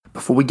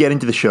Before we get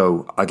into the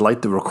show, I'd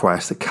like to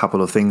request a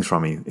couple of things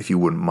from you, if you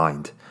wouldn't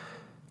mind.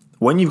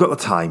 When you've got the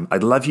time,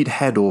 I'd love you to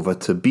head over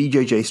to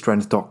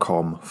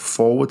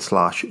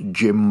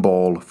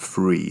bjjstrength.com/gymball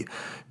free.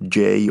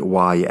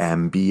 JYMBALL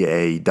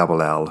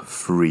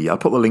free. I'll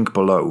put the link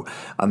below,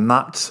 and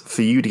that's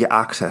for you to get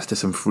access to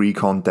some free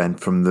content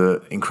from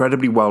the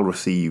incredibly well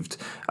received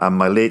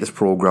my latest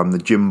program, the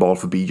Gym Ball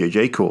for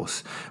BJJ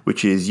course,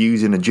 which is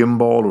using a gym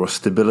ball or a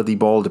stability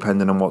ball,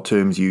 depending on what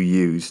terms you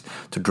use,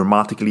 to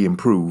dramatically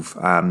improve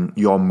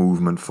your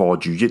movement for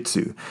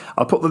jiu-jitsu.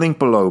 I'll put the link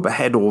below, but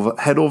head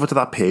over to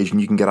that page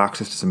and you can get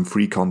access to some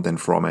free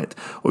content from it.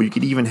 Or you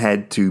could even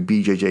head to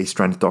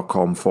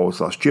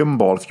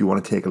bjjstrength.com/gymball if you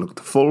want to take a look at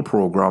the full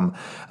program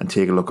and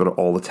take a look at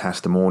all the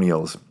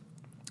testimonials,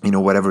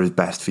 whatever is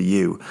best for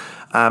you.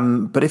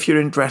 But if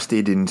you're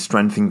interested in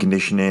strength and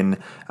conditioning,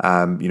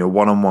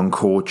 one-on-one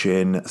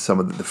coaching, some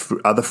of the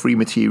other free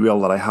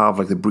material that I have,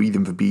 like the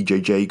Breathing for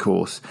BJJ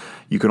course,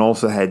 you can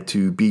also head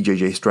to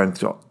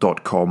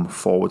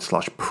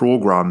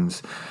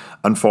bjjstrength.com/programs.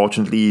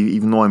 Unfortunately,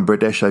 even though I'm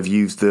British, I've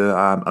used the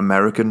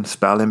American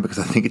spelling because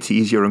I think it's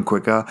easier and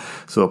quicker.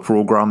 So a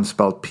program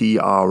spelled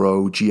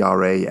PROGRAMS.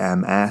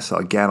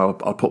 Again, I'll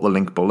put the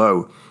link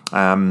below.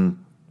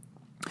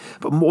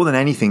 But more than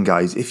anything,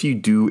 guys, if you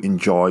do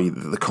enjoy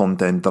the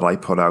content that I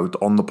put out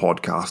on the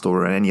podcast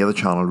or on any other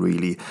channel,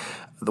 really,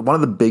 one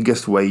of the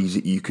biggest ways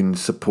that you can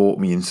support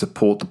me and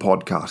support the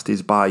podcast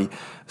is by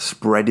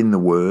spreading the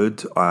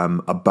word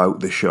about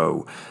the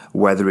show,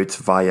 whether it's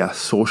via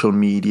social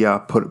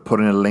media,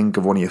 putting a link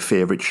of one of your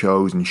favorite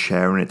shows and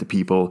sharing it to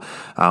people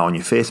on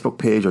your Facebook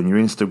page, on your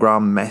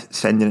Instagram,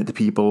 sending it to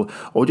people,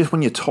 or just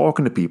when you're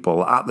talking to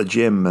people at the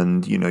gym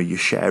and you're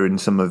sharing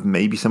some of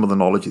the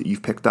knowledge that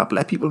you've picked up.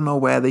 Let people know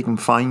where they can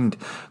find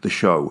the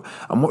show.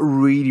 And what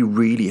really,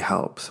 really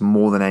helps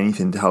more than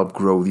anything to help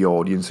grow the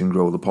audience and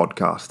grow the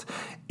podcast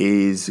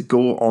is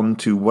go on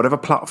to whatever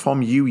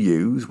platform you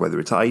use, whether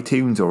it's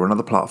iTunes or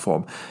another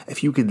platform.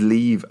 If you could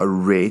leave a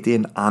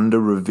rating and a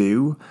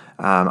review,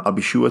 I'll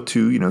be sure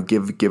to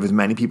give as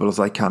many people as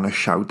I can a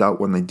shout out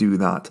when they do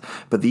that.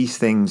 But these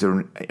things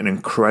are an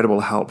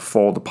incredible help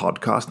for the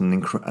podcast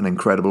and an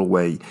incredible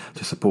way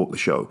to support the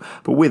show.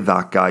 But with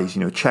that, guys,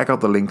 check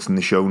out the links in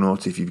the show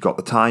notes if you've got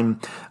the time.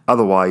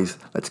 Otherwise,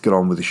 let's get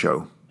on with the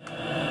show.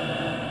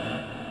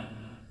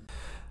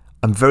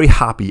 I'm very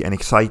happy and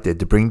excited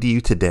to bring to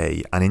you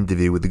today an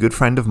interview with a good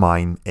friend of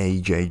mine,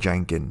 AJ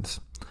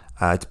Jenkins.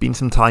 It's been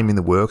some time in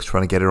the works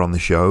trying to get her on the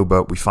show,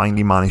 but we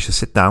finally managed to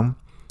sit down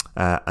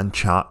and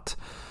chat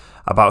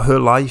about her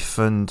life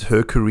and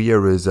her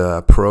career as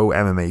a pro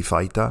MMA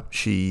fighter.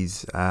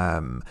 She's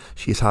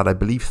had, I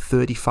believe,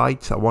 30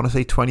 fights. I want to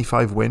say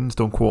 25 wins.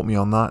 Don't quote me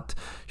on that.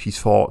 She's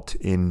fought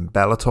in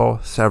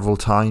Bellator several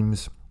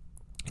times.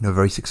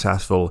 Very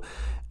successful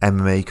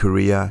MMA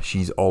career.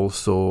 She's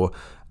also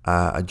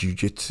a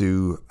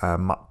jiu-jitsu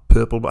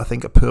purple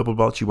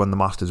belt. She won the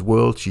Masters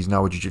World. She's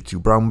now a jiu-jitsu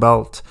brown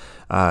belt.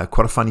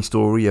 Quite a funny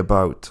story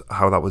about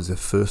how that was the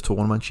first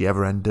tournament she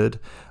ever entered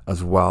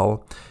as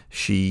well.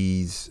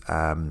 She's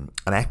an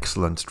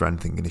excellent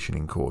strength and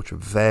conditioning coach, a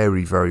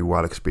very, very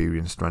well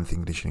experienced strength and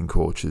conditioning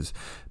coach. Has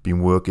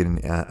been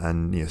working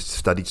and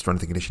studied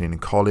strength and conditioning in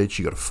college.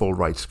 She got a full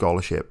ride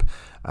scholarship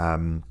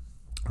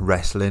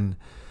wrestling.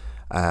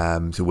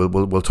 So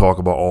we'll talk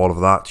about all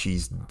of that.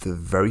 She's the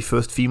very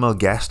first female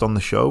guest on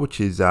the show, which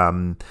is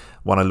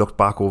when I looked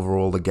back over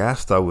all the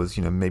guests, I was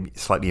maybe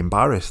slightly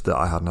embarrassed that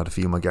I hadn't had a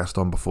female guest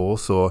on before.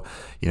 So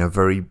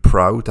very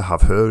proud to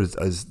have her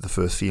as the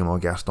first female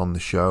guest on the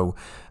show.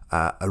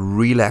 A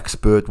real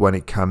expert when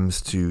it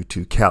comes to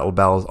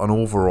kettlebells and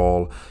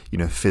overall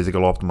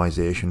physical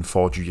optimization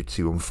for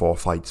jiu-jitsu and for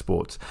fight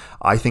sports.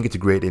 I think it's a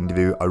great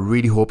interview. I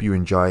really hope you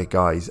enjoy it,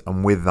 guys.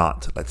 And with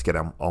that, let's get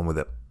on with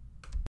it.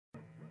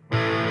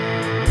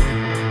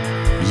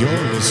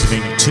 You're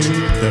listening to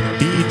the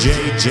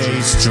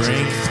BJJ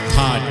Strength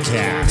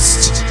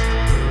Podcast,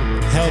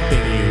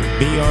 helping you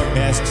be your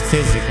best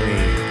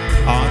physically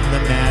on the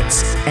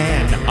mats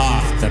and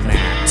off the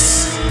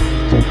mats.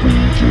 The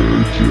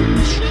BJJ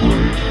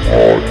Strength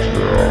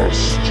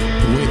Podcast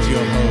with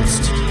your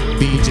host,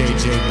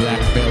 BJJ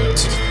Black Belt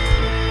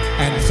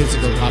and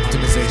Physical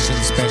Optimization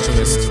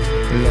Specialist,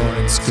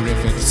 Lawrence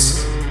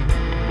Griffiths.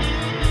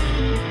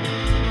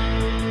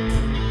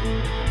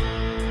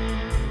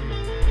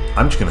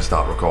 I'm just going to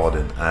start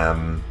recording.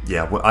 I'm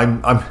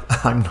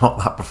not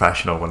that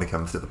professional when it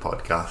comes to the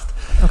podcast,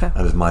 okay.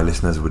 As my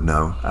listeners would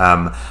know.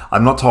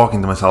 I'm not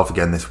talking to myself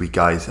again this week,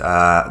 guys.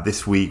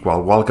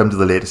 Welcome to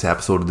the latest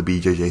episode of the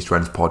BJJ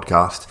Strength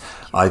Podcast.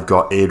 I've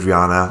got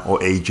Adriana, or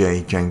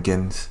AJ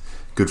Jenkins,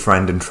 good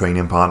friend and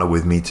training partner,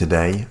 with me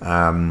today.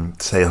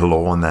 Say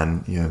hello, and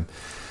then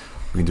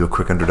we can do a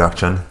quick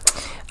introduction.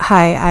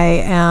 Hi, I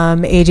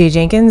am AJ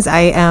Jenkins. I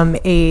am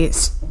a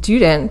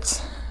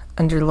student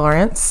under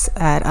Lawrence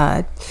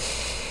at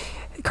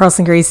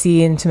Carlson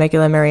Gracie in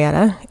Temecula,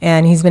 Marietta,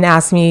 and he's been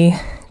asking me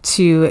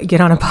to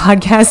get on a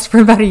podcast for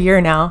about a year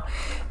now.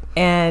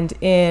 And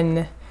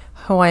in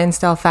Hawaiian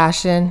style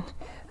fashion,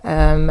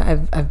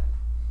 I've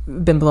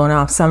been blown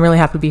off. So I'm really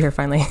happy to be here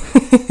finally.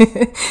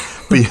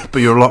 But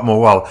you're a lot more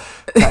well.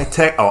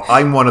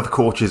 I'm one of the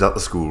coaches at the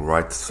school,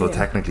 right? So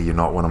technically, you're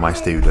not one of my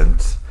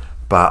students.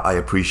 But I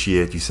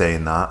appreciate you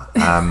saying that.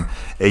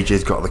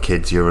 AJ's got the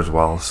kids here as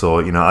well. So,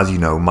 as you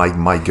know,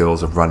 my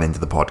girls have run into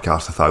the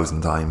podcast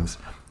 1,000 times.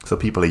 So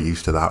people are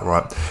used to that,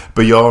 right?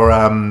 But you're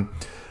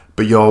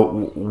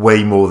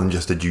way more than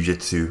just a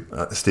jiu-jitsu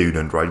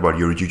student, right? Well,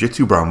 you're a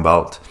jiu-jitsu brown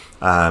belt.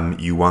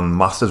 You won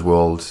Masters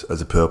Worlds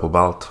as a purple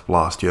belt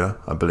last year,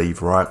 I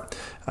believe, right?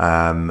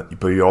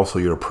 But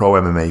you're a pro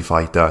MMA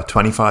fighter.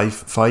 25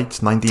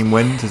 fights, 19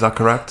 wins, is that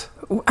correct?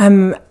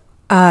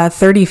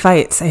 30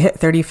 fights. I hit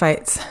 30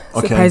 fights.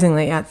 Okay.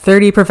 Surprisingly,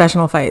 30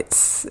 professional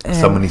fights.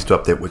 Someone needs to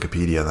update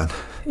Wikipedia then.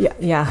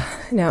 Yeah,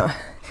 no,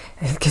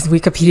 because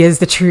Wikipedia is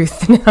the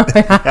truth.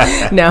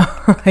 No,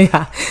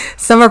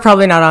 some are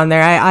probably not on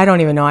there. I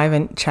don't even know. I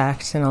haven't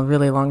checked in a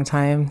really long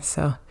time.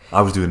 So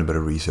I was doing a bit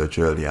of research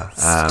earlier.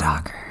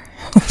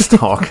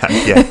 Stalker,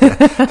 yeah.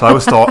 So I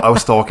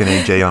was stalking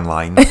AJ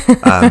online,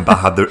 but I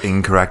had the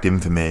incorrect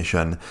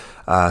information.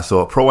 So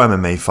a pro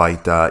MMA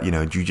fighter,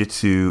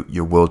 jiu-jitsu,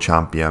 you're world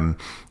champion.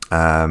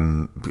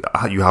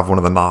 You have one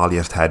of the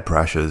gnarliest head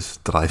pressures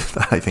that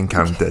I've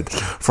encountered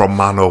from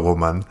man or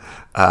woman.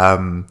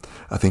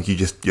 I think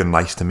you're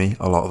nice to me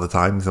a lot of the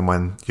times, and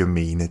when you're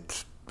mean,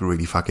 it's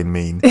really fucking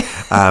mean.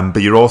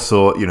 But you're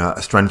also,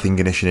 a strength and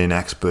conditioning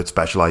expert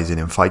specializing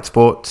in fight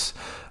sports.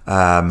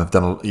 I've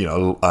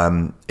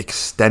done,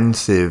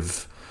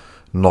 extensive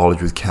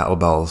knowledge with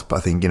kettlebells, but I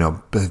think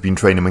I've been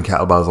training with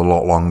kettlebells a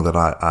lot longer than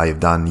I have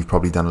done. You've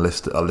probably done a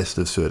list of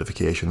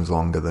certifications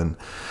longer than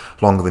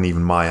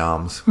even my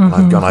arms. Mm-hmm.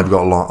 I've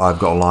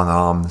got long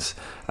arms,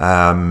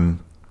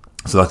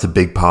 so that's a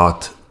big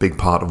part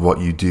of what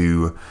you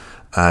do.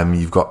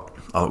 You've got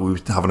we were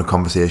having a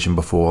conversation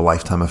before,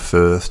 lifetime of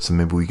firsts, and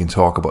maybe we can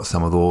talk about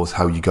some of those,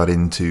 how you got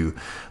into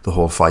the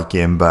whole fight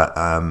game. But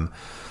I'm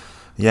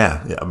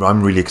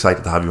really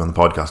excited to have you on the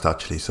podcast,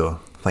 actually, so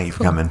thank you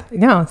for coming.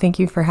 No, thank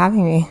you for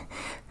having me.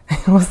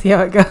 We'll see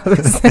how it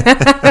goes.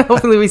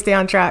 Hopefully we stay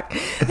on track.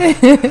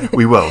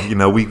 We will.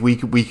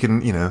 We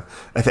can,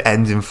 if it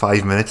ends in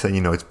 5 minutes,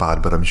 then it's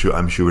bad, but I'm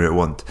sure it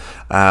won't.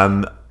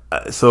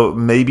 So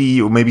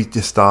maybe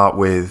just start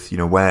with,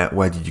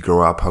 where did you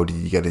grow up? How did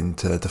you get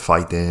into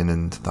fighting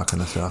and that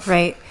kind of stuff?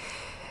 Right.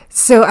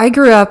 So I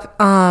grew up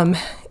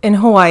in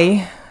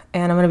Hawaii,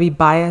 and I'm going to be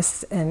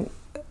biased and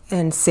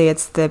say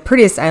it's the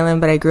prettiest island,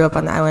 but I grew up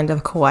on the island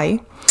of Kauai.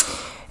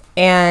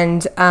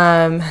 And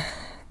I'm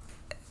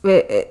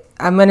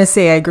going to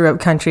say I grew up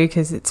country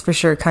because it's for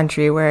sure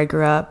country where I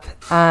grew up.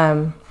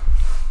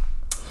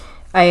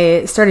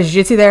 I started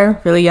jiu-jitsu there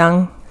really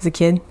young as a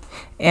kid.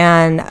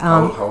 And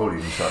how old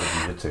did you start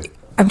jiu-jitsu?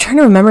 I'm trying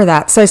to remember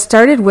that. So I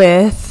started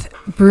with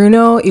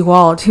Bruno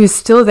Ewald, who's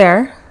still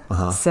there.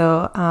 Uh-huh.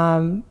 So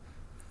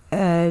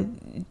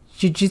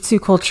jiu-jitsu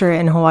culture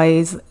in Hawaii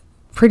is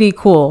pretty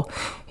cool.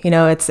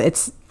 It's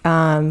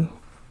I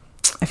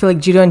feel like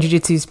judo and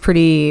jiu-jitsu is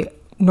pretty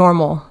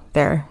normal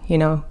there,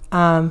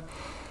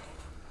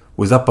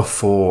 Was that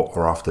before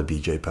or after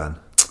BJ Penn?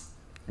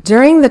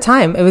 During the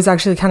time. It was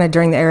actually kind of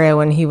during the area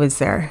when he was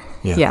there.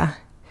 Yeah.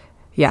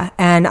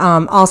 And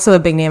also a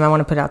big name I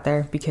want to put out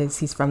there because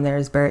he's from there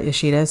is Barrett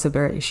Yoshida. So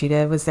Barrett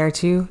Yoshida was there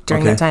too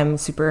during that time.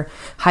 Super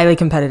highly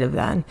competitive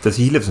then.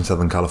 He lives in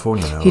Southern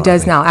California now? He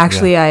does now.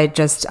 Actually, I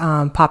just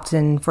popped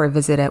in for a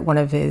visit at one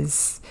of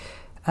his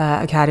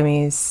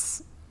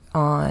academies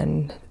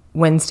on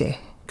Wednesday.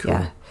 Cool.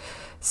 Yeah.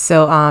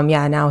 So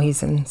now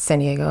he's in San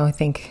Diego, I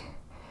think.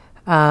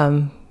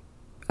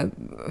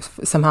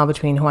 Somehow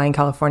between Hawaii and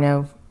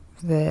California,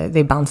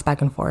 they bounce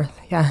back and forth.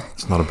 Yeah.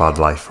 It's not a bad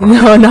life, right?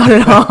 No, not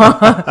at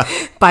all.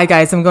 Bye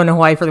guys, I'm going to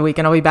Hawaii for the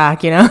weekend. I'll be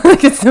back,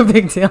 like it's no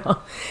big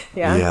deal.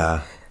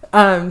 Yeah.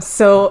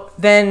 So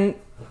then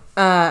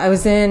I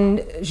was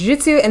in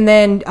jiu-jitsu and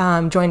then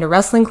joined a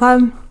wrestling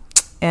club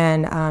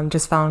and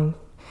just found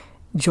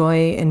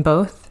joy in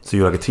both. So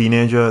you're like a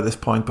teenager at this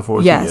point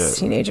before? Yes,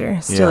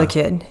 teenager. Still a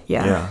kid.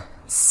 Yeah.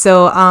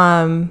 So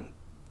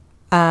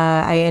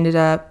I ended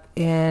up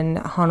in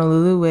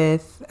Honolulu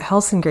with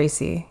Helson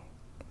Gracie.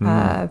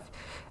 I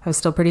was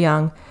still pretty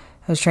young.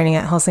 I was training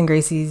at Helson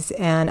Gracie's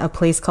and a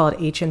place called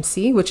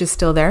HMC, which is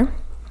still there,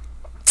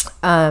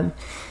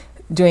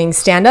 doing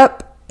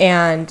stand-up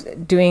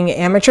and doing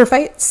amateur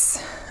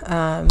fights.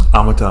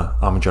 Amateur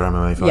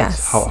MMA fights?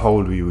 Yes. How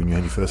old were you when you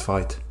had your first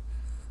fight?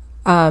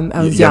 I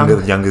was younger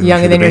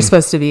than you're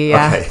supposed to be.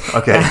 Yeah.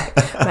 Okay. Yeah.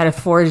 I might have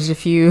forged a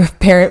few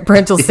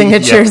parental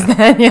signatures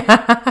then.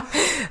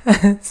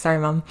 Yeah. Sorry,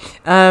 Mom.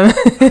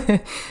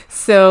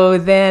 So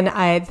then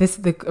this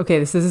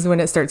is when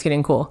it starts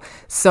getting cool.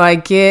 So I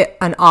get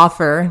an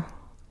offer.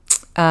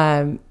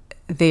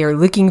 They are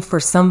looking for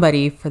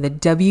somebody for the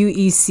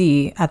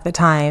WEC at the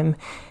time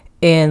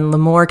in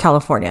Lemoore,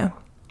 California.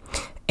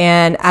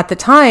 And at the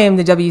time,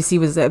 the WEC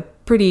was a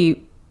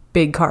pretty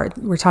big card.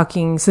 We're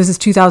talking, so this is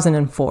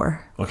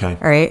 2004. Okay.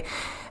 All right.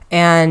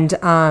 And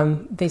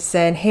they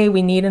said, hey,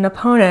 we need an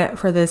opponent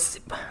for this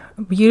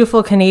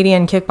beautiful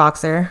Canadian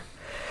kickboxer.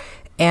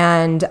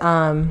 And,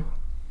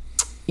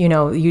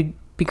 you'd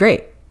be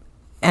great.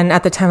 And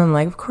at the time I'm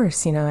like, of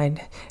course,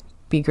 I'd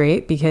be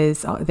great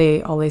because all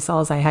they saw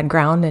is I had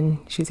ground and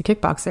she was a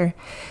kickboxer.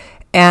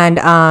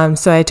 And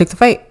so I took the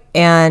fight,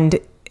 and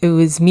it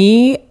was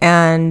me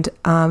and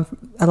a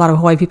lot of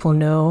Hawaii people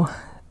know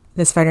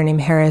this fighter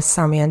named Harris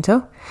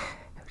Sarmiento,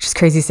 which is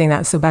crazy saying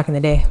that, so back in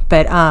the day.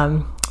 But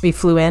we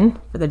flew in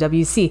for the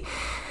WC.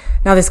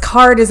 Now this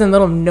card is in the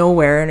middle of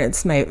nowhere, and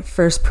it's my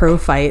first pro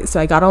fight. So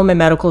I got all my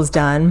medicals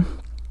done,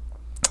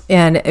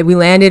 and we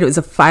landed. It was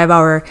a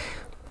 5-hour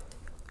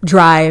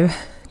drive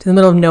to the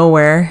middle of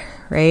nowhere,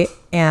 right?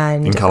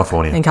 And in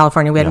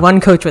California. We had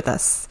one coach with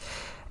us.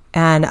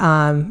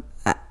 And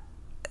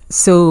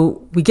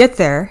so we get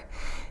there,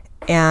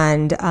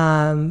 and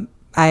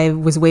I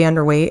was way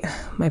underweight.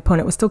 My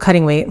opponent was still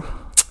cutting weight.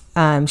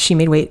 She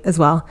made weight as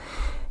well.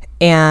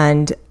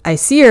 And I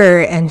see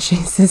her, and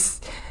she's this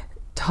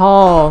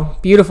tall,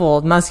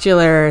 beautiful,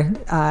 muscular,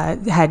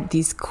 had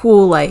these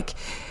cool, like,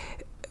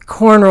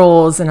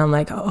 cornrows, and I'm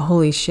like, oh,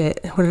 holy shit,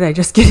 what did I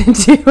just get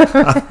into?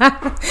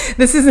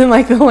 This isn't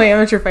like the whole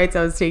amateur fights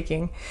I was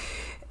taking.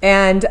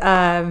 And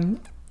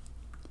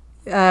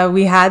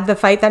we had the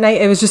fight that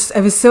night. It was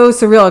so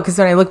surreal, because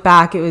when I look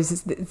back,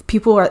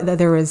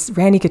 there was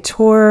Randy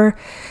Couture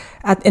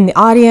in the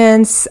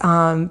audience.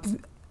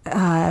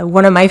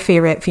 One of my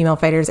favorite female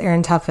fighters,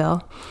 Erin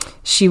Tuffill,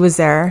 she was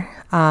there.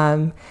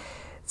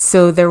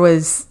 So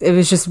it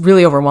was just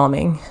really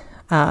overwhelming.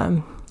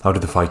 How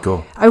did the fight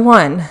go? I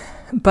won,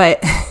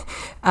 but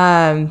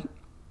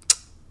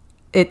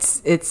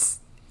it's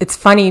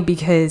funny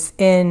because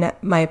in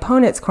my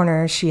opponent's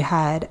corner, she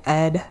had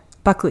Ed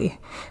Buckley.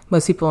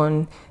 Most people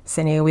in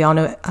San Diego, we all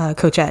know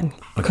Coach Ed.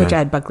 Okay. Coach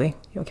Ed Buckley.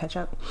 You'll catch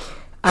up.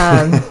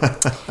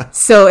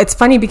 So it's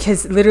funny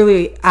because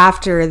literally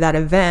after that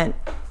event,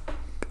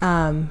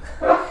 a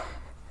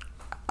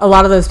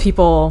lot of those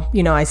people,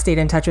 I stayed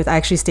in touch with. I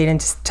actually stayed in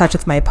touch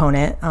with my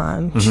opponent.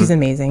 She's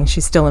amazing.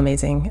 She's still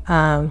amazing.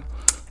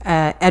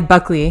 Ed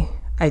Buckley,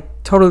 I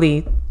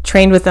totally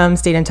trained with him,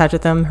 stayed in touch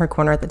with him, her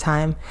corner at the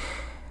time.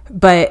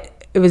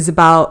 But it was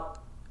about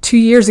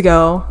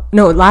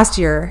last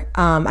year,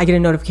 I get a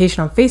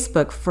notification on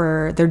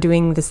Facebook they're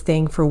doing this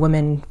thing for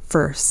Women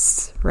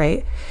First,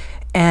 right?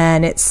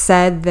 And it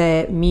said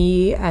that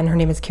me and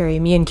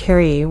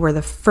Carrie were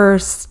the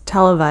first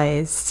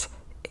televised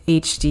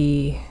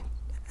HD,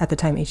 at the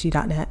time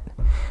HD.net,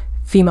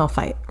 female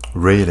fight.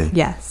 Really?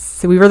 Yes.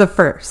 So we were the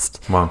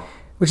first. Wow.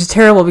 Which is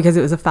terrible because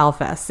it was a foul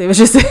fest. It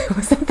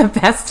wasn't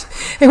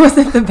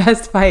the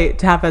best fight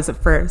to have as a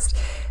first.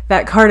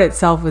 That card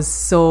itself was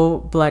so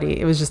bloody.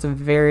 It was just a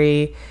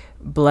very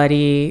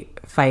bloody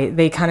fight.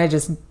 They kind of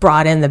just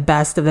brought in the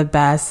best of the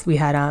best. We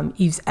had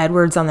Yves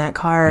Edwards on that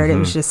card. It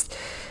was just,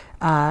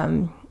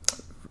 I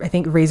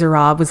think Razor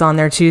Rob was on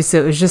there too.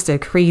 So it was just a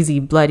crazy,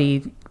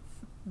 bloody,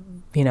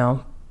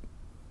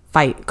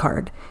 fight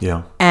card.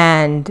 Yeah.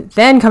 And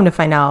then come to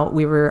find out,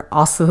 we were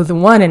also the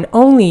one and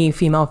only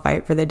female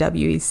fight for the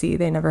WEC.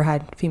 They never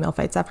had female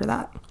fights after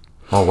that.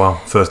 Oh, wow.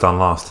 First and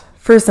last.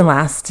 First and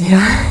last,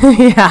 yeah.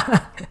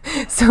 Yeah.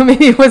 So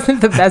maybe it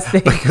wasn't the best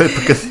thing.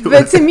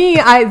 But to me,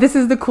 this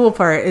is the cool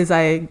part, is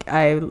I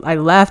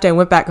left, I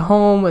went back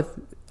home with,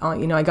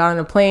 I got on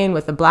a plane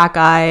with a black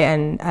eye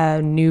and a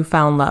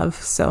newfound love.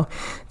 So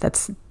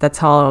that's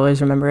how I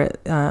always remember it,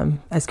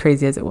 as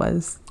crazy as it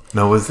was.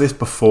 Now, was this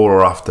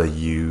before or after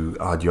you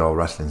had your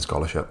wrestling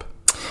scholarship?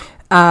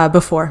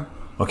 Before.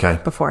 Okay.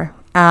 Before.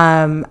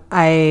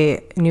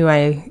 I knew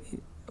I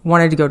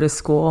wanted to go to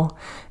school.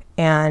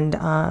 And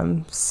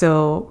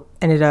so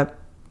ended up,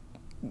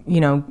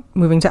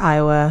 moving to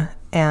Iowa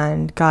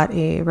and got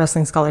a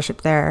wrestling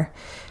scholarship there.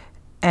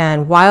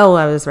 And while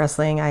I was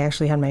wrestling, I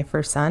actually had my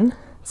first son.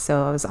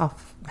 So I was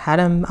had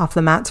him off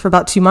the mats for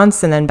about 2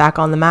 months and then back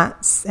on the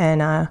mats.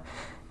 And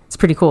it's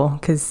pretty cool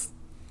because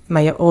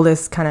my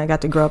oldest kind of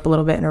got to grow up a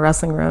little bit in a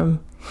wrestling room.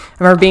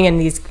 I remember being in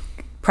these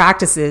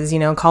practices,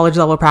 college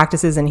level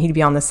practices, and he'd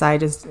be on the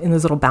side just in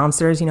those little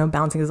bouncers,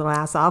 bouncing his little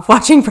ass off,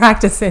 watching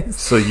practices.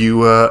 So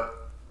you let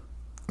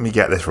me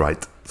get this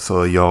right.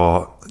 So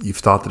you've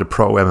started a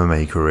pro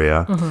MMA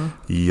career. Mm-hmm.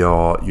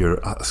 You're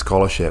a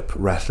scholarship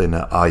wrestling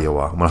at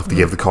Iowa. I'm gonna have to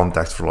give the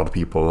context for a lot of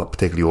people,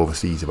 particularly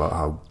overseas,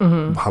 about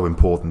how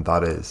important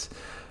that is.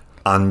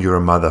 And you're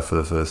a mother for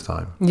the first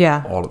time.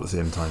 Yeah. All at the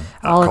same time.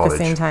 All at the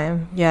same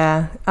time.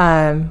 Yeah.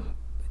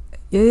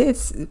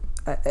 It's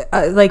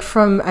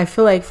I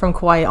feel like from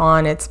Kauai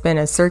on, it's been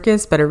a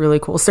circus, but a really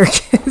cool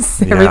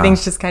circus. Yeah.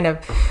 Everything's just kind of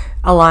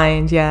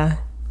aligned. Yeah.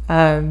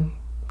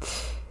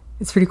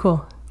 It's pretty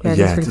cool. Yeah,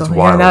 it's pretty cool.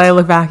 Yeah, now that I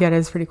look back at it,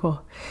 it's pretty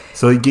cool.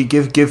 So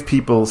give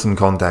people some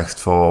context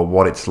for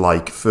what it's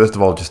like, first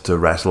of all, just to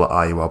wrestle at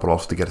Iowa, but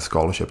also to get a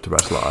scholarship to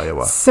wrestle at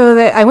Iowa. So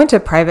I went to a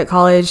private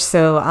college,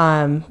 so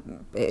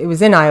it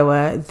was in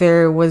Iowa.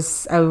 I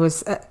was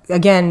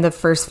again the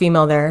first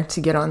female there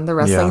to get on the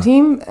wrestling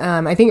team.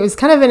 I think it was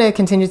kind of in a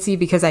contingency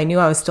because I knew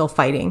I was still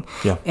fighting.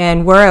 Yeah.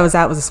 And where I was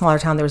at was a smaller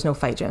town. There was no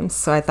fight gyms,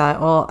 so I thought,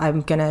 well,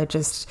 I'm gonna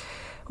just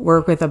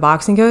work with a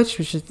boxing coach,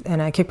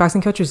 and a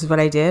kickboxing coach, which is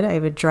what I did. I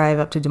would drive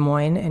up to Des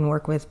Moines and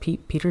work with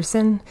Pete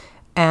Peterson,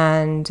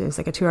 and it was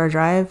like a 2-hour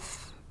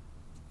drive.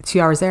 2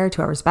 hours there,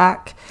 2 hours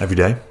back. Every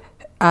day?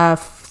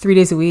 3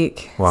 days a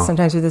week, Wow.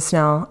 sometimes with the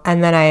snow.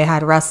 And then I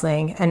had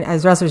wrestling. And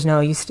as wrestlers know,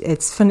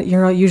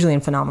 you're usually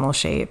in phenomenal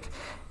shape,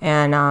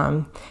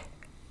 and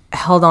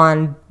held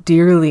on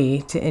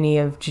dearly to any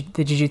of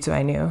the jiu-jitsu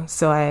I knew.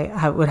 So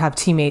I would have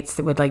teammates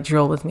that would like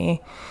drill with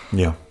me.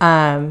 Yeah.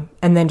 And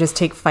then just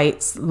take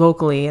fights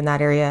locally in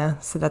that area.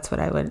 So that's what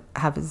I would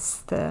have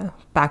as the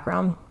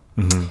background.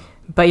 Mm-hmm.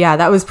 But yeah,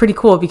 that was pretty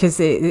cool because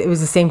it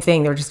was the same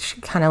thing. They were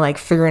just kind of like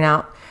figuring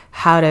out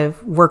how to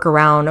work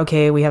around,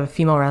 okay, we have a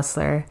female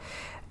wrestler,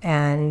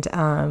 and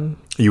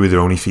You were the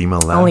only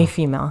female there? only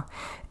female.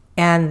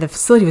 And the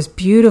facility was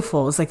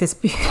beautiful. It was like this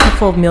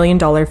beautiful $1 million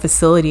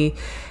facility.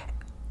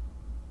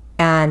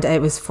 And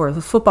it was for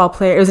the football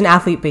player. It was an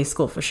athlete-based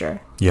school for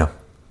sure. Yeah.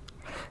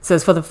 So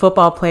it's for the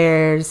football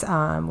players.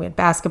 We had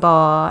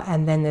basketball,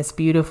 and then this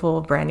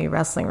beautiful brand new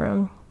wrestling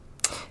room.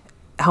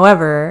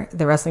 However,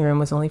 the wrestling room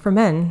was only for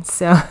men.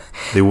 So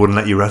They wouldn't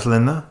let you wrestle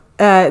in there?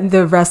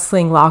 the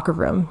wrestling locker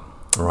room.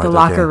 Right, the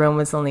locker okay. room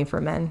was only for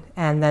men,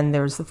 and then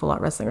there was the full-out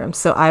wrestling room.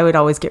 So I would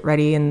always get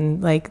ready in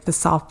like the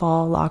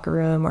softball locker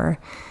room or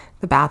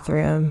the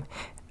bathroom.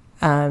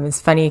 It's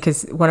funny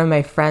because one of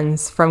my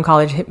friends from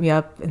college hit me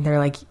up, and they're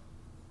like,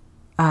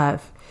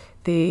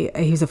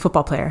 he was a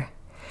football player,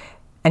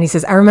 and he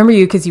says, "I remember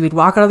you because you would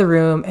walk out of the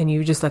room and you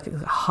would just look like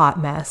a hot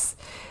mess,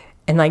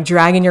 and like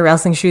dragging your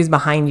wrestling shoes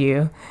behind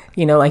you.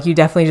 You know, like you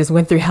definitely just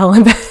went through hell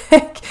and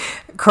back."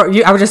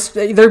 I would just,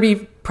 there'd be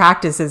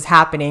practices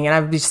happening, and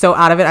I'd be so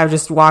out of it. I would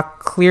just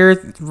walk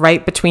clear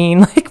right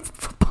between like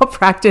football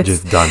practice,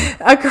 Just done.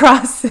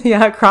 across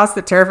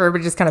the turf.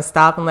 Everybody just kind of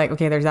stop. I'm like,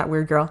 okay, there's that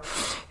weird girl.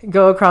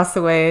 Go across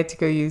the way to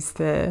go use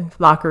the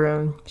locker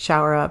room,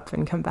 shower up,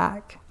 and come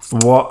back.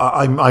 Well,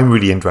 I'm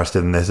really interested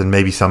in this, and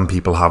maybe some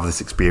people have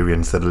this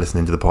experience that are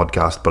listening to the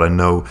podcast, but I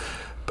know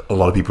a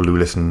lot of people who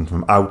listen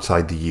from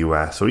outside the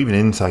US or even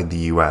inside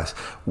the US,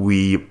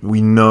 we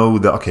know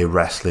that, okay,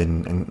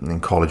 wrestling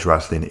and college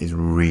wrestling is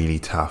really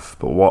tough,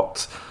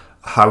 but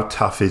how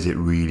tough is it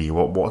really?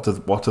 What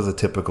does a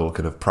typical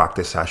kind of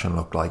practice session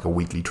look like, a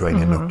weekly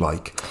training look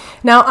like?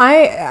 Now,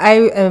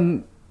 I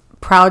am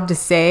proud to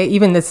say,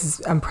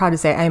 I'm proud to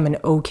say I am an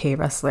okay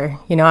wrestler.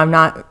 You know, I'm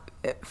not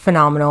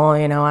phenomenal.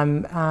 You know,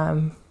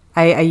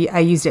 I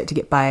used it to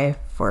get by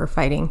for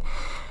fighting.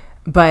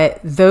 But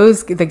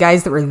the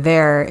guys that were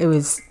there, it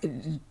was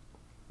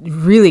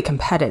really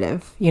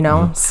competitive, you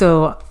know? Mm-hmm.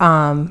 So,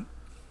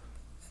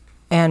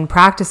 and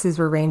practices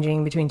were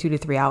ranging between 2 to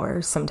 3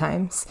 hours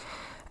sometimes.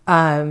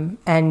 And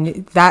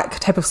that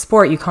type of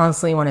sport, you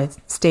constantly want to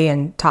stay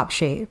in top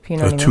shape. You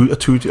know, what I mean? A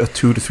 2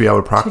 to 3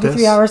 hour practice. 2 to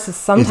 3 hours is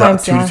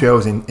sometimes. Is that 2 to 3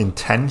 hours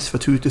intense for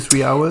 2 to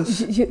 3 hours?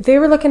 They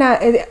were looking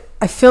at it.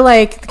 I feel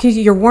like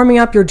you're warming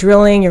up, you're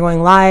drilling, you're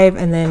going live,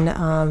 and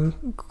then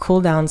cool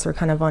downs are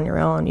kind of on your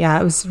own.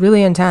 Yeah, it was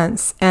really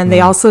intense. And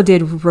they also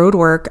did road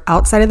work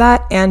outside of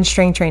that and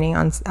strength training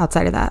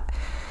outside of that.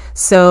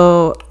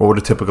 So what would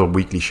a typical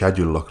weekly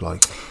schedule look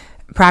like?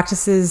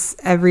 Practices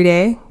every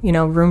day, you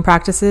know, room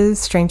practices,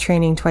 strength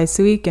training twice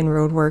a week, and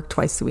road work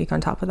twice a week on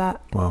top of that.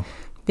 Wow.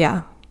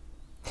 Yeah.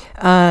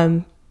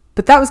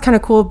 But that was kind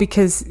of cool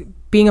because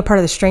being a part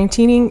of the strength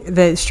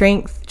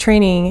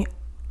training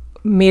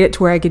made it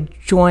to where I could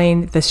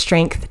join the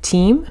strength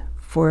team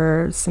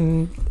for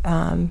some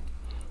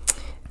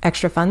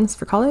extra funds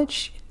for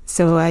college.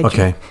 So I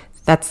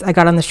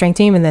got on the strength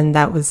team, and then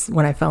that was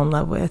when I fell in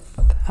love with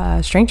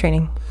strength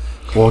training.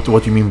 What do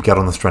you mean get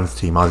on the strength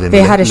team? As in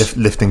they had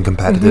lifting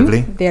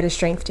competitively? Mm-hmm. They had a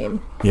strength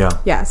team. Yeah.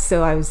 Yeah,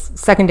 so I was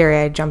secondary.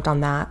 I jumped on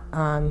that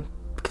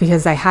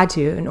because I had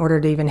to in order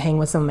to even hang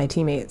with some of my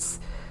teammates.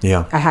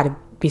 Yeah. I had to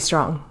be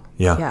strong.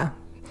 Yeah. Yeah.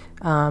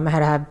 I had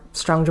to have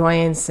strong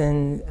joints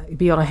and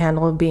be able to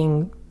handle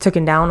being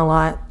taken down a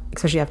lot,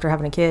 especially after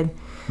having a kid.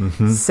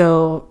 Mm-hmm.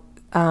 So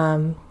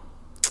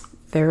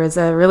there was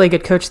a really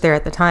good coach there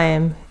at the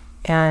time,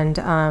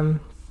 and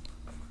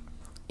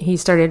he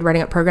started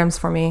writing up programs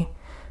for me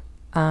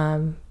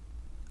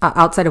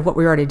outside of what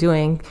we were already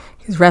doing.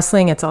 Because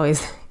wrestling, it's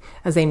always,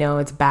 as they know,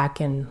 it's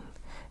back and,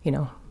 you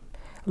know,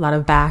 a lot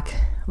of back,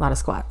 a lot of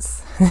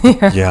squats.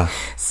 Yeah.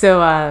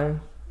 So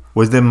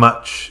was there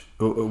much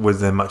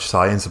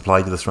science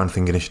applied to the strength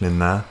and conditioning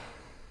there?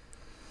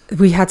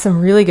 We had some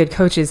really good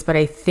coaches, but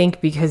I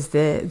think because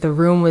the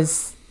room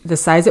was the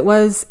size it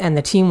was and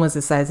the team was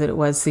the size that it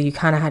was, so you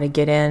kind of had to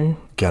get in,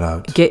 get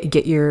out,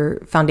 get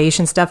your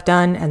foundation stuff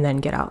done, and then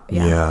get out.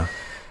 Yeah.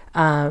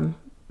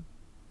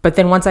 But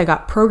then once I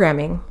got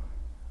programming,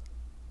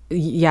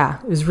 yeah,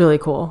 it was really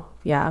cool.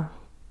 Yeah.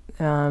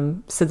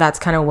 So that's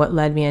kind of what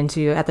led me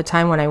into, at the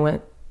time when I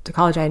went to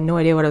college, I had no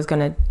idea what I was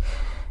going to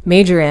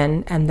major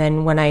in. And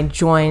then when I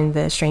joined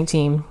the strength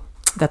team,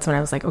 that's when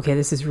I was like, okay,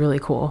 this is really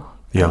cool.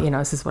 Yeah. You know,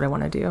 this is what I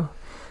want to do.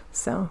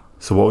 So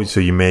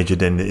you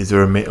majored in, is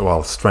there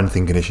strength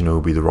and conditioning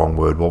would be the wrong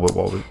word. What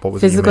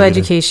was physical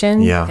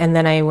education? Yeah. And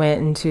then I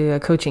went into a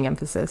coaching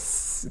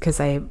emphasis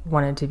because I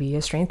wanted to be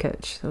a strength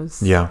coach. So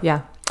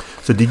yeah.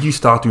 So did you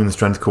start doing the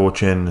strength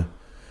coaching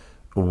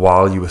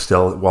while you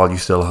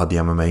still had the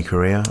MMA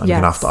career, and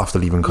even after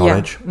leaving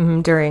college.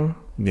 During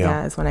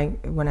Yeah. is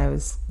when I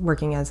was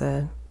working as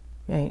a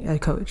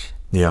coach.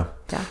 Yeah.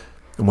 Yeah.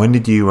 And when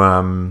did you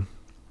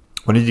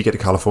get to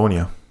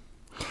California?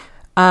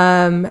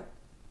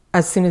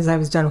 As soon as I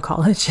was done with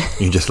college.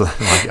 You just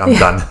like, I'm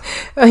done.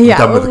 I'm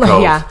done with the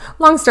cold. Yeah.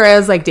 Long story. I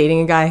was like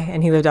dating a guy,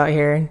 and he lived out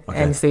here,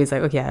 and so he's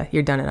like, "Okay, yeah,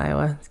 you're done in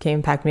Iowa."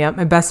 Came, packed me up.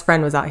 My best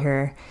friend was out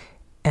here,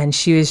 and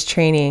she was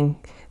training.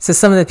 So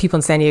some of the people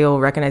in San Diego will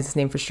recognize this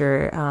name for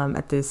sure.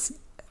 At this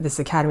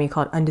academy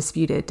called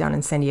Undisputed down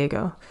in San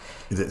Diego.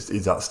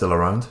 Is that still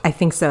around? I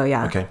think so.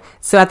 Yeah. Okay.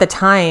 So at the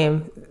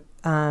time,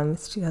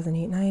 it's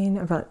 2008,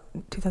 about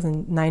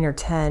 2009 or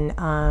 10.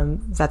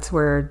 That's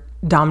where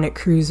Dominic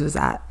Cruz was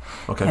at,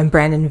 and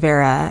Brandon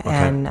Vera,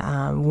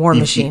 and War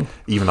Machine.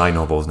 Even I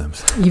know those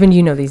names. Even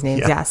you know these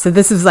names, yeah. So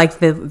this is like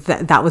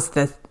that was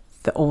the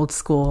old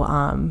school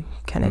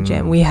kind of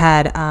gym. We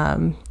had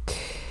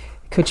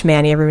Coach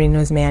Manny. Everybody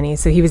knows Manny,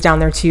 so he was down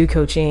there too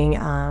coaching.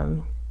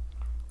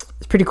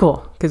 It's pretty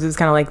cool because it was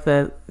kind of like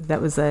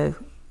that was the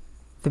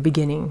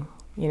beginning,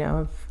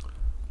 of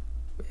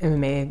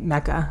MMA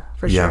Mecca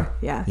for sure.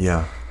 Yeah.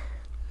 Yeah.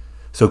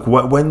 So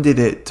when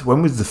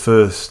was the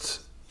first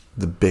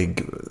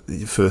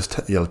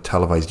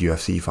televised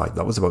UFC fight?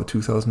 That was about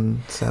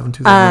 2007,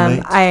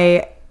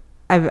 2008?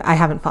 I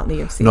haven't fought in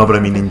the UFC. No, but I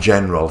mean in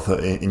general,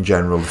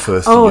 the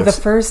first. Oh, UFC. The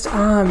first,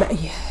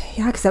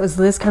 yeah, because that was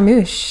Liz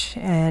Carmouche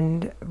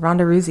and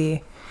Ronda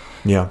Rousey.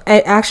 Yeah.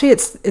 Actually,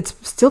 it's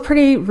still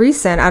pretty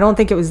recent. I don't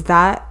think it was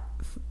that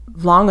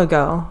long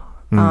ago.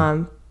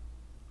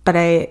 But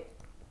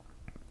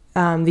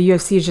the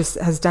UFC just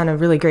has done a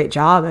really great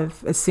job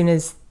of, as soon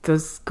as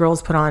those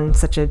girls put on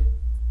such a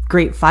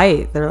great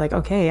fight, they're like,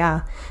 okay,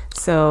 yeah.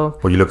 So,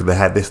 well, you look at the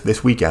head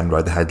this weekend,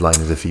 right? The headline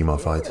is a female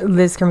fight.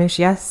 Liz Carmouche,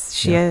 yes,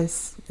 she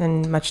is,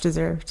 and much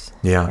deserved.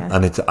 Yeah.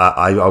 And it's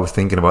I was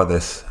thinking about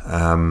this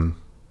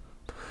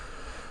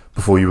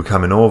before you were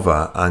coming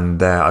over,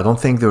 and I don't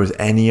think there was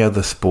any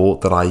other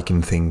sport that I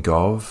can think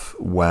of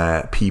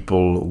where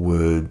people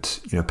would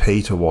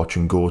pay to watch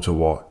and go to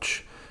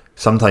watch.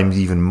 Sometimes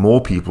even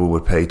more people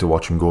would pay to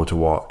watch and go to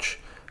watch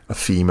a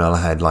female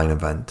headline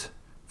event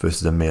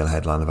versus a male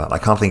headline event. I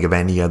can't think of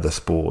any other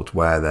sport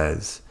where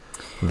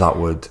that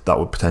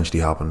would potentially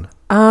happen.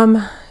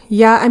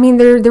 Yeah, I mean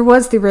there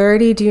was the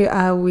rarity.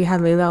 We had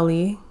Layla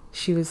Ali.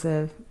 She's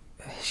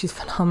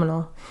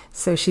phenomenal.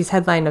 So she's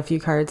headlined a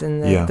few cards,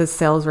 and the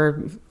sales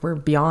were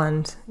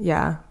beyond.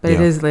 Yeah, but it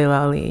is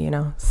Layla Ali,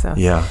 So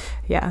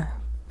yeah,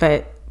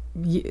 but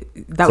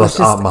that was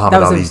just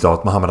Muhammad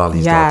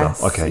Ali's daughter.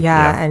 Okay,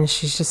 and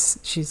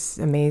she's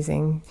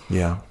amazing.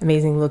 Yeah,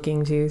 amazing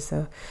looking too.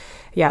 So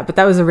yeah, but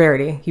that was a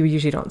rarity. You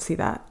usually don't see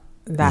that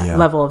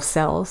level of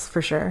sales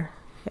for sure.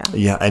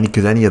 Yeah,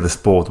 because any other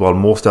sport,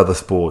 most other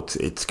sports,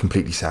 it's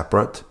completely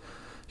separate.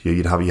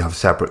 You have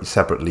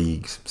separate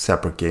leagues,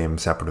 separate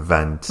games, separate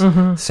events,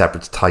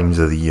 separate times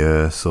of the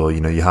year. So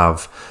you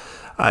have,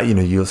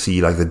 you'll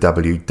see like the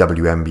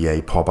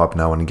WNBA pop up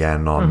now and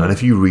again on, and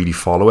if you really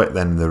follow it,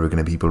 then there are going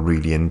to be people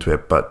really into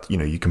it. But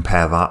you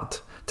compare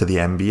that to the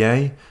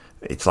NBA,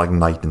 it's like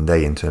night and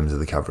day in terms of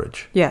the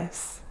coverage.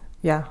 Yes,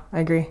 yeah, I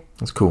agree.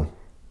 That's cool.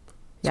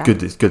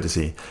 It's good to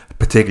see,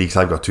 particularly because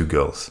I've got two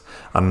girls,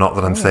 and not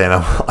that I'm saying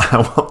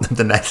I want them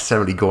to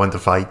necessarily go into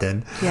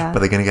fighting, but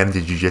they're going to get into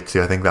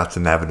jiu-jitsu. I think that's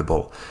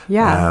inevitable.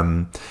 Yeah.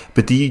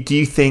 But do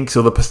you think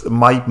so?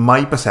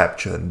 My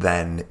perception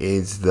then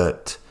is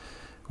that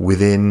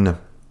within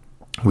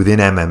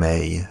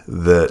MMA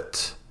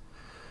that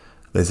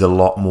there's a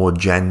lot more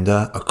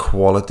gender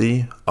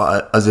equality.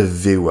 As a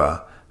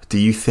viewer, do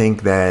you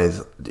think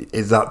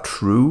is that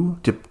true?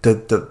 Do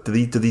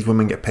these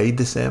women get paid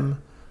the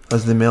same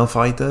as the male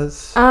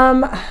fighters?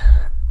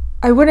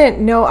 I wouldn't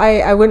know.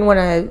 I wouldn't want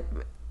to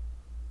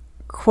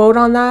quote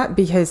on that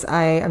because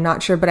I am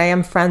not sure, but I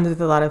am friends with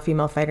a lot of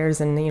female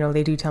fighters, and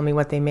they do tell me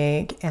what they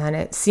make, and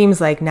it seems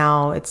like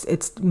now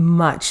it's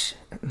much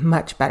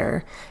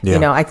better.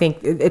 Yeah. I think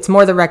it's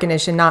more the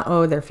recognition, not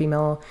they're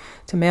female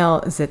to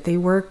male, is that they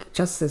work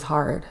just as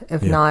hard,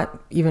 if not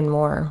even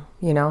more.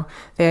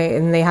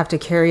 They have to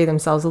carry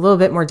themselves a little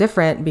bit more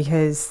different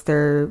because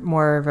they're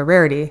more of a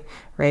rarity,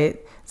 right?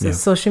 So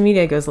social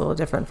media goes a little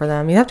different for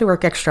them. You have to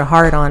work extra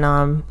hard on,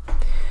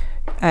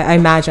 I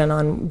imagine,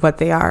 on what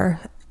they are.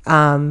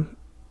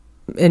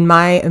 In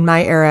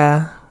my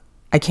era,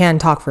 I can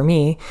talk for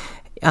me.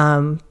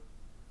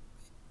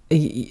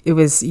 It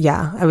was,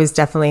 I was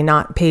definitely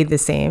not paid the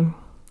same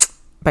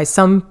by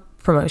some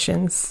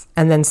promotions,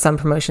 and then some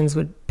promotions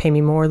would pay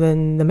me more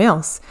than the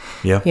males.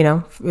 Yeah.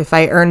 If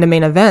I earned a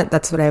main event,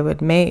 that's what I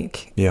would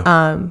make.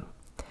 Yeah.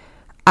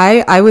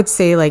 I would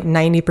say like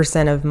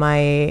 90% of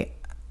my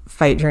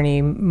fight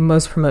journey,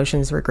 most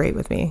promotions were great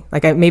with me.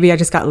 Like maybe I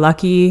just got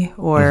lucky,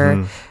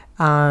 or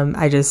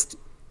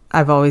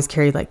I've always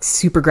carried like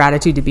super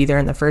gratitude to be there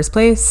in the first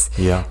place.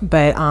 Yeah.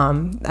 But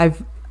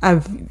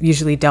I've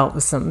usually dealt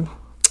with some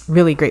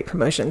really great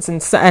promotions,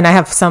 and I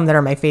have some that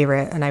are my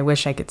favorite, and I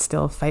wish I could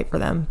still fight for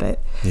them. But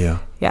yeah.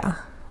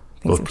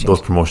 things have changed.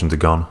 Those promotions are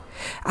gone.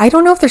 I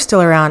don't know if they're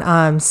still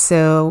around.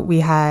 So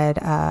we had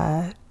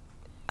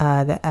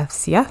the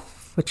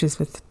FCF, which is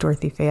with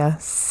Dorothy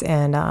Fayes,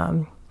 and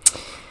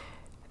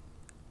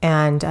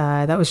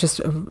that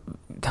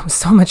was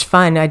so much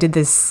fun. I did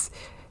this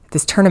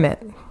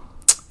tournament.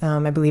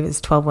 I believe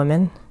it's 12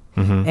 women,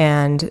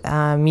 and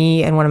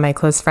me and one of my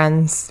close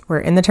friends were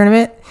in the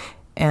tournament.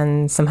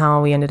 And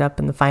somehow we ended up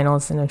in the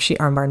finals, and she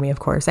armbarred me, of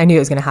course. I knew it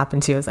was going to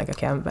happen too. I was like,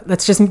 okay, but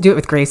let's just do it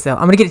with grace, though.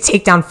 I'm going to get a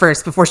takedown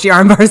first before she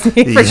armbars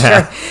me, for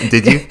sure.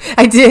 Did you?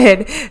 I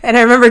did. And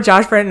I remember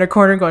Josh Brent in her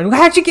corner going,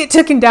 how'd you get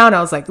taken down? I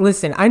was like,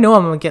 listen, I know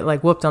I'm going to get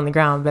like whooped on the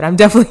ground, but I'm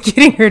definitely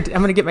getting her.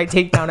 I'm going to get my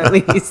takedown at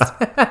least.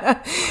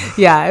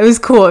 Yeah, it was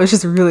cool. It was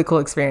just a really cool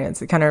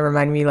experience. It kind of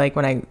reminded me like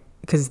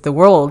because the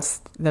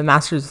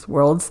Masters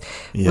Worlds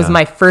was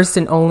my first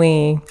and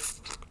only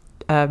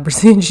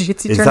Brazilian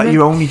Jiu-Jitsu tournament. Is that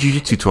your only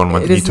Jiu-Jitsu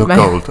tournament that you took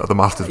gold at the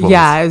Masters Worlds?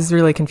 Yeah, it was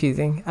really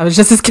confusing. I was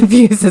just as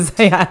confused as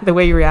the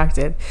way you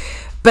reacted.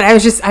 But I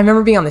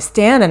remember being on the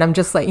stand, and I'm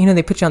just like,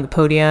 they put you on the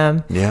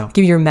podium, give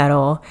you your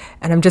medal,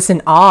 and I'm just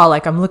in awe.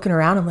 Like, I'm looking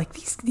around, I'm like,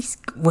 these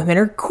women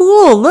are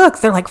cool. Look,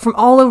 they're like from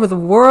all over the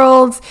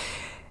world.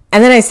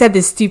 And then I said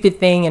this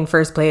stupid thing in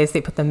first place. They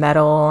put the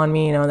medal on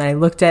me, and then I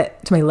looked to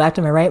my left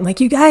and my right. I'm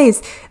like, you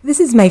guys, this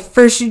is my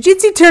first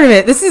jiu-jitsu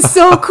tournament. This is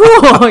so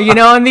cool,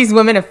 And these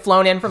women have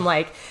flown in from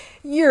like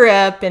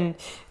Europe and,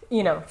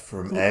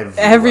 from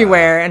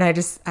everywhere. And I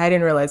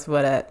didn't realize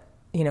I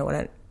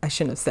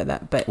shouldn't have said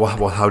that. But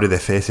how did their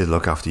faces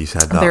look after you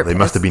said that? They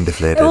must have been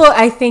deflated. Well,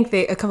 I think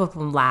a couple of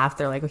them laughed.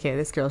 They're like, okay,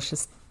 this girl's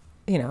just,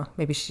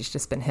 maybe she's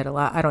just been hit a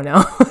lot. I don't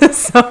know.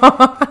 So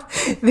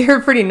they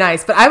were pretty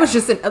nice. But I was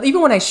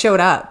even when I showed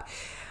up,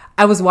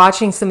 I was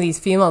watching some of these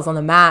females on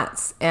the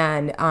mats,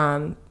 and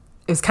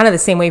it was kind of the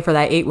same way for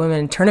that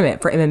 8-women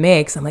tournament for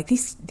MMA. Because I'm like,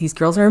 these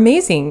girls are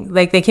amazing.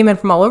 Like, they came in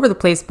from all over the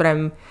place, but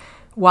I'm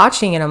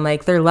watching and I'm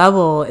like, their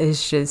level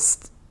is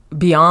just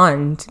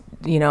beyond,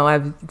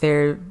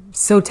 they're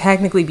so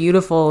technically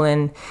beautiful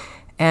and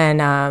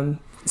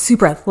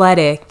super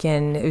athletic,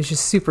 and it was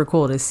just super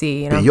cool to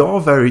see. But you're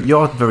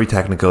very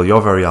technical.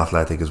 You're very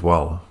athletic as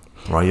well,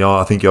 right?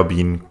 I think you're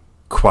being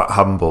quite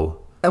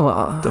humble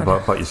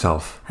about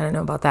yourself. I don't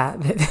know about that,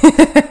 but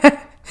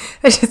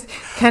I just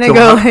kind of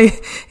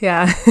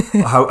yeah.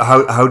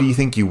 How do you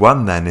think you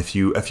won then? If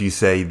you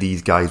say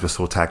these guys were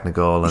so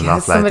technical and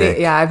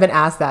athletic, I've been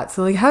asked that.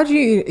 So like, how'd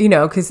you,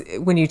 because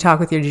when you talk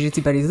with your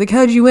jiu-jitsu buddies, like,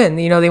 how'd you win?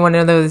 They want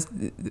to know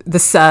the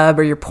sub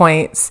or your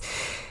points.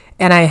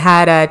 And I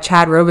had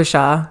Chad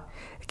Robichaud.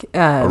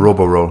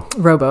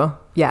 Robo.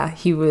 Yeah,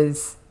 he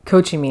was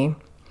coaching me.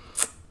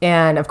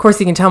 And of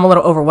course, you can tell I'm a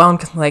little overwhelmed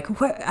because I'm like,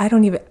 what?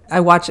 I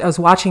was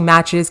watching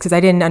matches because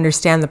I didn't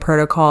understand the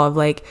protocol of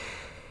like,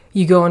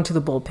 you go into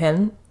the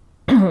bullpen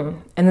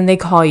and then they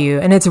call you,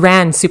 and it's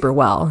ran super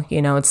well.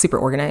 It's super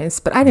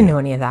organized, but I didn't know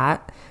any of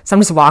that. So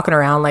I'm just walking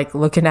around like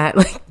looking at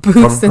like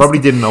booths. Probably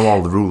didn't know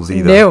all the rules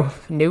either.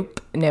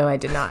 No, I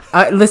did not.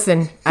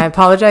 Listen, I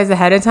apologize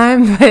ahead of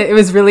time, but it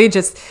was really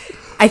just,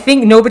 I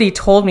think nobody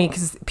told me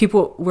because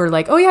people were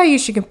like, oh yeah, you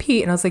should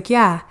compete. And I was like,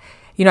 yeah,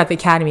 at the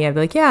academy, I'd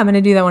be like, yeah, I'm going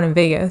to do that one in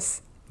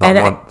Vegas.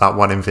 That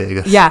one in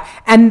Vegas. Yeah.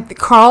 And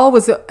Carl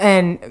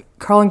and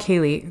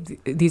Kaylee,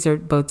 these are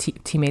both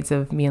teammates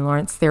of me and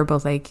Lawrence. They're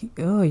both like,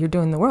 oh, you're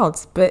doing the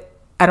Worlds. But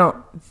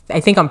I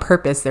think on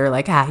purpose, they're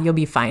like, you'll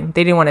be fine.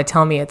 They didn't want to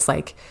tell me it's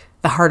like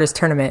the hardest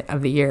tournament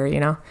of the year,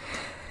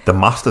 The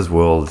Masters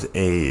World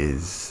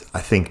is,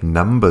 I think,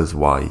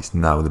 numbers-wise,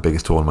 now the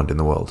biggest tournament in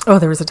the world. Oh,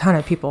 there was a ton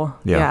of people.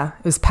 Yeah.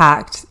 It was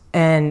packed.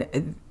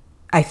 And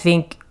I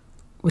think,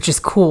 which is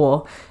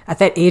cool, at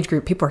that age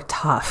group, people are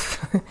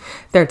tough.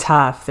 They're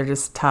tough. They're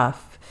just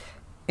tough.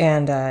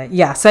 And,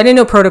 so I didn't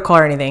know protocol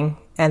or anything.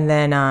 And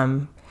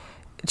then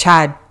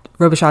Chad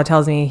Robichaud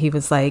tells me, he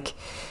was like,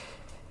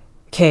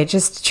 okay,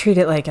 just treat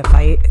it like a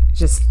fight.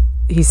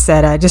 He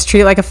said, just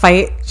treat it like a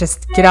fight.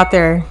 Just get out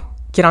there,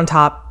 get on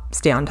top,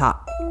 stay on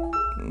top.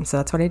 So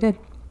that's what I did.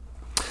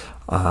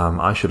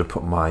 I should have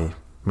put my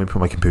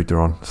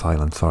computer on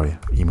silent. Sorry,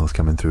 emails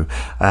coming through.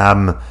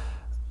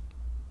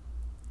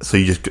 So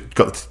you just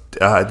got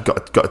a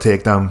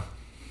takedown,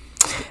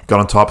 got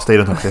on top, stayed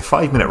on top. They're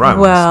 5-minute rounds.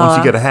 Well, once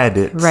you get ahead,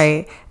 it's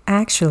right.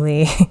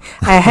 Actually,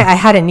 I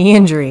had a knee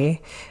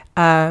injury.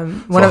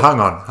 Hang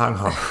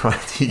on.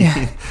 Right.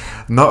 Yeah.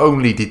 Not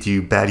only did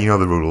you barely know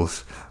the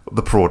rules,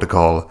 the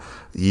protocol,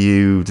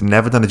 you'd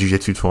never done a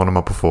jiu-jitsu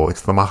tournament before.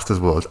 It's the Masters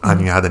World, and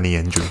you had a knee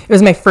injury. It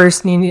was my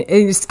first knee.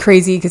 It was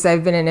crazy because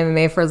I've been in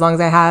MMA for as long as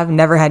I have,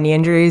 never had knee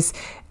injuries.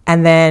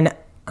 And then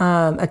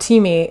a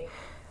teammate,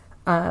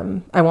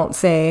 I won't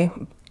say,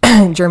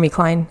 Jeremy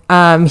Klein,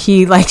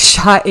 he like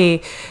shot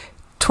a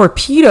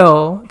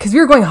torpedo because we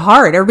were going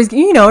hard. Everybody's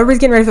getting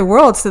ready for the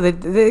World, so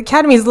the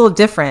academy is a little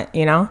different,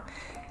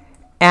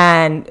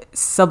 and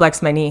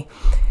sublexed my knee.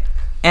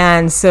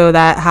 And so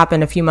that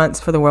happened a few months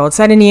for the World.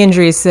 So I had a knee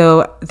injury.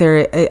 So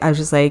I was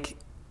just like,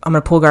 I'm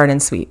going to pull guard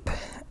and sweep.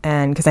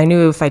 And because I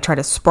knew if I tried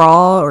to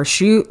sprawl or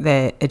shoot,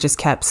 that it just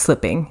kept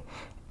slipping.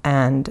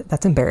 And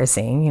that's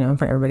embarrassing, in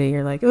front of everybody.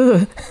 You're like,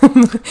 ugh,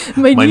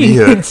 my knee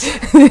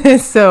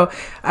hurts. So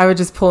I would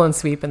just pull and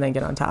sweep and then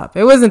get on top.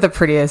 It wasn't the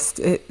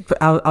prettiest.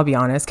 I'll be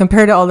honest.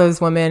 Compared to all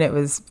those women, it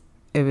was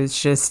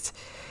just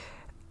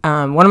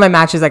one of my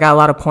matches. I got a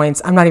lot of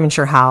points. I'm not even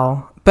sure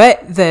how.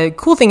 But the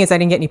cool thing is I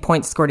didn't get any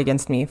points scored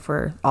against me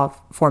for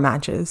all 4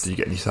 matches. Did you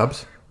get any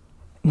subs?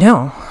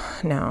 No.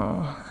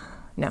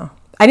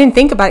 I didn't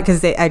think about it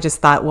because I just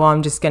thought, well,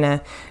 I'm just going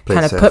to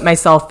kind of put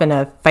myself in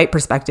a fight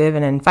perspective.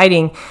 And in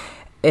fighting,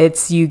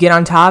 it's you get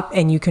on top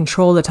and you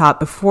control the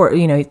top before,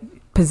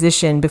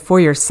 position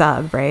before your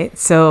sub, right?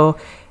 So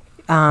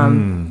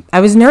I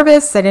was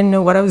nervous. I didn't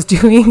know what I was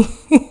doing.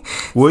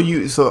 Were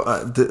you, so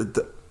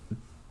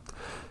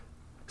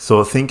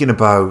thinking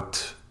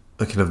about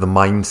kind of the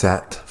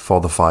mindset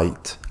for the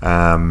fight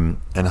and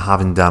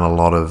having done a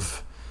lot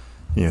of,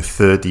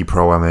 30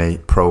 pro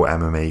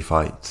MMA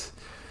fights,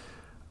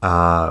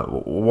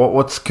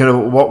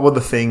 what were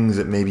the things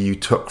that maybe you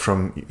took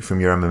from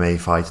your MMA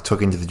fight,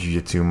 took into the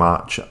jiu-jitsu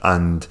match,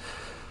 and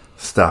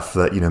stuff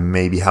that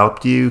maybe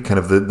helped you, kind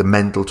of the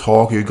mental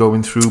talk you're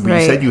going through? But right.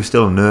 You said you were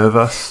still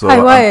nervous. So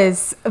I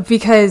was,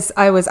 because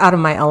I was out of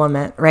my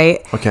element,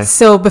 right? Okay.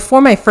 So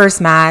before my first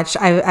match,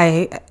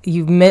 I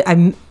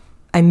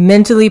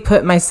mentally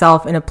put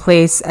myself in a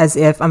place as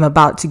if I'm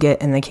about to get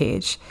in the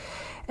cage.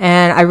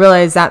 And I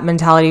realized that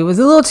mentality was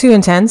a little too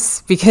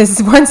intense,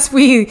 because once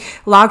we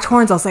locked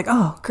horns, I was like,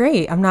 oh,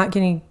 great. I'm not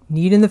getting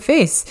kneed in the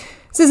face.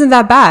 This isn't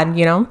that bad,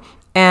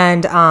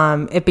 And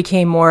it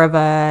became more of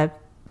a,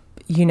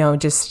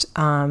 just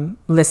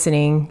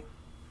listening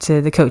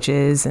to the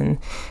coaches, and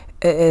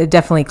it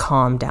definitely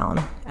calmed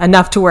down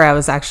enough to where I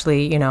was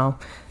actually,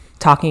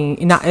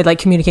 talking, not like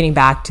communicating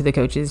back to the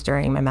coaches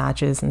during my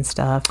matches and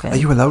stuff. And are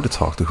you allowed to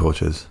talk to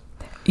coaches?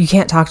 You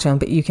can't talk to them,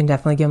 but you can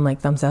definitely give them like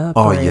thumbs up.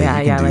 Oh, yeah,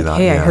 you can do like, that,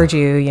 hey, yeah. I heard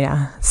you.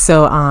 Yeah.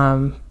 So,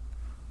 the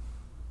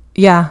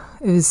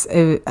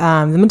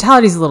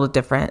mentality is a little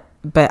different,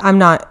 but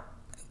I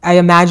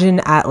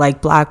imagine at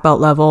like black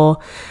belt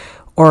level,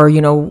 or,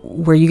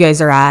 where you guys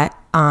are at,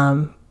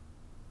 or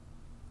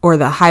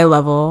the high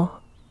level,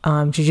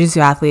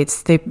 jiu-jitsu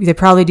athletes, they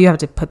probably do have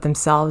to put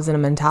themselves in a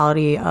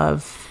mentality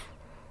of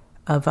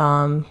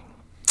a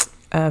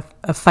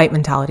fight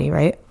mentality,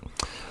 right?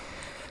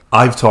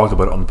 I've talked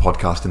about it on the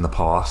podcast in the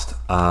past,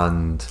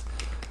 and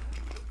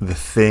the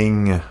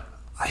thing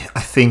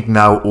I think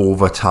now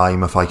over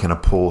time, if I kind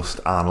of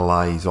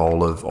post-analyze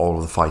all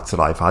of the fights that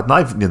I've had,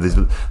 and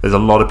there's a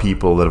lot of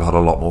people that have had a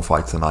lot more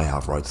fights than I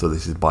have, right? So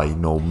this is by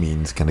no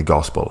means kind of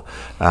gospel,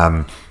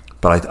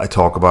 but I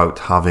talk about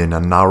having a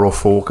narrow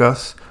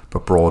focus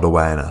but broad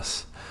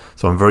awareness.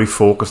 So I'm very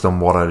focused on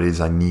what it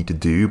is I need to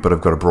do, but I've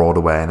got a broad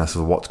awareness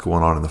of what's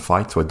going on in the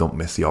fight, so I don't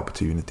miss the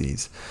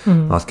opportunities.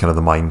 Mm-hmm. That's kind of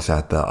the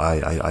mindset that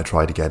I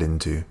try to get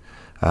into.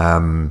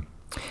 I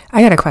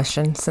got a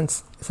question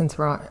since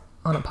we're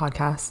on a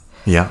podcast.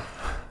 Yeah.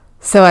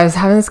 So I was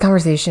having this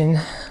conversation,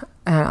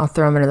 and I'll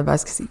throw him under the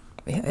bus because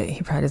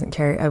he probably doesn't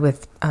care,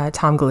 with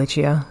Tom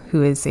Galicia,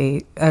 who is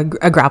a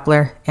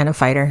grappler and a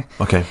fighter.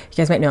 Okay. You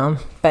guys might know him,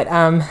 but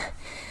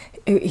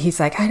he's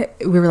like,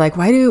 we were like,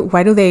 why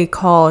do they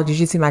call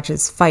jiu-jitsu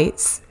matches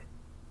fights?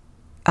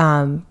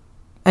 And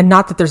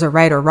not that there's a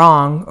right or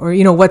wrong, or,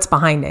 what's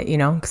behind it,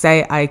 because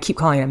I keep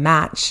calling it a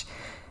match,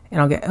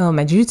 and I'll get,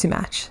 my jiu-jitsu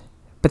match,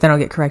 but then I'll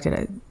get corrected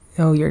at,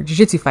 your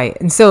jiu-jitsu fight.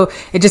 And so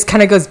it just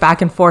kind of goes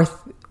back and forth.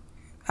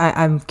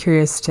 I'm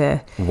curious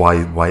to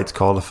why it's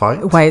called a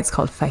fight. Why it's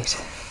called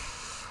fight.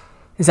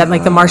 Is that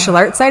like the martial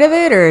arts side of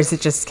it, or is it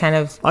just kind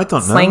of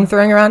slang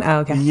throwing around? Oh,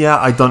 okay. Yeah,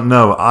 I don't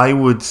know. I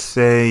would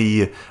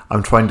say,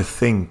 I'm trying to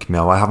think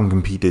now. I haven't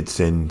competed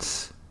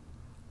since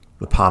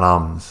the Pan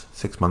Ams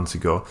 6 months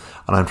ago,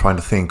 and I'm trying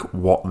to think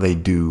what they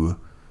do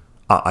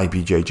at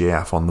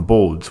IBJJF on the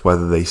boards,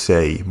 whether they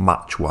say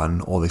match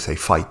one or they say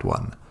fight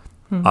one.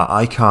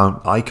 I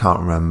can't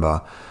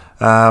remember.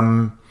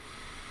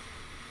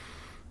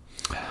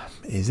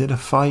 Is it a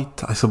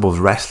fight? I suppose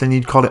wrestling,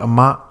 you'd call it a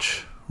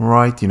match.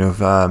 Right,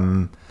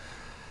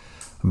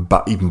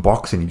 but even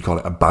boxing, you'd call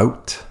it a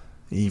bout.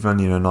 Even,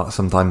 not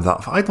sometimes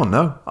that. I don't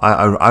know.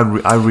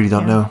 I really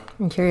don't know.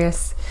 I'm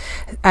curious.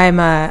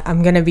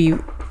 I'm going to be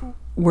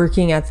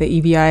working at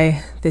the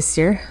EBI this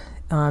year,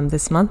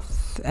 this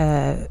month,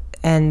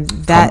 and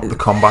that the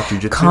combat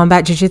jiu-jitsu.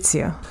 Combat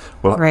jiu-jitsu.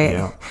 Well, right.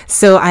 Yeah.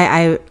 So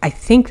I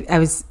think I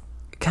was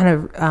kind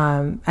of.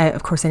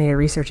 Of course, I need to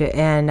research it,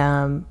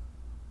 and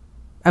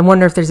I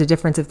wonder if there's a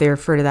difference if they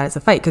refer to that as a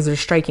fight, because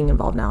there's striking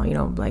involved now,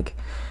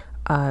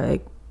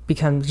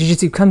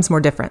 jiu-jitsu becomes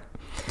more different.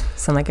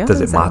 So I'm like,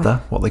 does it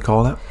matter what they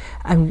call it?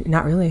 I'm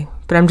not really,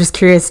 but I'm just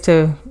curious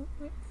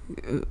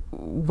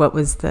what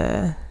was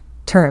the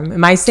term?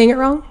 Am I saying it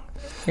wrong?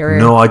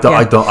 No, I don't.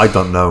 Yeah. I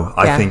don't know.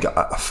 I think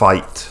a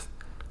fight.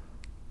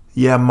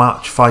 Yeah,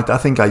 match, fight. I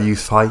think I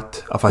use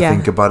fight. If I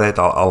think about it,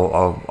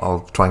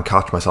 I'll try and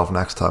catch myself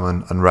next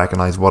time and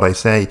recognize what I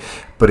say.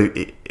 But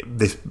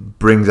this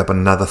brings up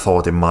another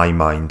thought in my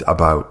mind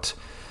about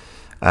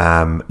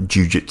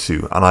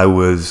jiu-jitsu, and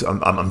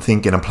I'm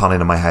thinking, I'm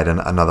planning in my head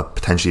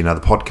potentially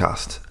another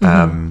podcast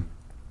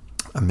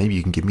and maybe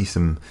you can give me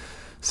some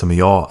of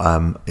your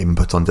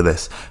inputs onto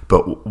this,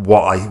 but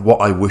what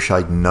I wish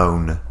I'd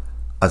known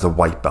as a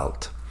white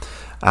belt.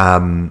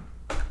 And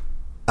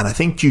I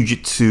think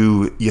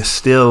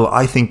jiu-jitsu,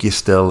 I think you're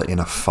still in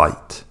a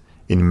fight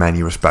in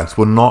many respects.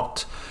 We're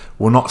not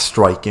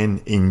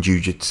striking in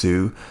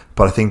jiu-jitsu,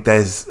 but I think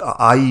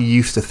I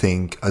used to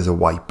think as a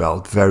white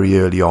belt very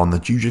early on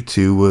that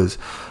jiu-jitsu was,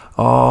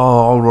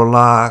 all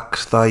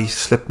relaxed, I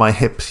slip my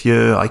hips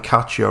here, I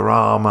catch your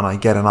arm and I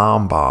get an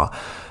arm bar.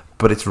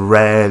 But it's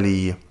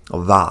rarely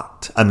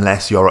that,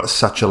 unless you're at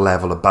such a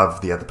level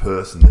above the other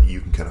person that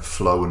you can kind of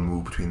flow and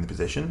move between the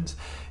positions.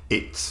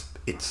 It's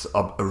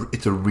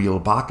a real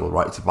battle,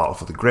 right? It's a battle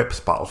for the grips,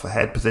 battle for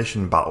head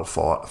position, battle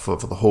for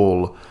the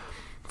whole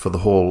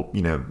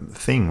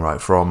thing,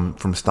 right,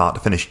 from start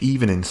to finish,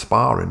 even in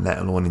sparring, let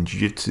alone in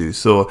jiu-jitsu.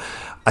 So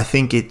I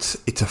think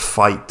it's a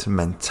fight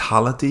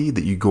mentality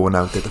that you're going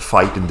out there to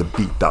fight and to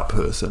beat that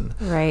person,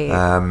 right?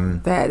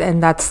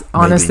 And that's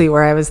honestly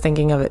where I was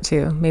thinking of it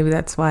too. Maybe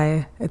that's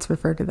why it's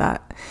referred to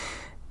that.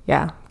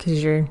 Yeah,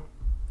 because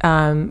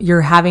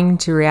you're having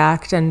to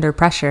react under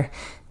pressure.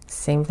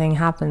 Same thing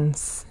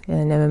happens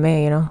in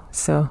MMA,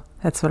 so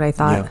that's what I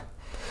thought. Yeah.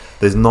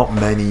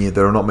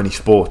 There are not many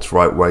sports,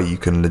 right, where you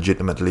can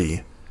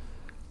legitimately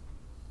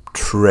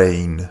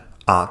train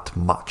at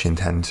match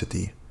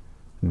intensity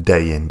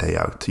day in, day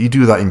out. You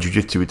do that in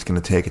jiu-jitsu, it's going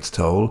to take its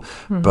toll.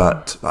 Mm-hmm.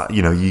 But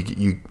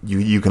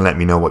you can let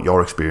me know what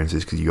your experience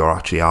is, because you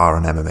actually are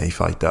an MMA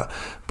fighter.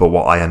 But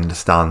what I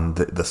understand,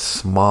 the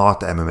smart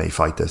MMA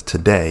fighters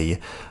today,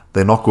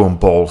 they're not going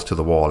balls to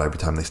the wall every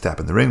time they step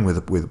in the ring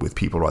with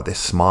people, right? They're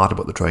smart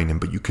about the training,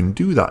 but you can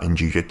do that in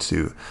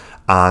jiu-jitsu,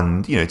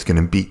 and it's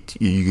going to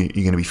you're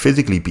going to be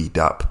physically beat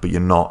up, but you're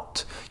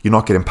not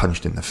getting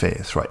punched in the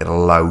face, right? It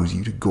allows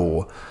you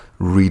to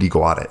really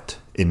go at it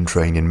in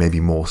training, maybe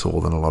more so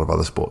than a lot of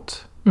other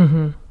sports.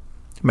 Mm-hmm.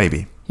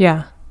 Maybe.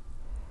 Yeah,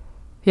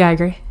 I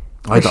agree.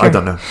 I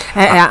don't know.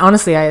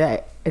 Honestly,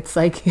 it's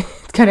like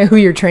it's kind of who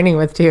you're training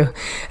with too.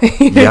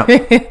 Yeah.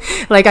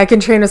 Like I can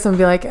train with someone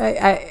and be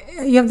like,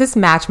 you have this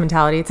match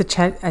mentality. It's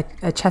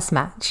a chess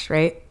match,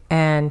 right?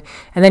 And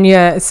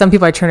then some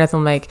people I train with,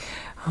 I'm like,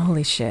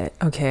 holy shit,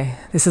 okay,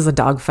 this is a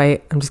dog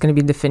fight. I'm just going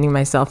to be defending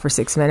myself for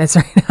 6 minutes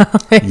right now.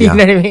 You know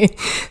what I mean?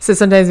 So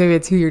sometimes maybe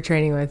it's who you're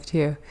training with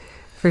too,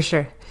 for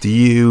sure.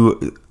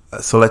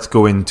 So let's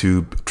go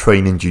into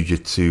training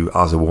jiu-jitsu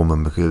as a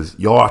woman, because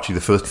you're actually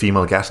the first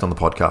female guest on the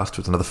podcast.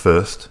 It's another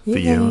first for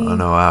you. I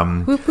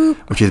know, whoop,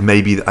 whoop. Which is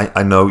maybe,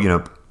 I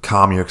know,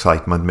 calm your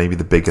excitement, maybe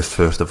the biggest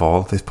first of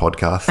all, this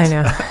podcast. I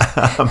know.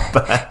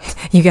 But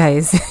you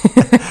guys,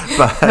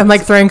 I'm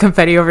like throwing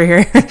confetti over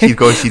here. She's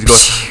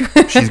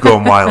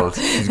going wild.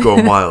 She's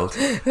going wild.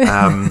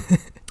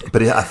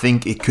 But I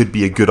think it could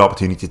be a good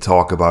opportunity to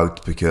talk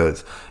about,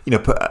 because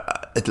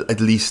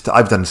at least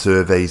I've done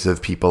surveys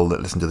of people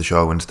that listen to the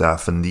show and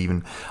stuff, and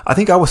even I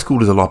think our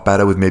school is a lot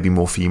better with maybe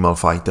more female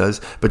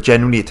fighters, but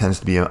generally it tends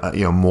to be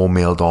a more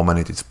male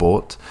dominated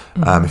sport.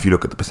 Mm-hmm. If you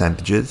look at the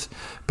percentages,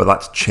 but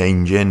that's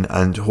changing,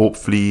 and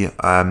hopefully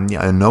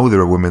I know there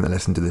are women that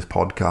listen to this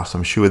podcast.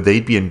 I'm sure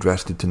they'd be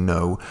interested to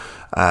know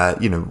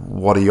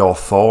what are your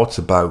thoughts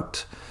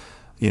about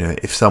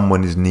if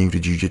someone is new to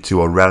jiu-jitsu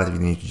or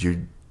relatively new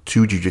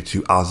to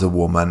jiu-jitsu as a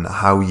woman,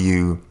 how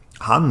you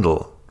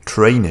handle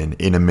training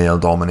in a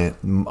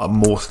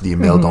mostly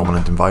male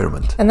dominant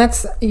environment. And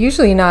that's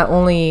usually not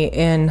only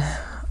in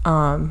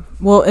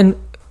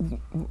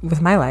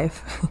with my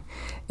life.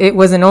 It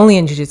wasn't only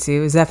in jiu-jitsu,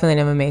 it was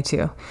definitely in MMA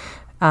too.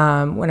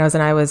 When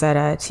I was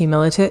at Team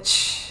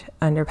Militich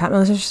under Pat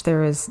Militich, there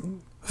was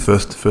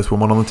first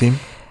woman on the team.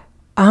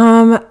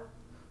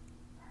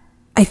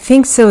 I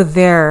think so.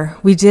 There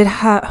we did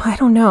have. I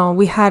don't know.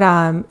 We had.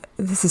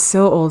 This is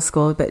so old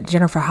school, but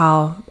Jennifer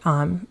Howe.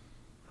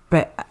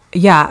 But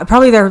yeah,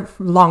 probably there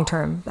long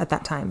term at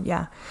that time.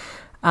 Yeah.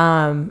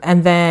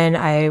 And then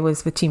I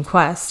was with Team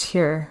Quest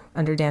here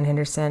under Dan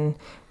Henderson,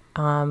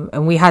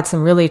 and we had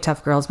some really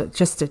tough girls, but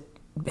just a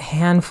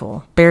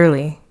handful,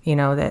 barely,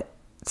 that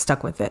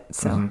stuck with it.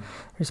 So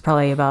there's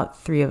probably about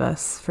 3 of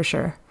us for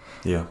sure.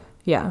 Yeah.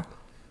 Yeah.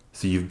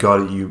 So you've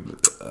got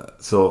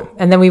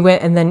and then we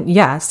went, and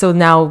then so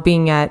now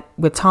being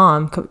with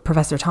Tom,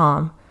 Professor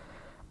Tom,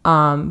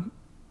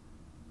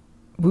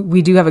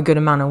 we do have a good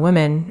amount of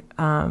women,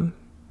 but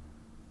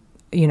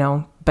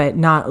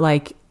not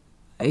like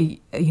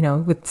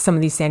with some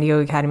of these San Diego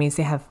academies,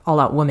 they have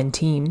all out women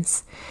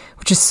teams,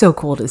 which is so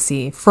cool to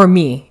see. For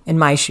me, in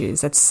my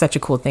shoes, that's such a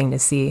cool thing to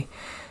see,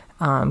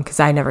 because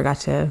I never got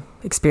to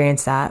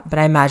experience that, but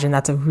I imagine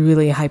that's a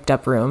really hyped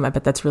up room. I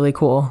bet that's really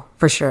cool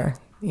for sure.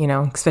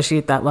 Especially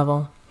at that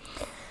level.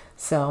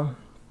 So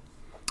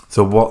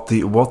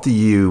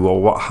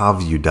what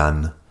have you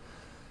done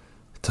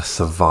to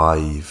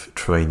survive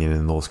training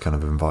in those kind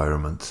of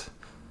environments?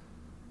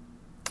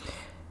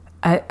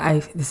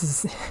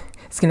 It's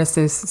gonna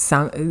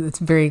sound, it's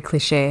very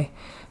cliche.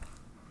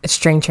 It's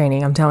strength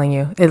training, I'm telling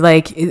you.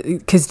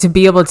 Because to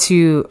be able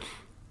to,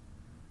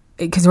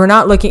 because we're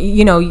not looking,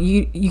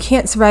 you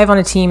can't survive on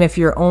a team if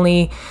you're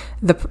only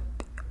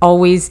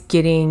always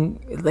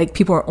getting, like,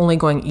 people are only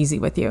going easy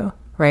with you,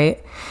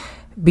 right?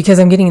 Because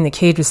I'm getting in the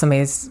cage with somebody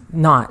that's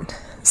not.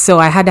 So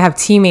I had to have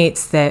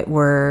teammates that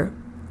were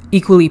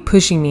equally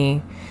pushing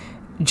me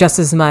just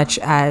as much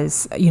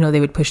as, they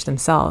would push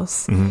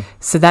themselves.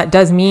 So that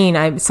does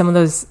mean some of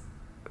those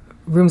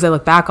rooms I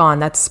look back on,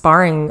 that's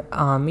sparring,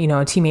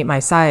 a teammate my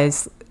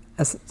size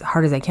as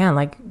hard as I can,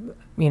 like,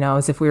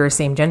 as if we were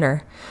same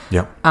gender.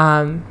 Yeah.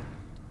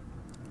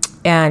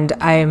 And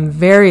I'm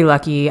very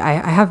lucky. I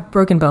have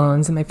broken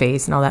bones in my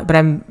face and all that, but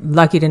I'm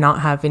lucky to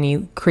not have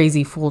any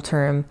crazy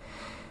full-term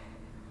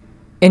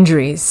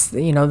injuries.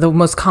 The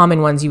most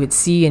common ones you would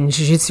see in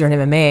jiu-jitsu or in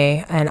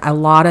MMA. And a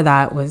lot of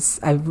that was,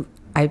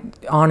 I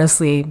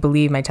honestly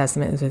believe my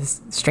testament is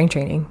with strength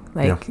training,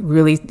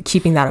 really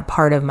keeping that a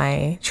part of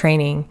my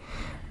training.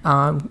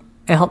 It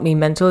helped me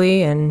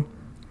mentally and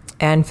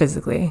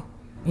physically,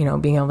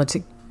 being able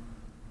to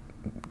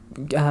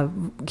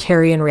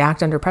carry and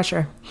react under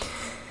pressure.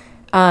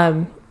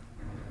 But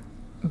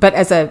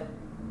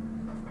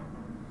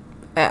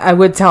I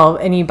would tell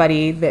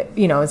anybody that,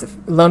 as a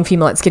lone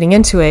female that's getting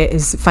into it,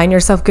 is find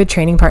yourself good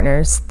training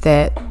partners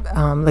that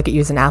look at you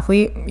as an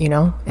athlete,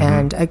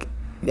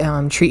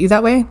 and treat you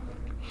that way.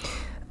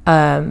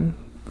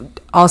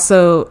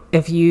 Also,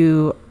 if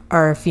you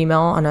are a female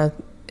on a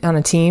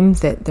team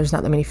that there's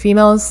not that many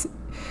females,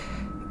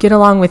 get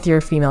along with your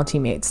female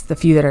teammates, the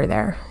few that are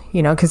there,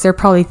 because they're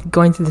probably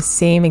going through the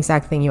same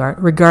exact thing you are,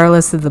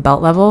 regardless of the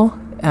belt level,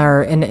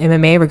 or in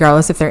MMA,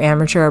 regardless if they're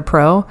amateur or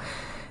pro.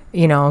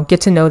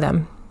 Get to know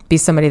them, be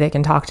somebody they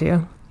can talk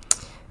to.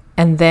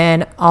 And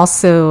then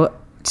also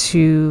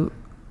to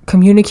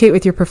communicate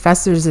with your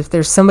professors. If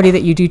there's somebody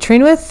that you do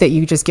train with that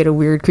you just get a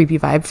weird, creepy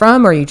vibe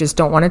from, or you just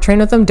don't want to train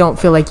with them, don't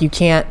feel like you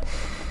can't,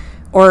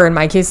 or in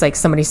my case, like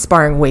somebody's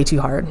sparring way too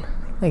hard.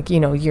 Like,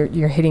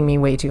 you're hitting me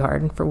way too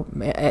hard.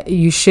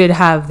 You should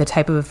have the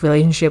type of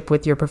relationship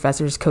with your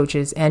professors,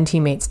 coaches, and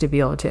teammates to be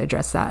able to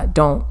address that.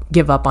 Don't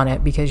give up on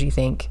it because you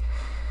think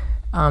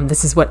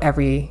this is what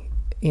every,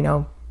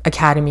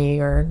 academy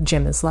or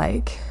gym is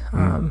like.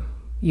 I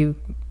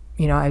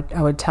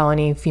would tell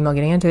any female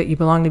getting into it, you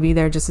belong to be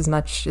there just as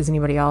much as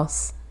anybody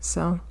else.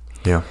 So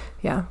yeah.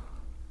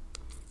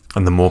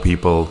 And the more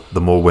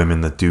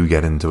women that do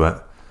get into it,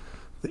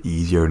 the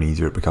easier and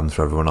easier it becomes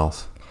for everyone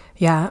else.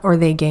 Yeah, or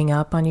they gang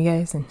up on you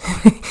guys and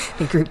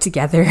they group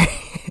together,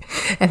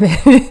 and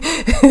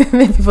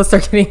then people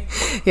start getting,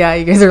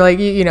 you guys are like,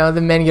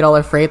 the men get all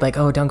afraid, like,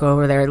 oh, don't go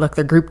over there. Look,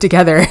 they're grouped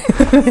together.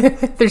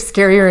 They're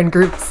scarier in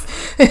groups.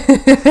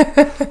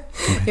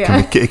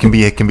 It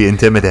can be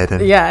intimidating.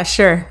 Yeah,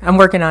 sure. I'm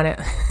working on it.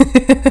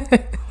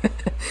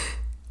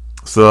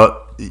 So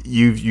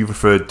you've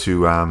referred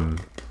to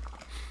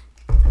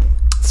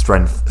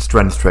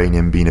strength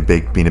training being a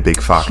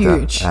big factor.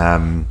 Huge.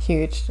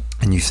 Huge.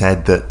 And you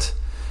said you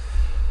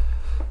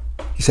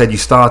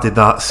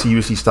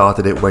seriously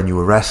started it when you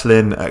were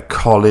wrestling at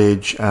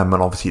college, and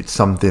obviously it's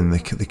something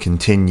that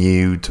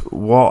continued.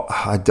 So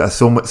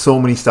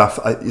many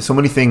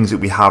things that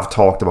we have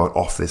talked about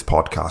off this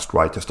podcast,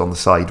 right? Just on the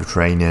side of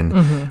training,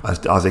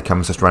 as it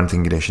comes to strength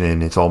and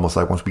conditioning, it's almost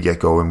like once we get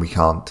going, we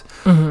can't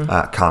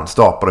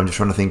stop. But I'm just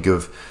trying to think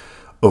of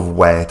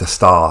where to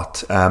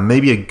start.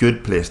 Maybe a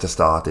good place to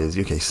start is,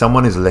 okay,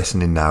 someone is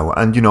listening now,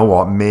 and you know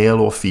what, male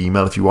or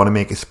female, if you want to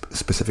make it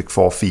specific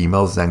for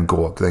females, then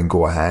go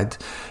ahead.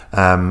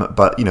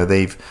 But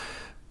they've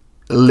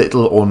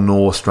little or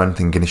no strength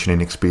and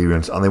conditioning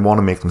experience, and they want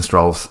to make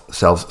themselves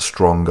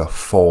stronger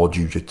for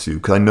jiu-jitsu.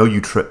 Because I know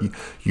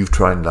you've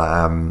trained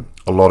a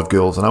lot of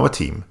girls on our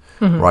team.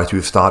 Right, who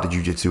have started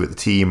jiu-jitsu at the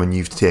team, and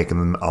you've taken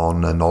them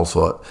on and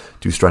also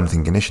do strength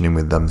and conditioning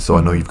with them. So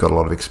I know you've got a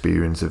lot of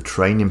experience of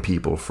training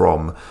people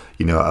from,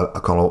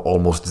 a kind of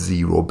almost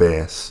zero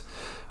base.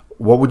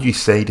 What would you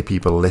say to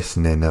people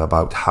listening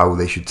about how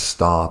they should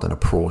start and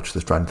approach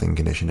the strength and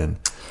conditioning?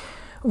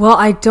 Well,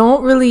 I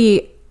don't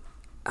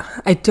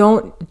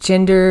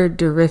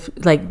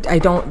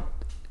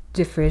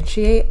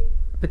differentiate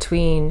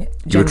between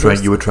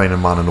genders. You would train a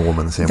man and a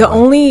woman the same way. The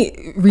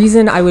only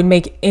reason I would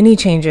make any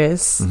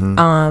changes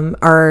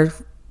are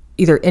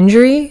either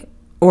injury,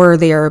 or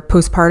they are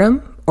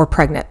postpartum, or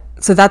pregnant.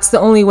 So that's the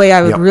only way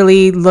I would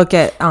really look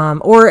at,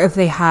 or if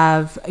they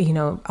have,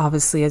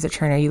 obviously as a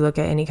trainer, you look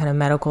at any kind of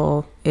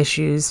medical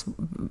issues,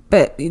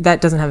 but that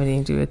doesn't have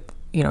anything to do with,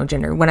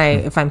 gender.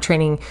 If I'm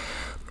training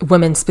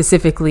women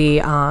specifically,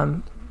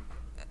 if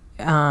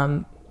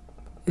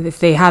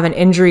they have an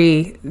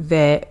injury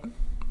that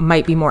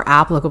might be more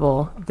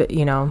applicable, that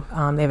they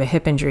have a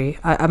hip injury,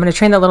 I'm going to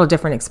train that a little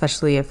different,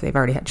 especially if they've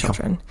already had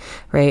children,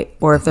 right?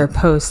 Or if they're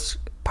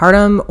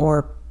postpartum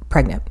or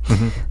pregnant.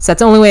 So that's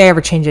the only way I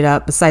ever change it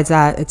up. Besides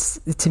that, it's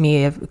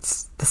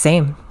the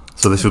same.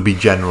 So this would be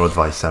general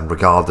advice then,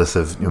 regardless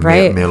of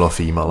male or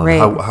female.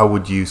 And how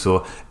would you,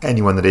 so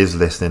anyone that is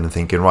listening and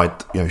thinking, right,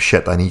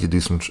 I need to do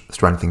some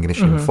strength and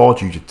conditioning for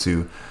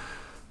jiu-jitsu,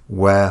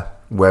 where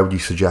would you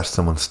suggest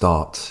someone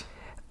starts?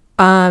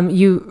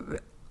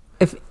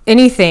 If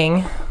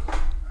anything,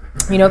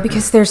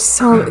 because there's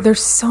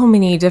so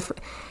many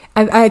different,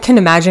 I can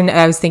imagine.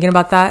 I was thinking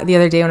about that the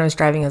other day when I was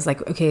driving. I was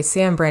like, okay,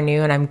 say I'm brand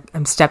new and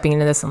I'm stepping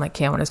into this. I'm like,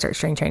 okay, I want to start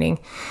strength training.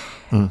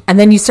 And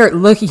then you start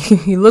looking,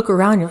 you look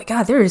around, you're like,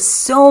 God, there is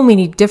so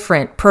many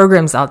different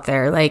programs out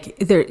there. Like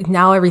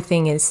now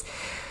everything is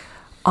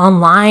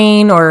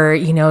online, or,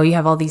 you know, you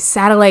have all these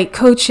satellite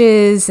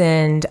coaches,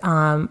 and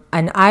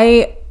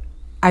I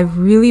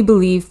really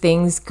believe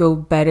things go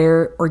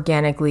better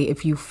organically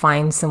if you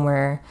find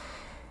somewhere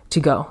to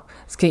go,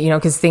 you know,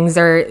 because things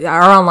are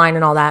online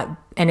and all that.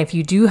 And if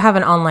you do have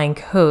an online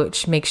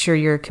coach, make sure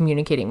you're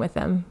communicating with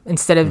them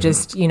instead of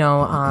just, you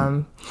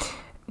know,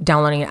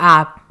 downloading an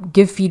app.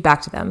 Give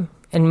feedback to them.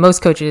 And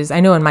most coaches, I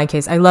know in my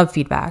case, I love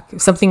feedback.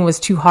 If something was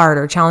too hard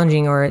or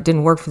challenging or it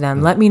didn't work for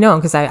them, let me know,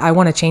 because I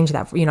want to change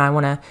that. You know, I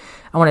want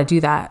to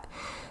do that.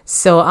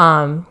 So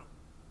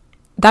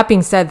that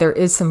being said, there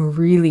is some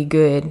really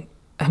good,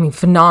 I mean,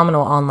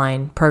 phenomenal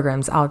online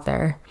programs out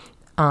there.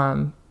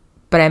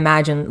 But I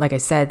imagine, like I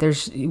said,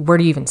 where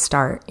do you even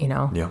start? You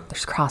know,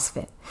 there's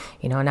CrossFit.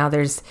 You know, now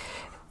there's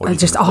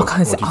just all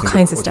kinds of stuff. What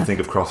do you think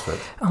of CrossFit?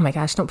 Oh my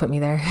gosh, don't put me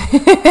there.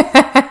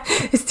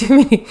 It's too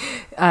many.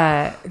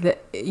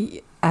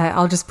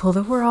 I'll just pull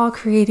we're all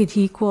created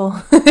equal.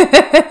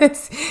 I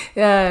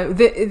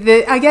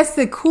guess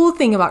the cool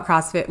thing about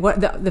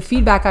CrossFit, the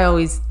feedback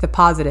the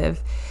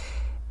positive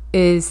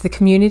is the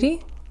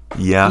community.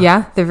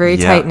 Yeah. They're very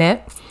tight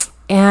knit,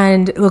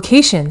 and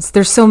locations.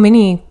 There's so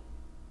many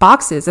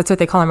boxes. That's what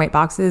they call them, right?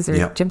 Boxes or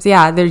gyms.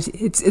 Yeah.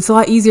 It's a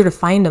lot easier to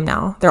find them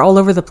now. They're all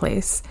over the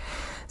place.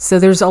 So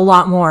there's a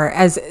lot more,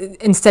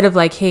 instead of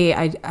like, hey,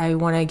 I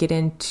want to get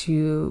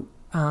into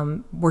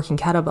working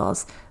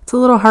kettlebells. It's a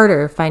little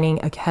harder finding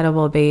a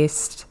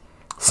kettlebell-based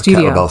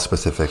studio. A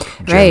kettlebell-specific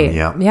gym, right?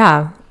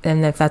 Yeah.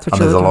 And if that's what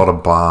you're looking for. And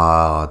there's a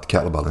lot of bad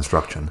kettlebell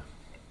instruction.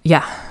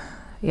 Yeah,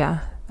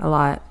 a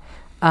lot.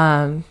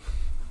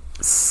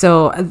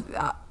 So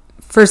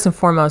first and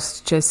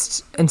foremost,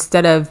 just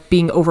instead of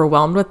being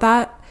overwhelmed with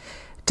that,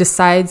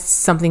 decide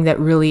something that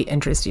really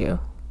interests you,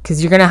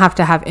 because you're going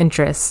to have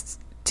interest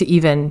to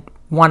even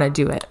want to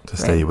do it. To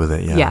stay with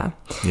it, yeah.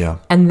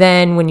 And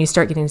then when you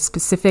start getting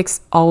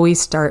specifics, always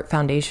start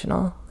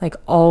foundational. Like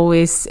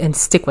always, and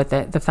stick with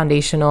it, the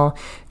foundational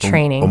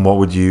training. And what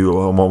would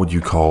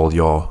you call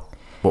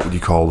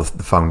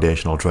the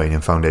foundational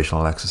training,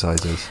 foundational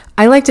exercises?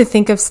 I like to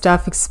think of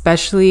stuff,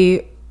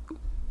 especially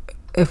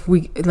if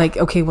we, like,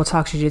 okay, we'll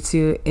talk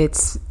jiu-jitsu.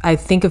 I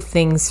think of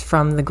things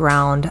from the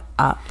ground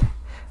up,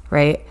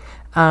 right?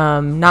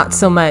 Not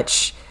so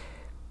much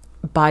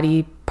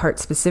body part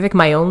specific.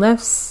 My own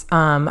lifts,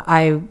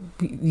 I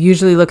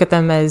usually look at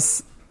them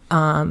as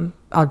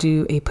I'll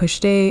do a push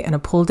day and a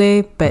pull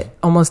day, but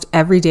almost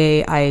every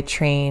day I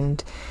train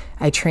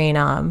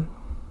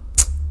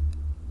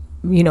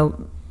you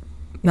know,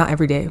 not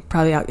every day,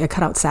 probably I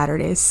cut out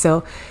Saturdays.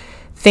 So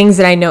things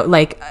that I know,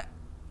 like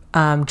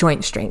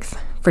joint strength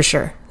for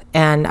sure.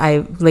 And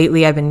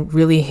lately I've been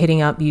really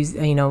hitting up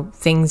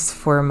things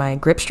for my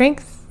grip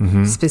strength,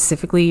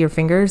 specifically your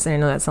fingers. And I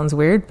know that sounds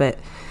weird,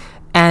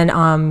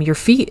 and your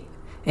feet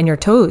and your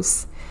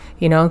toes.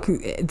 You know,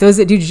 those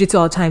that do jiu-jitsu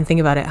all the time, think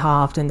about it, how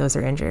often those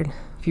are injured.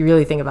 If you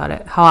really think about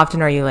it, how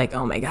often are you like,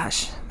 oh my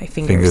gosh, my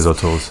fingers or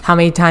toes? How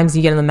many times do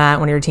you get on the mat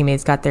when your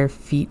teammates got their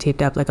feet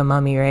taped up like a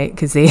mummy, right?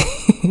 Because they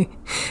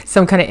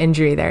some kind of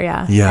injury there,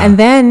 yeah. And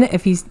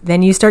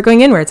then you start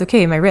going inwards.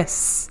 Okay, my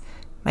wrists,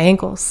 my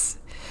ankles,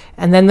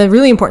 and then the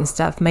really important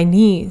stuff, my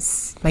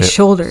knees, my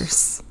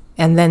shoulders,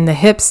 and then the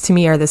hips. To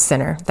me, are the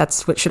center.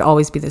 That's what should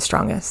always be the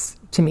strongest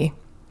to me.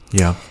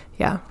 Yeah.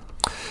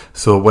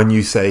 So when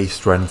you say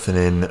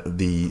strengthening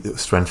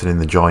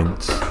the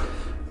joints,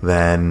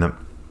 then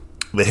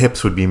the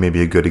hips would be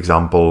maybe a good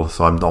example.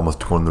 So I'm almost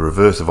going the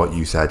reverse of what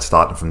you said,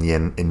 starting from the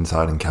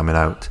inside and coming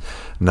out.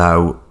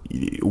 Now,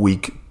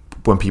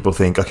 when people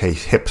think, okay,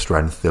 hip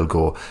strength, they'll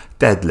go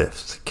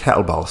deadlifts,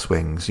 kettlebell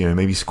swings,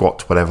 maybe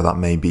squats, whatever that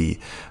may be.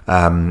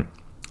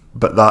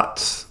 But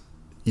that's,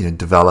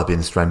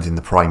 developing strength in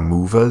the prime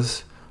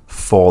movers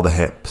for the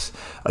hips.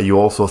 Are you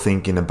also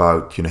thinking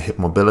about, hip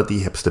mobility,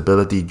 hip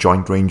stability,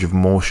 joint range of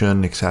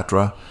motion,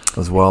 etc.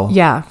 as well?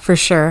 Yeah, for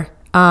sure.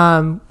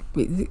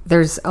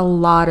 There's a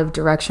lot of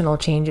directional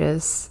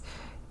changes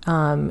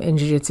in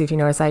jiu-jitsu. If you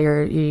notice that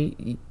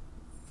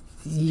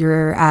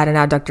your ad and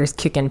adductors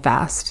kick in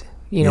fast.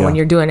 When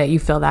you're doing it, you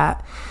feel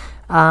that.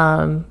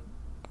 A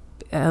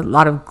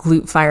lot of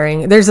glute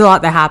firing. There's a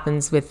lot that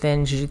happens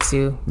within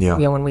jiu-jitsu.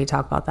 When we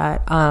talk about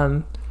that.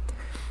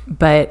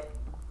 But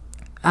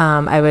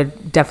I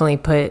would definitely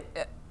put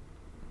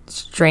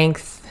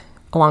strength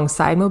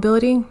alongside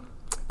mobility.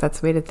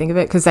 That's the way to think of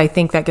it, because I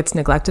think that gets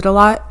neglected a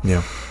lot.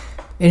 In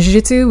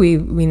jiu-jitsu,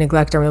 we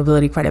neglect our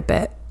mobility quite a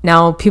bit.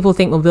 Now, people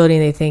think mobility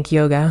and they think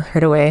yoga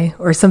right away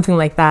or something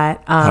like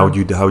that. How do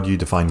you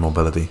define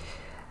mobility?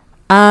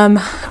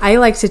 I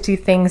like to do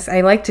things.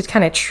 I like to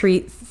kind of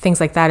treat things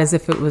like that as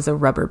if it was a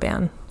rubber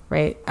band,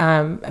 right?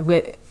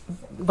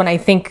 When I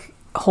think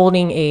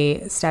holding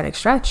a static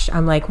stretch,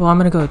 I'm like, well, I'm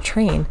going to go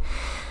train.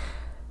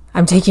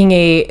 I'm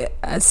taking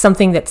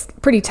something that's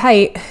pretty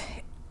tight.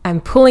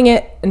 I'm pulling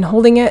it and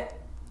holding it,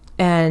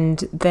 and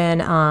then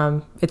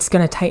it's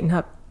going to tighten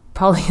up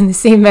probably in the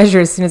same measure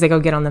as soon as I go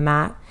get on the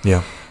mat.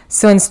 Yeah.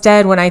 So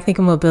instead, when I think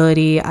of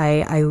mobility,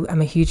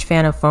 I'm a huge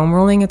fan of foam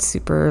rolling. It's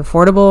super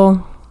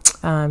affordable.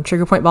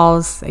 Trigger point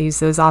balls, I use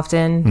those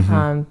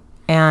often.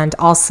 And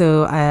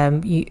also,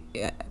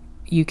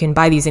 you can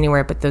buy these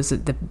anywhere, but those are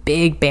the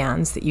big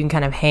bands that you can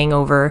kind of hang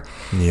over.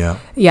 Yeah.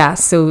 Yeah.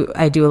 So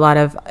I do a lot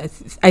of,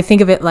 I think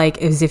of it like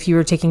as if you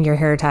were taking your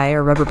hair tie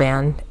or rubber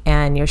band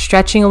and you're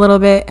stretching a little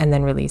bit and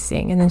then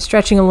releasing, and then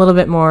stretching a little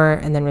bit more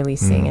and then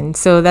releasing. And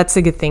so that's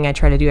a good thing I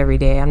try to do every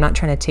day. I'm not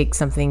trying to take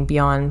something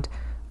beyond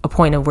a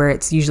point of where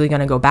it's usually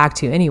going to go back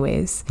to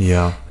anyways.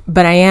 Yeah.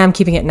 But I am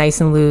keeping it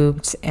nice and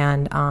lubed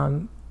and,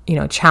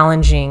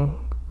 challenging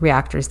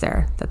reactors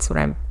there.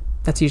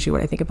 That's usually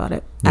what I think about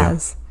it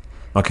as.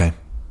 Okay.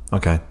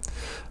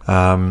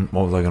 What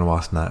was I going to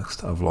ask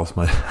next? I've lost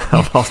my.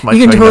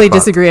 You can totally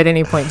disagree at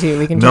any point too.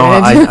 We can. No,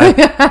 I've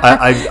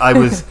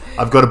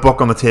got a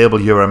book on the table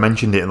here. I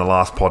mentioned it in the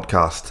last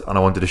podcast, and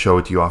I wanted to show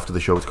it to you after the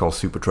show. It's called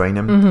Super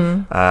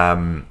Training.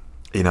 I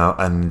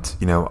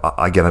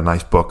get a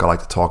nice book. I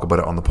like to talk about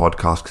it on the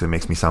podcast because it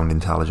makes me sound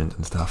intelligent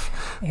and stuff.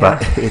 Yeah.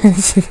 But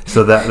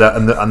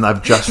and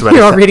I've just read.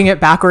 You're all reading it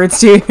backwards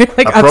too,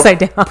 upside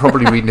down.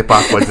 Probably reading it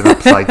backwards and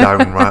upside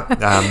down, right?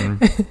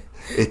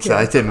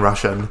 It's in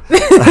Russian.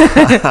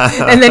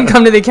 And then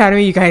come to the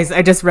academy, you guys.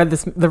 I just read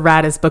the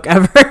raddest book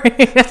ever.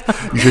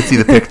 You should see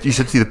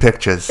the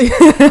pictures.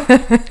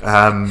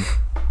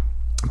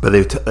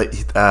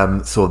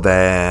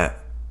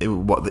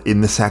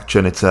 In the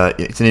section, it's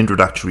an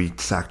introductory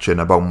section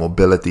about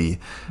mobility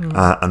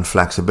and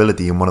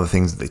flexibility. And one of the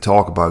things that they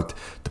talk about,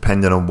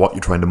 depending on what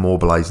you're trying to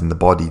mobilize in the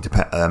body,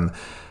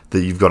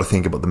 that you've got to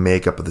think about the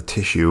makeup of the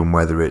tissue and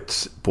whether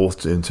it's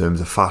both in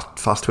terms of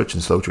fast twitch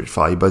and slow twitch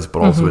fibers, but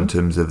also in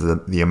terms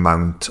of the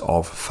amount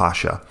of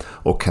fascia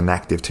or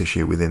connective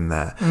tissue within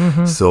there.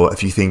 So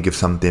if you think of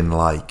something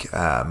like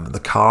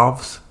the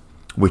calves,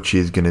 which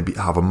is going to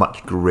have a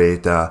much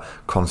greater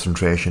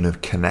concentration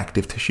of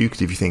connective tissue,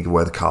 because if you think of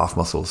where the calf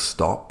muscles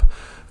stop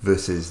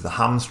versus the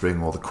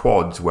hamstring or the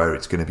quads, where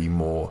it's going to be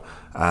more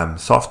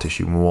soft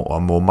tissue,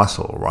 more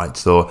muscle, right?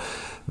 So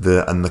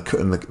the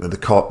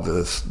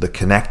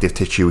connective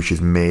tissue, which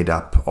is made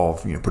up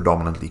of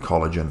predominantly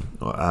collagen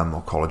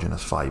or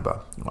collagenous fiber,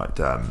 right?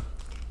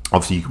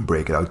 Obviously, you can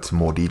break it out to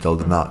more detail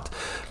than that,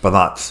 but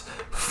that's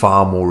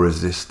far more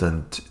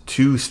resistant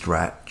to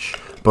stretch.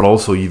 But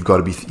also, you've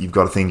got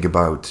to think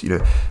about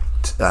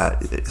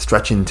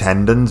stretching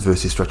tendons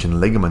versus stretching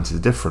ligaments is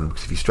different,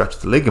 because if you stretch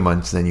the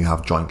ligaments, then you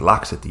have joint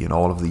laxity and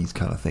all of these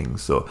kind of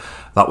things. So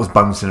that was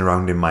bouncing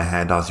around in my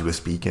head as you were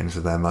speaking. So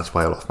then that's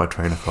why I lost my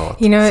train of thought.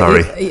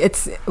 Sorry.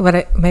 It's one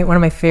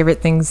of my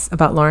favorite things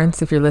about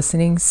Lawrence, if you're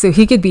listening. So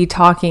he could be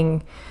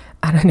talking,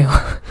 I don't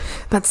know,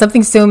 about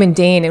something so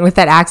mundane, and with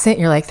that accent,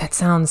 you're like, that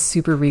sounds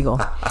super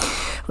regal.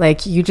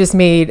 Like you just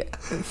made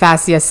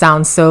fascia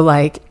sound so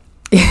like.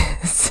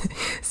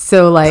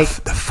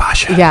 The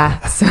fascia. Yeah,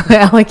 so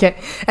elegant.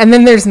 And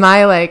then there's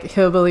my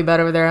hillbilly butt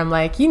over there. I'm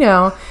like,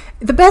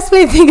 the best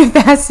way to think of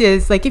fascia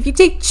is if you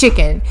take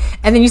chicken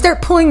and then you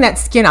start pulling that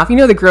skin off.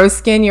 The gross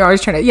skin, you're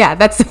always trying to,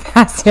 that's the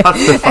fascia.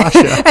 That's the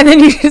fascia. And then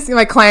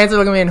my clients are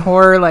looking at me in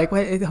horror, like,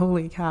 what?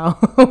 Holy cow.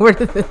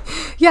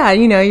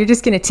 You're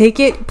just going to take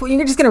it,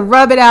 you're just going to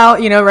rub it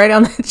out, right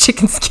on the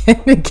chicken skin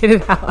and get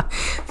it out.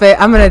 But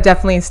I'm going to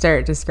definitely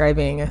start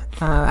describing,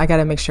 I got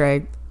to make sure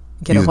I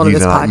get a hold of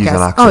this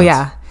podcast. Oh,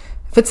 yeah.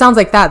 If it sounds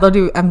like that,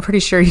 I'm pretty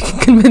sure you can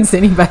convince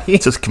anybody.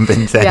 Just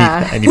convince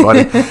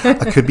anybody.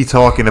 I could be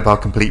talking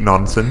about complete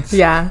nonsense.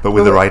 Yeah. But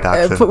with the right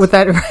accent. With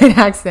that right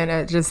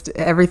accent, just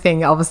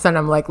everything, all of a sudden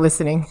I'm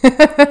listening.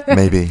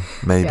 Maybe.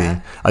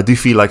 Yeah. I do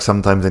feel like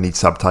sometimes I need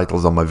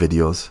subtitles on my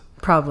videos.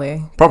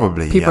 Probably.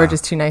 People are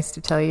just too nice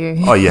to tell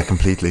you. Oh yeah,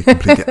 completely.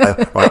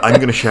 Right, I'm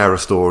going to share a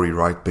story,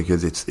 right,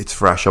 because it's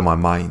fresh on my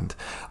mind.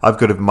 I've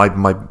got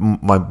my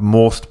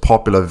most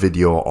popular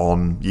video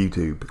on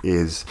YouTube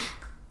is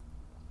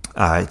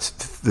it's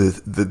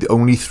the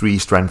only 3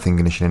 strength and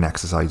conditioning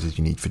exercises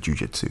you need for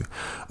jiu-jitsu.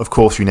 Of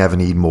course, you never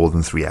need more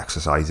than 3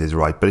 exercises,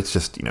 right? But it's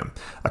just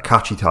a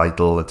catchy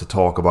title to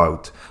talk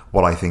about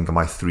what I think are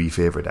my 3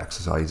 favorite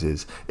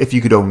exercises. If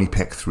you could only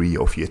pick 3,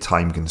 or if you're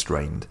time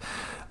constrained.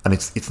 And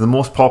it's the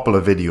most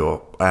popular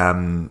video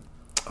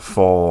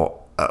for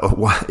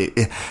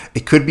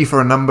it could be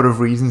for a number of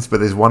reasons, but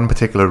there's one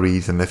particular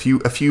reason. If you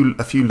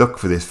look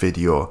for this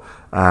video,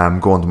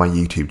 go onto my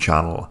YouTube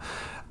channel.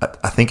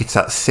 I think it's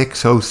at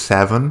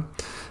 6:07.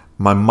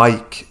 My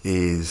mic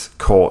is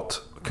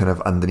caught kind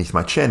of underneath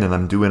my chin, and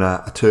I'm doing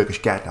a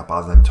Turkish get-up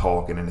as I'm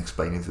talking and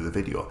explaining through the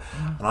video.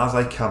 And as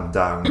I come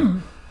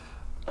down.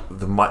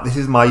 This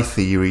is my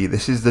theory,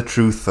 this is the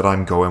truth that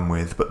I'm going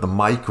with, but the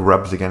mic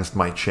rubs against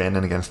my chin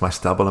and against my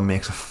stubble and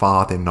makes a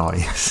farting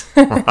noise,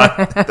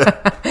 right?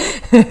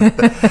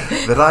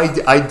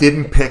 that I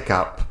didn't pick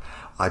up.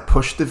 I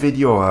pushed the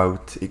video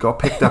out, it got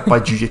picked up by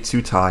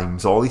Jiu-Jitsu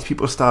Times, all these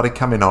people started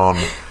coming on,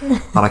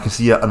 and I can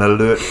see an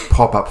alert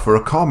pop up for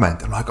a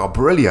comment. I'm like, oh,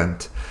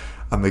 brilliant.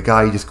 And the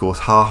guy just goes,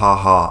 ha ha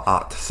ha,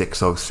 at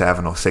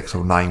 6:07 or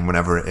 6:09,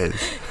 whenever it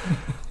is.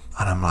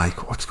 And I'm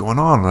like, what's going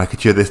on? And I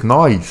could hear this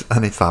noise,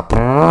 and it's that.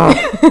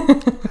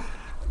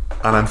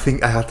 And I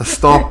think I had to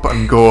stop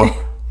and go,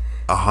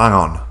 oh, hang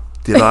on.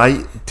 Did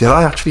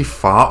I actually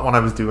fart when I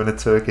was doing a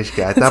Turkish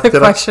get-up? It's a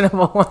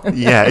questionable one.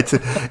 Yeah, it's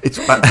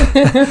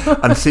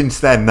and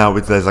since then now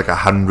there's like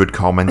 100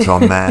 comments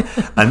on there,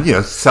 and you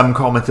know, some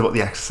comments about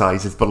the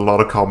exercises, but a lot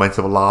of comments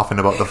are laughing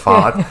about the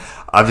fart.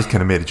 I've just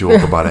kind of made a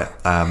joke about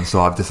it,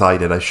 so I've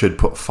decided I should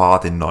put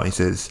farting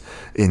noises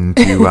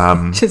into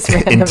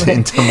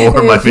into more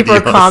of my videos. People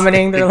are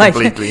commenting, they're like,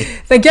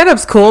 the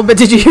get-up's cool, but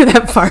did you hear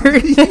that fart?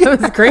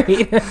 It was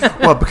great.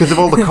 Well, because of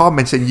all the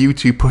comments, and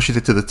YouTube pushes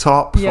it to the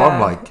top, so I'm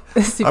like,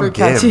 super I'm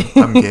catchy.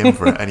 game. I'm game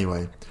for it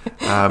anyway.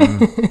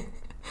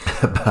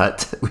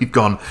 But we've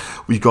gone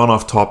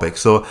off topic.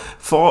 So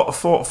for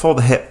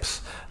the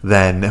hips,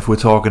 then, if we're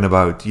talking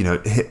about, you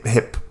know,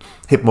 hip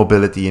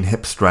mobility and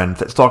hip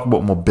strength, let's talk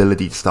about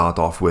mobility to start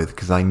off with,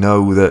 because I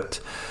know that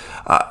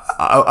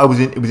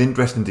it was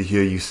interesting to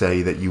hear you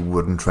say that you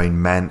wouldn't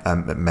train men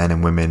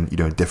and women, you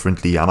know,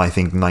 differently, and I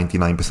think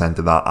 99%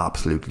 of that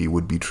absolutely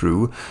would be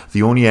true.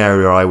 The only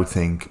area I would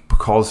think,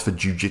 because for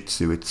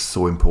jiu-jitsu it's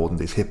so important,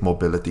 is hip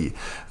mobility.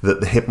 That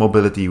the hip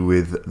mobility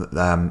with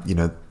you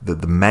know,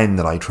 the men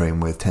that I train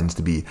with tends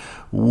to be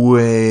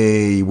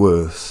way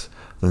worse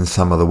than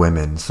some of the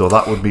women. So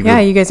that would be... Yeah,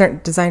 you guys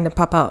aren't designed to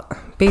pop out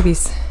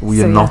babies.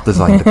 We are not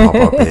designed to pop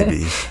out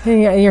babies.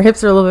 Yeah, your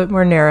hips are a little bit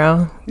more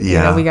narrow. Yeah. You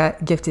know, we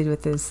got gifted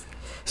with this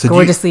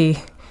gorgeously,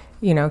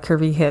 you know,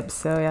 curvy hips.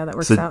 So yeah, that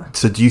works out.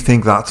 So do you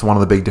think that's one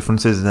of the big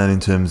differences then in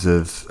terms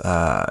of,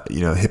 you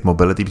know, hip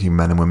mobility between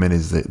men and women,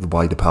 is the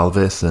wider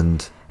pelvis?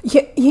 And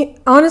yeah,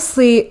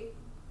 honestly,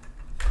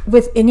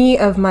 with any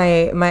of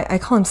my I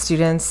call them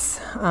students,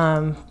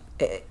 not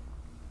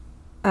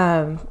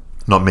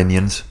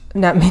minions.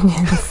 Not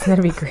minions.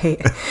 That'd be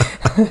great.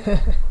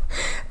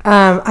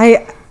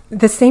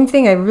 The same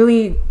thing.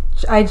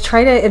 I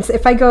try to.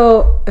 If I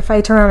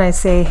turn around and I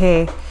say,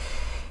 hey,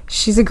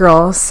 she's a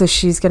girl, so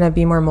she's gonna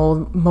be more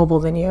mobile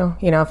than you.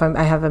 You know, if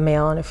I have a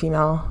male and a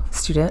female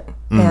student,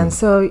 and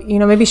so, you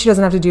know, maybe she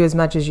doesn't have to do as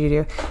much as you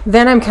do.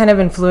 Then I'm kind of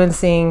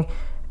influencing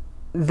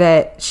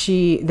that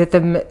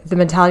the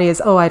mentality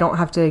is, oh, I don't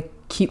have to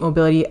keep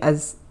mobility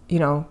as, you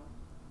know,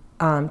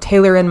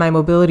 tailor in my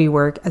mobility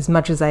work as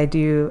much as I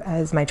do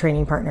as my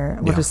training partner.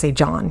 We'll just say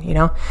John, you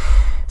know?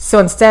 So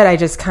instead, I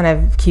just kind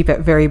of keep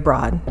it very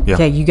broad. Yeah.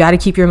 Okay, you got to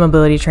keep your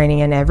mobility training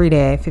in every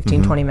day,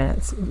 15, 20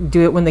 minutes.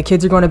 Do it when the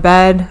kids are going to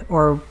bed,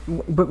 or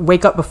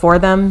wake up before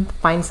them.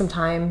 Find some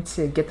time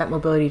to get that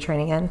mobility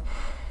training in.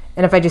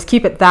 And if I just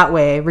keep it that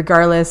way,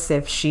 regardless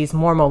if she's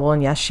more mobile,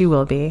 and yes, she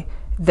will be,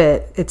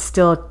 that it's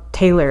still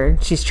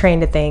tailored. She's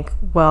trained to think,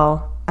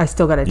 well, I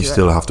still got to do it. You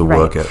still have to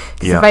work it.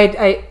 Yeah. If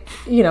I,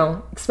 you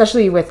know,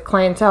 especially with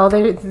clientele,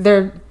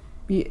 they're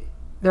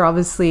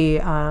obviously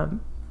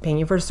paying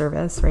you for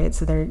service, right?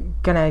 So they're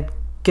gonna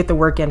get the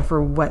work in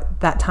for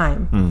that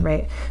time,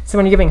 right? So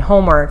when you're giving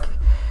homework,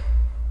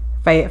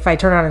 if I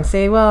turn around and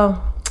say,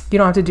 well, you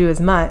don't have to do as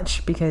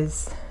much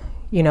because,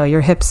 you know, your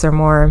hips are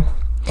more,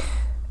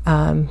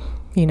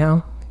 you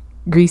know,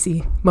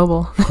 greasy,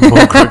 mobile.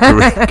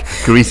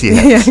 Greasy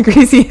hips. Yeah,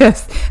 greasy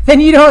hips. Then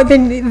you don't.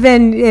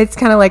 Then it's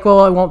kind of like,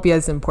 well, it won't be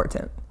as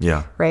important.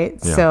 Yeah. Right.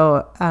 Yeah.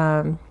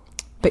 So,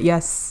 but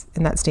yes,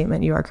 in that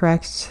statement, you are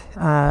correct.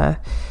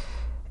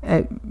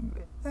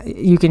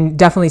 You can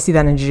definitely see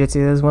that in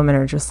jiu-jitsu. Those women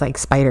are just like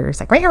spiders,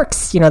 like,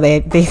 you know, they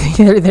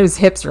those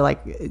hips are like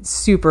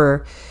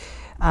super.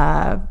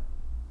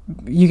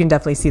 You can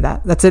definitely see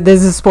that.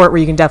 There's a sport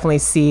where you can definitely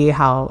see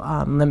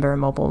how limber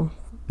and mobile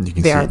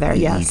they are there.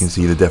 Yes, you can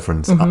see the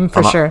difference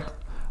for sure.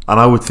 And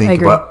I would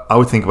think about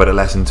it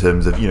less in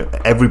terms of, you know,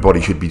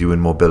 everybody should be doing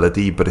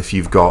mobility, but if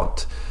you've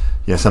got,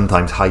 you know,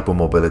 sometimes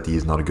hypermobility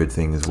is not a good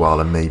thing as well,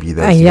 and maybe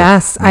there's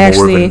yes, I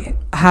actually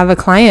have a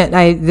client.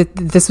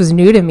 This was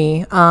new to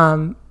me.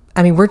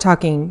 I mean, we're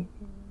talking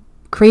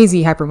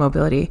crazy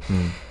hypermobility.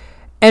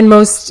 And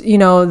most, you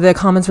know, the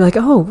comments were like,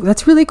 "Oh,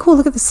 that's really cool.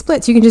 Look at the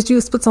splits. You can just do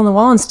splits on the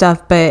wall and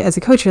stuff." But as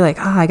a coach, you're like,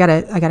 I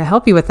gotta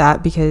help you with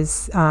that,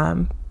 because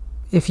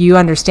if you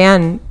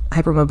understand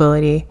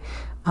hypermobility,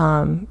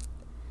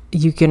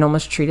 you can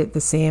almost treat it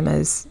the same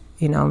as,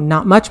 you know,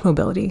 not much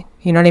mobility.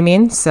 You know what I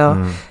mean?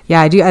 So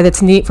yeah, I do.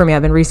 That's neat for me.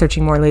 I've been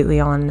researching more lately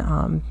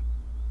on,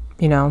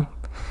 you know,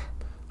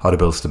 how to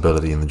build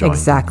stability in the joint.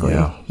 Exactly.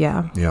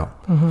 Yeah.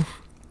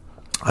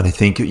 And I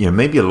think, you know,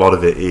 maybe a lot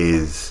of it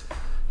is,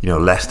 you know,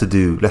 less to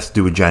do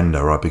with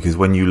gender, right? Because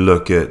when you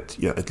look at,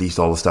 you know, at least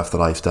all the stuff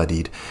that I've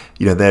studied,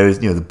 you know, there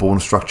is, you know, the bone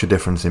structure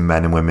difference in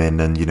men and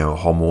women, and, you know,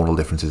 hormonal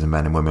differences in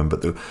men and women,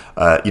 but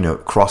the, you know,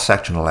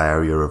 cross-sectional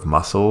area of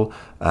muscle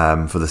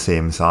for the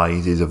same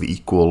size is of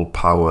equal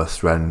power,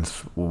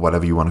 strength,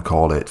 whatever you want to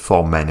call it,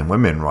 for men and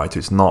women, right? So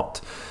it's not,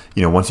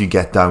 you know, once you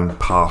get down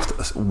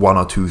past one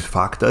or two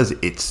factors,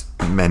 it's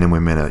men and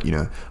women are, you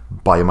know,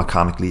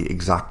 biomechanically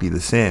exactly the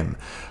same.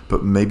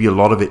 But maybe a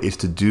lot of it is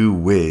to do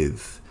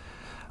with,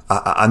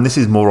 and this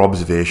is more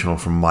observational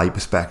from my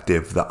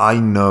perspective, that I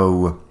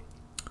know,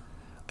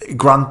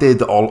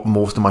 granted,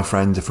 most of my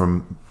friends are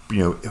from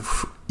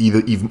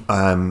either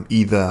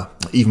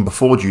even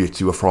before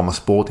jiu-jitsu are from a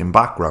sporting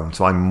background,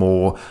 so I'm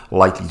more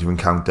likely to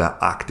encounter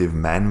active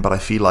men. But I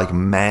feel like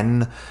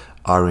men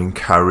are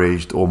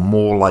encouraged or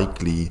more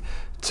likely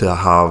to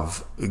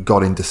have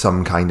got into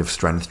some kind of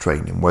strength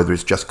training, whether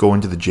it's just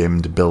going to the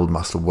gym to build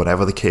muscle,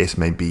 whatever the case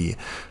may be.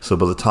 So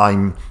by the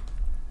time,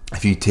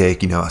 if you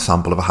take a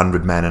sample of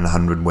 100 men and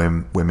 100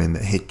 women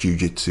that hit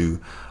jiu-jitsu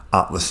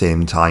at the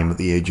same time at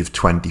the age of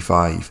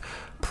 25,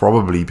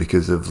 probably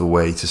because of the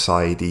way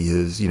society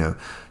has,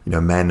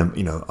 men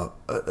are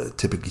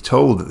typically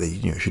told that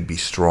they should be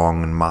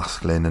strong and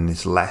masculine, and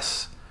it's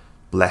less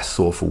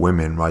so for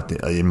women, right,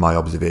 in my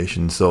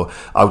observation. So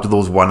out of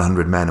those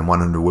 100 men and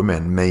 100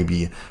 women,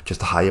 maybe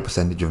just a higher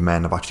percentage of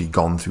men have actually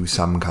gone through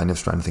some kind of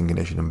strength and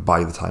conditioning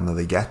by the time that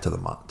they get to the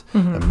mat.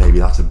 And maybe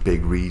that's a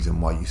big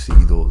reason why you see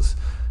those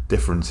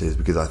differences,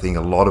 because I think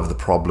a lot of the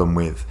problem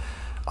with,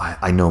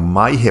 I know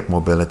my hip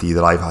mobility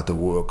that I've had to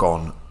work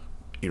on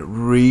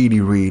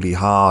really, really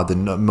hard,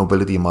 and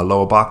mobility in my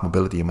lower back,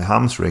 mobility in my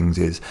hamstrings,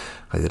 is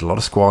I did a lot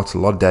of squats, a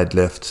lot of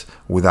deadlifts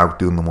without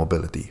doing the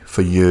mobility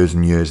for years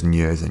and years and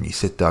years. And you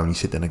sit down, you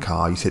sit in a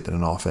car, you sit in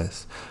an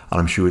office, and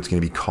I'm sure it's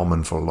going to be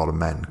common for a lot of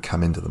men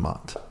come into the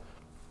mat.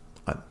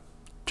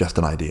 Just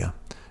an idea.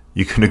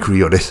 You can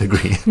agree or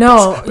disagree.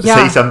 No,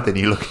 yeah. Say something.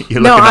 You're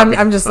no,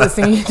 I'm just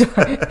listening.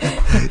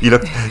 You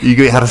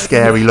had a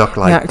scary look,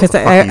 like, yeah, because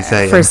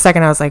for a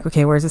second I was like,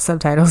 okay, where's the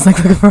subtitles? Like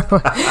looking for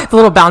the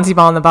little bouncy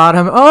ball on the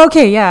bottom. Oh,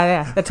 okay,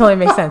 yeah, that totally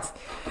makes sense.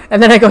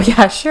 And then I go,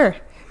 yeah, sure,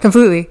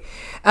 completely.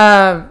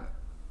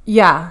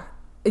 Yeah.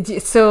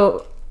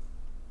 So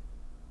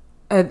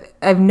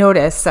I've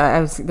noticed.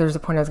 There's a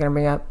point I was going to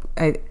bring up.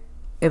 It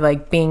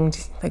like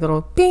binged, like a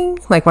little bing,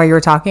 like while you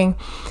were talking.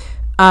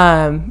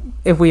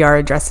 If we are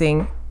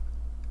addressing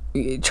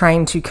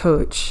trying to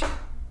coach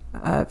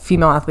a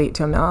female athlete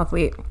to a male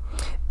athlete,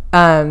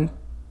 and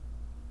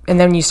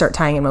then you start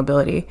tying in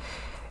mobility,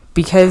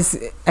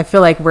 because I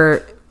feel like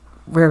we're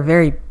a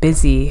very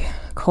busy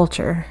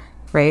culture,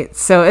 right?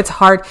 So it's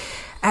hard.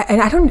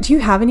 And do you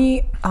have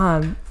any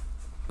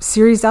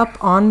series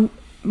up on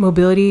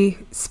mobility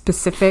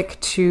specific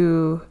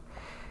to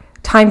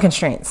time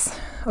constraints?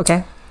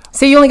 Okay,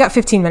 say you only got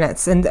 15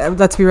 minutes, and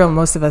let's be real,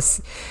 most of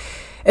us.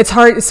 It's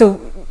hard.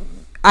 So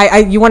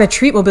you want to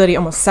treat mobility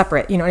almost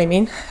separate, you know what I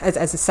mean?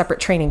 As a separate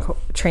training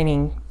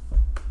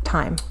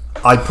time.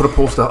 I put a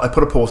post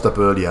up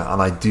earlier,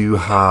 and I do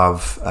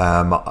have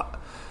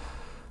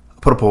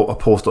put a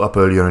post up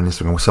earlier on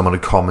Instagram where someone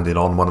had commented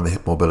on one of the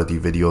hip mobility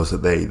videos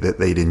that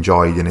they'd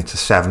enjoyed, and it's a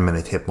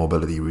 7-minute hip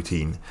mobility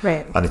routine.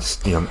 Right. And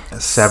it's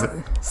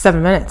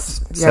 7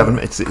 minutes. And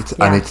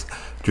it's,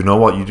 do you know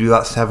what? You do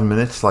that 7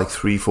 minutes like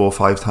 3, 4,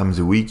 5 times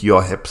a week,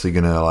 your hips are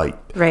gonna like.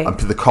 Right. And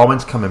the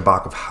comments coming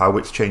back of how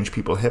it's changed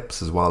people's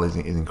hips as well is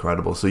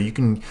incredible. So you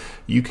can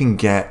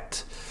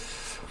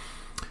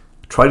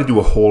try to do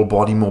a whole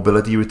body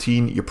mobility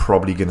routine. You're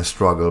probably going to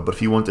struggle, but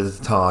if you wanted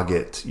to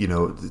target,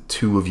 the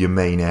 2 of your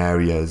main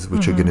areas,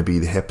 which are going to be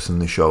the hips and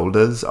the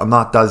shoulders, and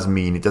that does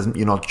mean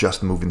you're not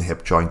just moving the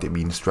hip joint. It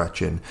means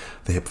stretching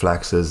the hip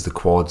flexors, the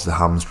quads, the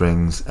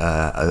hamstrings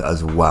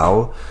as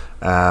well.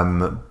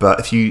 But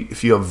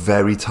if you are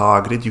very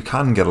targeted, you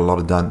can get a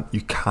lot done.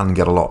 You can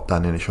get a lot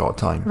done in a short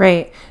time.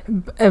 Right,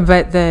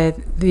 but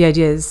the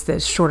idea is the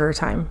shorter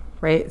time,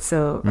 right?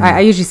 So I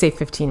usually say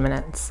 15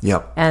 minutes.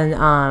 Yep.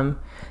 And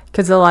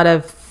because a lot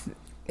of,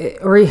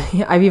 or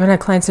I've even had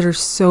clients that are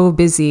so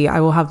busy, I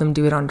will have them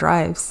do it on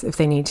drives if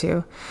they need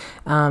to,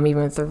 even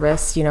with the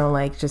wrist,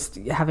 like just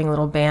having a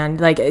little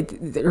band,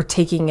 or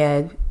taking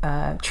a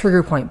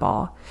trigger point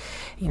ball,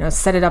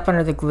 set it up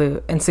under the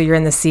glute, and so you're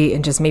in the seat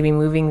and just maybe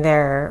moving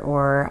there,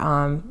 or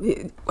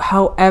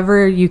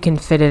however you can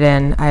fit it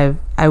in.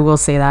 I will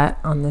say that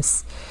on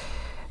this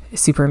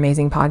super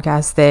amazing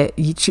podcast that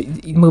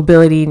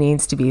mobility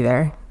needs to be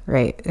there.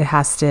 Right. It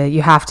has to,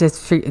 you have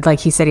to, like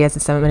he said, he has a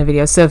 7-minute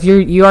video. So if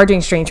you are doing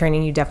strength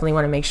training, you definitely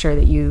want to make sure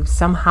that you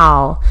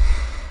somehow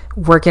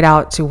work it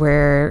out to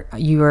where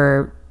you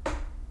are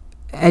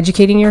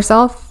educating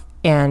yourself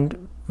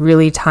and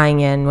really tying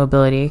in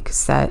mobility,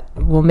 because that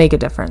will make a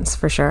difference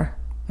for sure.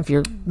 If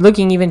you're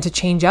looking even to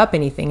change up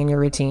anything in your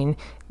routine,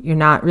 you're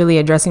not really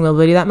addressing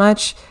mobility that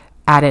much,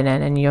 add it in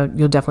and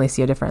you'll definitely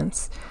see a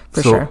difference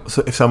for sure.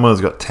 So if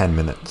someone's got 10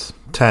 minutes,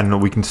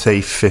 we can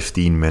say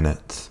 15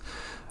 minutes.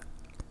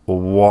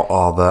 What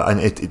are the,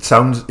 and it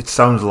sounds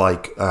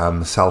like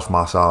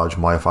self-massage,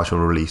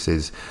 myofascial release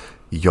is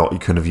your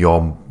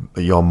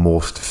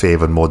most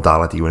favored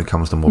modality when it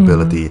comes to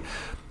mobility.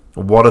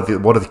 Mm-hmm. What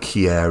are the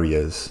key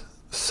areas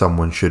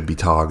someone should be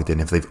targeting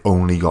if they've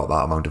only got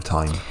that amount of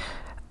time?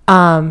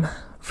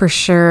 For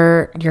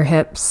sure, your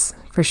hips,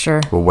 for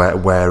sure. Well,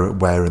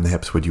 where in the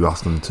hips would you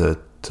ask them to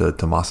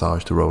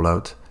massage, to roll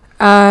out?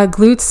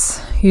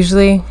 Glutes,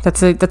 usually.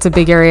 That's a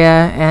big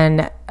area,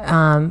 and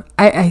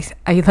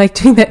I like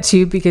doing that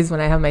too, because when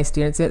I have my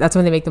students, that's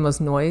when they make the most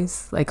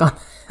noise. Like on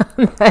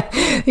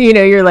that,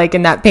 you're like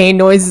in that pain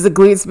noise is a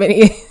glute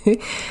spinning.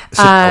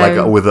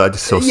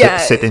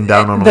 Sitting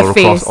down on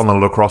a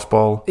lacrosse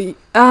ball.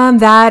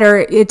 That, or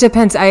it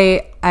depends.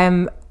 I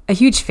a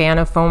huge fan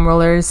of foam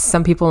rollers.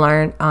 Some people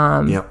aren't.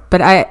 Yep.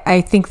 But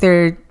I think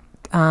you're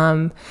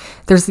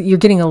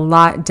getting a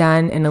lot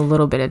done in a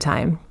little bit of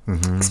time,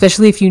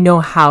 especially if you know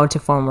how to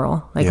foam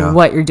roll, like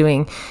what you're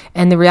doing.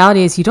 And the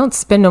reality is you don't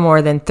spend no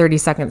more than 30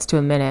 seconds to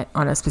a minute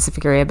on a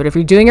specific area. But if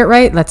you're doing it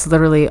right, that's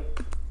literally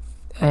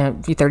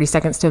 30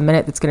 seconds to a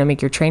minute. That's going to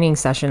make your training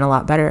session a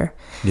lot better.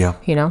 Yeah.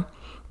 You know?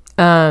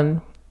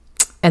 And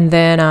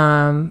then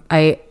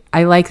I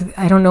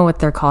don't know what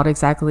they're called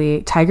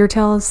exactly. Tiger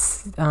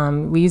tails.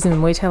 We use them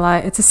in Muay Thai a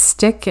lot. It's a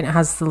stick and it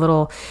has the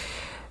little,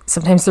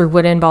 sometimes they're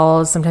wooden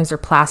balls, sometimes they're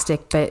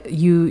plastic, but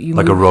you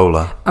like a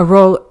roller. A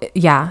roll,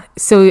 yeah.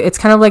 So it's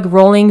kind of like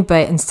rolling,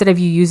 but instead of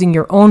you using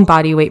your own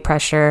body weight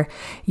pressure,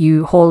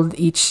 you hold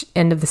each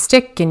end of the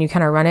stick and you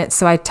kind of run it.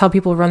 So I tell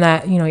people run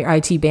that, you know, your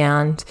IT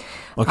band,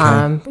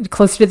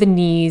 closer to the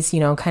knees, you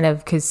know, kind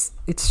of, because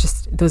it's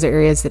just those are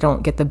areas that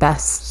don't get the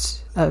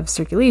best of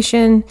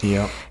circulation.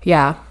 Yeah.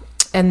 Yeah.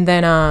 And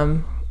then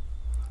a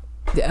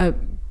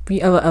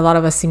lot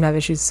of us seem to have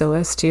issues with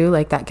psoas too.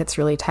 Like that gets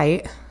really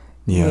tight.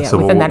 Yeah. So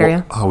within that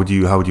area. How would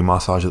you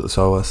massage at the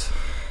psoas?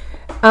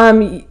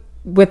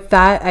 With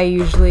that, I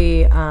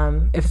usually,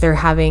 if they're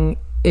having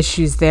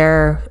issues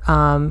there,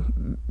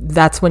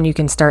 that's when you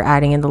can start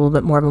adding in a little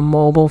bit more of a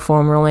mobile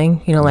foam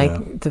rolling, you know,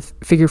 like the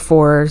figure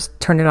fours,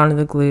 turn it onto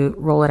the glute,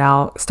 roll it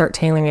out, start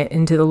tailoring it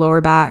into the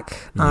lower back.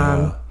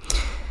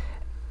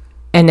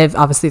 And if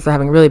they're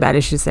having really bad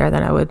issues there,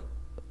 then I would,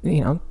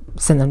 you know,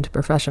 send them to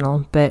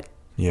professional. But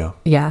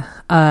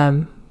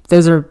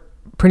those are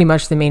pretty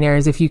much the main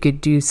areas. If you could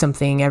do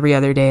something every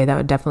other day, that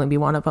would definitely be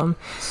one of them.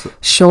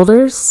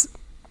 Shoulders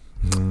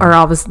are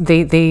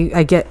obviously,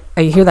 I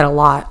hear that a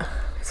lot,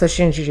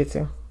 especially in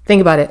jiu-jitsu.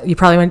 Think about it. You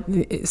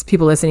probably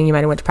people listening, you might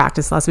have went to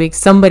practice last week.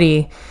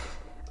 Somebody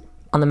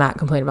on the mat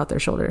complained about their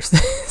shoulders.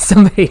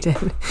 Somebody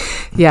did.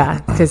 Yeah.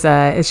 Because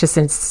it's just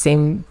in the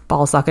same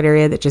ball socket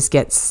area that just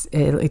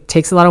it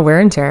takes a lot of wear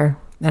and tear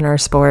in our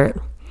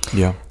sport.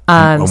 Yeah.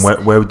 And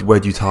where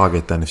do you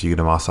target then if you're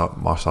going to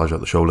massage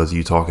out the shoulders? Are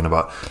you talking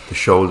about the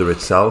shoulder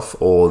itself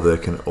or the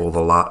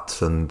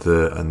lats and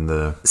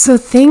the So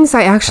things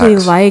I actually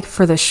like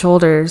for the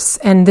shoulders,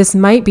 and this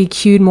might be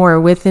cued more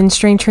within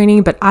strength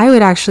training, but I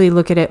would actually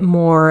look at it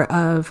more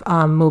of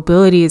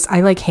mobilities.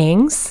 I like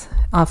hangs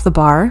off the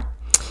bar,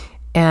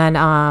 and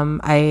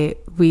I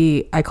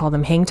call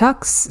them hang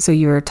tucks. So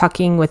you're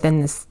tucking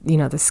within this, you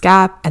know, the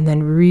scap, and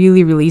then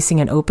really releasing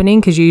and opening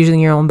because you're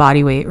using your own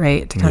body weight,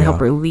 right, to kind of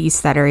help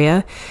release that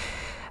area.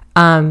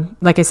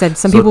 Like I said,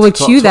 some people would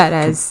cue that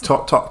as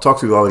talk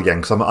to me again,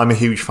 because I'm a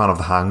huge fan of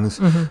the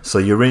hangs. So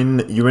you're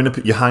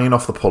hanging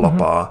off the pull-up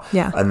bar,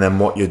 and then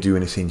what you're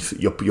doing is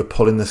you're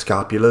pulling the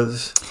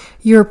scapulas.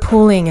 You're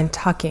pulling and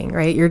tucking,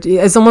 right?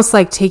 It's almost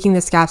like taking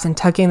the scaps and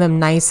tucking them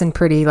nice and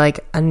pretty,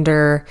 like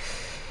under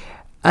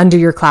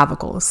your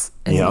clavicles,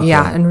 and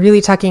and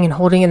really tucking and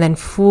holding, and then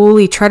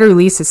fully try to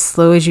release as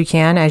slow as you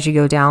can as you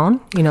go down,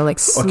 you know, like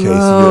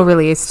slow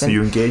release. So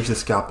you engage the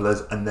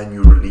scapulas and then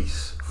you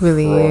release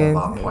really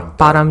from that point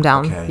bottom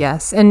down.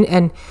 Yes.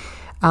 And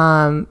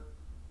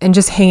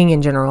just hanging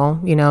in general,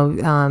 you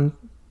know,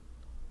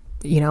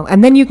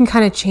 and then you can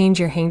kind of change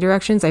your hang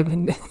directions.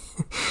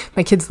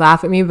 My kids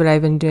laugh at me, but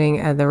I've been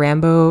doing the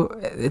Rambo.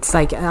 It's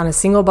like on a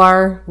single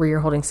bar where you're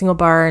holding single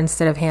bar,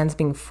 instead of hands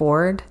being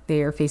forward,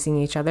 they are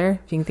facing each other,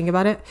 if you can think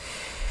about it.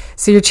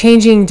 So you're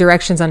changing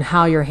directions on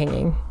how you're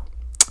hanging.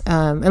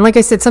 And like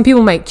I said, some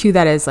people might cue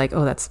that as like,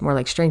 oh, that's more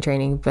like strength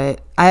training. But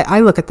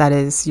I look at that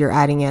as you're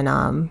adding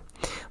in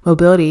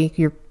mobility.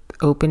 You're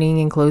opening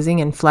and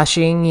closing and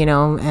fleshing, you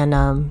know, and...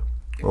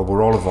 well,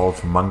 we're all evolved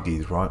from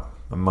monkeys, right?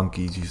 And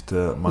monkeys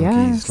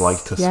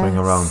like to swing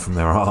around from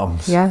their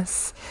arms.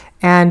 Yes.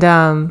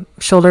 And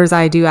shoulders,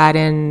 I do add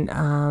in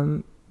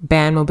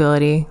band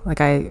mobility. Like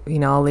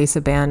I'll lace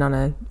a band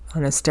on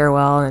a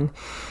stairwell,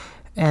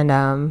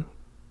 and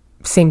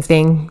same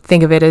thing.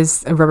 Think of it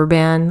as a rubber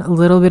band. A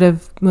little bit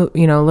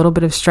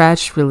of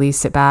stretch,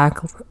 release it back.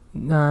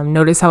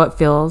 Notice how it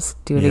feels.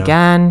 Do it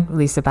again.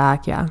 Release it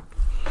back. Yeah.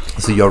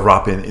 So you're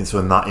wrapping. So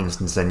in that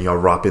instance, then you're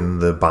wrapping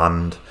the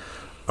band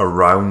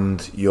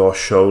around your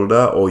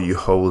shoulder, or are you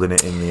holding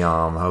it in the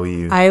arm? How are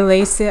you? I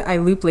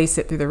loop lace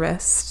it through the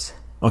wrist.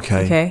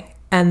 Okay.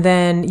 And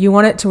then you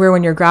want it to where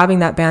when you're grabbing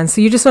that band, so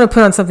you just want to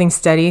put on something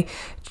steady.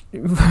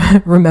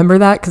 Remember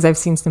that, because I've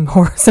seen some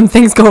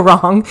things go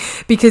wrong,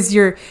 because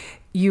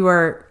you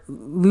are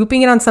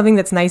looping it on something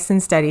that's nice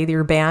and steady,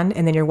 your band,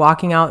 and then you're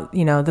walking out,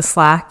 you know, the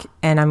slack,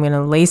 and I'm going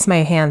to lace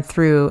my hand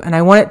through, and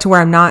I want it to where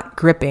I'm not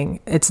gripping.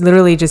 It's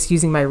literally just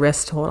using my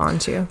wrist to hold on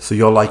to. So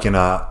you're like in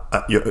a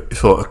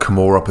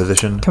Kimura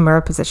position?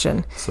 Kimura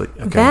position. So,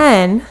 okay.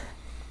 Then,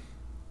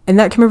 in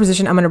that Kimura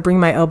position, I'm going to bring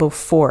my elbow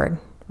forward,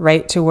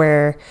 right to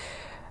where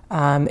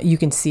you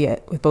can see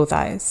it with both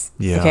eyes.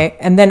 Yeah. Okay.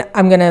 And then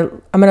I'm gonna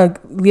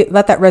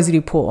let that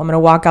residue pull. I'm gonna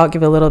walk out,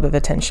 give it a little bit of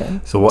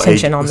attention. So what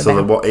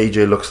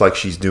AJ looks like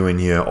she's doing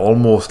here,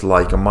 almost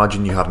like,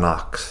 imagine you had an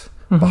axe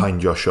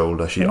behind your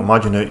shoulder.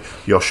 Imagine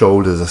your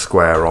shoulders are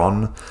square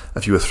on.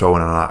 If you were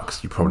throwing an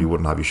axe, you probably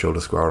wouldn't have your shoulder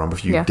square on. But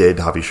if you did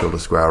have your shoulder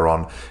square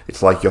on,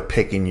 it's like you're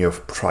picking your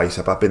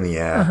tricep up in the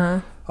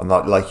air. And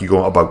not like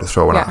you're about to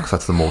throw an axe.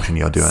 That's the motion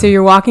you're doing. So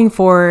you're walking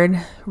forward,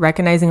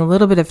 recognizing a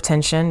little bit of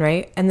tension,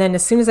 right? And then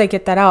as soon as I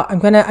get that out, I'm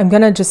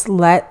gonna just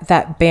let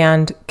that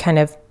band kind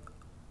of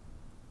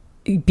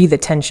be the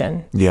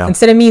tension. Yeah.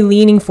 Instead of me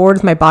leaning forward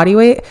with my body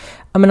weight,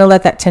 I'm gonna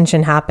let that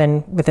tension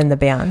happen within the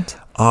band.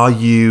 Are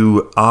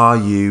you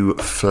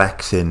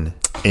flexing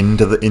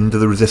into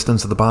the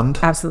resistance of the band?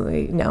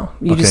 Absolutely no.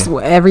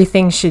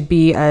 Everything should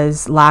be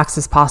as lax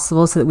as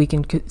possible so that we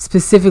can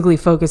specifically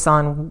focus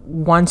on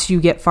once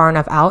you get far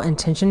enough out and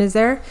tension is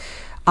there,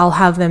 I'll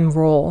have them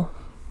roll.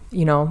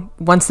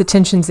 Once the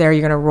tension's there,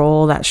 you're gonna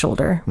roll that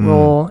shoulder,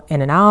 roll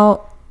in and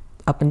out,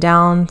 up and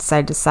down,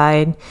 side to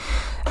side.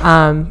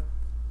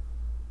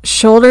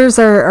 Shoulders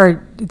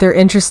they're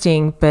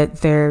interesting,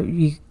 but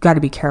you got to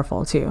be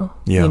careful too.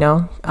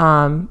 Yeah.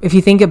 If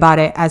you think about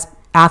it, as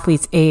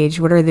athletes age,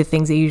 what are the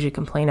things they usually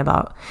complain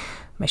about?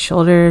 My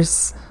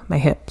shoulders, my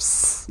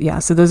hips. Yeah.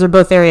 So those are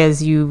both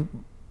areas you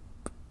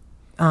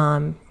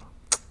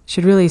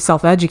should really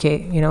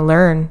self-educate,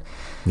 learn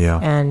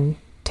and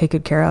take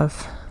good care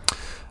of.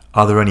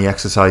 Are there any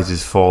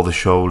exercises for the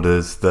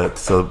shoulders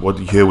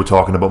here we're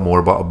talking about more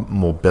about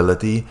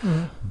mobility,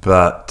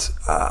 but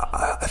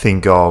I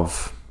think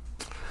of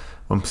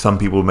some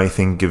people may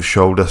think of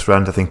shoulder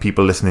strength. I think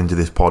people listening to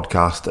this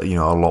podcast, are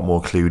a lot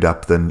more clued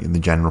up than in the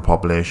general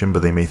population,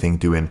 but they may think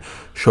doing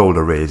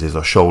shoulder raises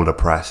or shoulder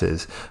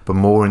presses, but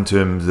more in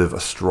terms of a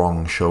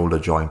strong shoulder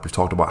joint. We've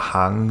talked about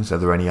hangs. Are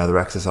there any other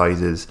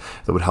exercises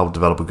that would help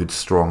develop a good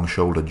strong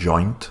shoulder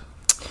joint?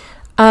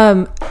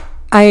 And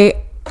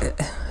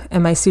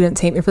my students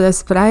hate me for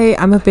this, but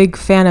I'm a big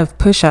fan of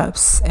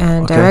push-ups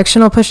and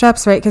directional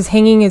push-ups, right? Because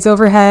hanging is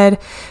overhead,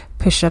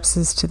 push-ups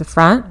is to the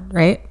front,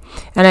 right?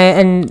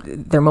 And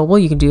they're mobile.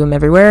 You can do them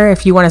everywhere.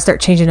 If you want to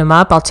start changing them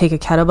up, I'll take a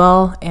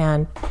kettlebell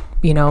and,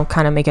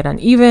 kind of make it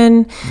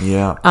uneven.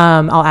 Yeah.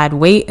 I'll add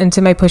weight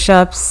into my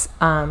push-ups.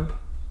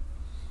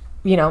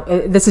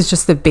 This is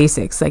just the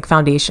basics, like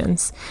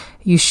foundations.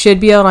 You should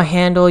be able to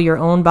handle your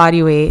own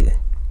body weight.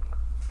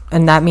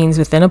 And that means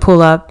within a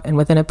pull-up and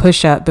within a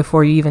push-up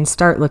before you even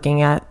start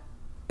looking at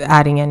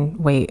adding in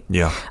weight.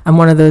 Yeah. I'm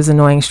one of those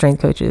annoying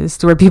strength coaches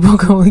to where people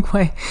go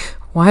like,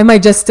 why am I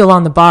just still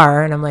on the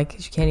bar? And I'm like,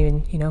 you can't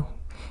even,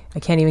 I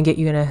can't even get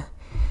you in a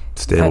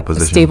stable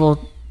position, a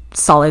stable,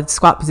 solid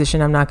squat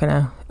position. I'm not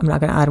gonna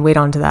add weight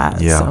onto that.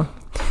 Yeah. So,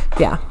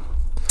 yeah.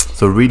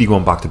 So really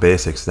going back to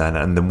basics then,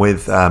 and then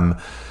with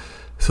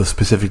so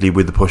specifically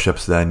with the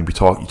push-ups, then you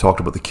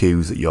talked about the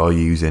cues that you're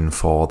using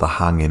for the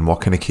hanging.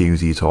 What kind of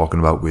cues are you talking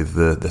about with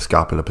the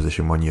scapular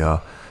position when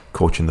you're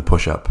coaching the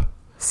push-up?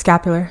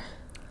 Scapular.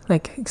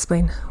 Like,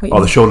 explain what you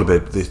mean. The shoulder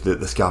blade,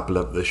 the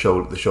scapular, the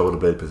shoulder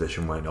blade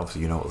position. When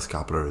obviously you know what the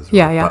scapular is. Right?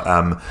 Yeah.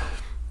 But,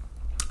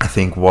 I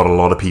think what a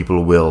lot of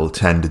people will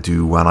tend to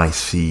do when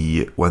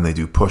they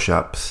do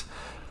push-ups,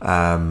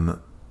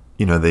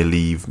 they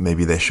leave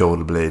maybe their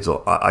shoulder blades,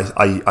 or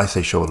I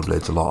say shoulder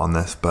blades a lot on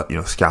this, but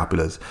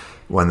scapulars,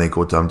 when they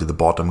go down to the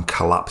bottom,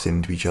 collapse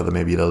into each other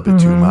maybe a little bit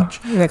too much.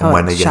 And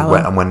when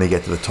they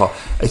get to the top,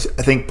 I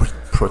think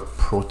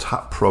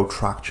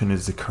protraction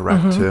is the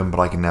correct term, but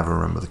I can never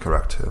remember the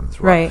correct terms.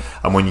 Right.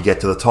 And when you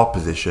get to the top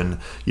position,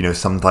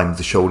 sometimes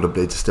the shoulder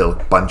blades are still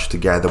bunched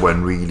together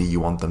when really you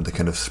want them to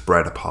kind of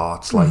spread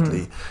apart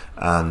slightly.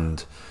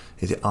 And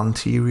is it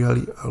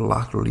anteriorly or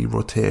laterally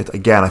rotate?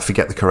 Again, I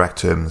forget the correct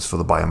terms for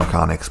the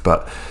biomechanics,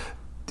 but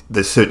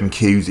there's certain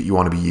cues that you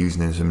want to be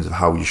using in terms of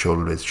how your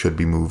shoulder blades should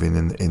be moving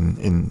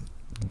in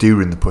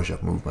during the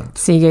push-up movement.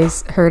 So you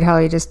guys heard how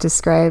I just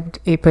described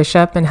a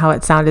push-up and how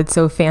it sounded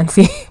so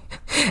fancy.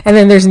 And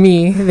then there's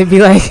me. They'd be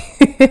like,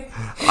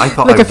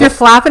 if you're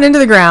flapping into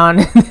the ground,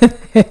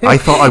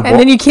 and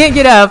then you can't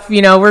get up,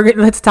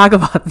 let's talk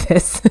about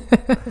this.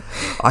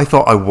 I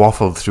thought I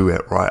waffled through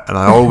it, right? And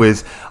I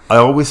always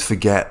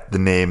forget the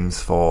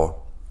names for.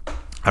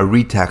 I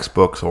read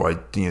textbooks or I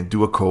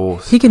do a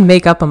course. He can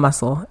make up a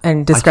muscle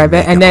and describe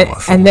it, and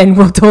then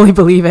we'll totally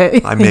believe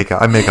it. I make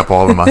up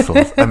all the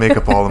muscles.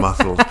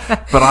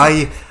 But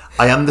I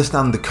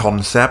understand the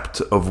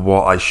concept of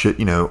what I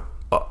should.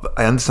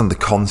 I understand the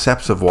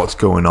concepts of what's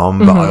going on,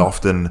 but I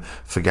often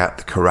forget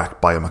the correct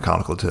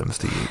biomechanical terms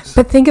to use.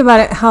 But think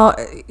about it, how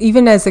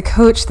even as a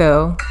coach,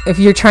 though, if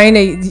you're trying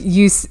to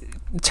use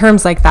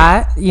terms like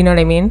that, you know what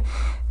I mean?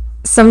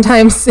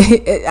 Sometimes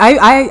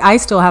I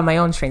still have my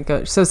own strength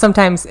coach. So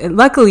sometimes,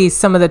 luckily,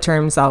 some of the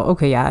terms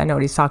I know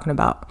what he's talking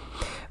about.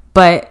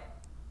 But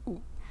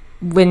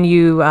when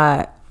you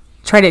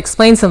try to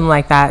explain something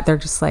like that, they're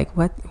just like,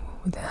 what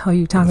the hell are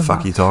you talking about?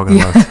 What the fuck are you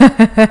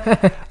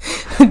talking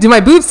about? Do my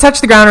boobs touch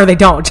the ground or they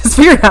don't? Just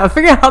figure out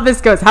how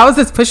this goes. How is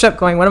this push-up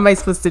going? What am I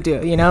supposed to do?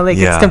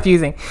 It's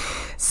confusing.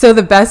 So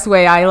the best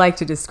way I like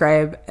to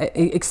describe,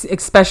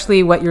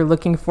 especially what you're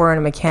looking for in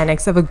a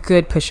mechanics of a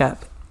good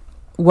push-up,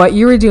 what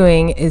you are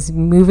doing is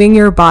moving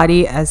your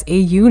body as a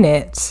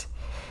unit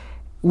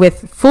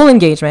with full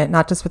engagement,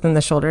 not just within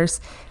the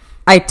shoulders,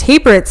 I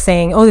taper it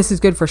saying, oh, this is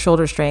good for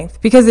shoulder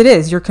strength, because it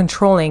is. You're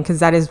controlling, because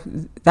that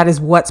is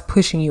what's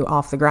pushing you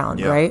off the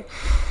ground, right?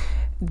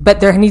 But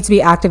there needs to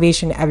be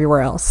activation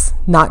everywhere else,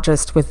 not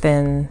just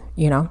within,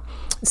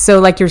 So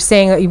like you're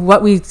saying,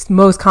 what we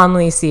most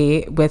commonly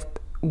see with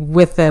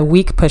the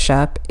weak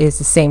push-up is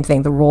the same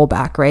thing, the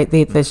rollback, right?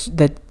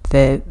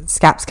 The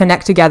scaps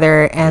connect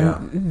together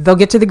and they'll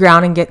get to the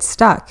ground and get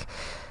stuck.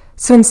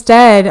 So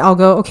instead, I'll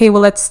go, okay,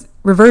 well, let's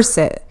reverse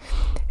it.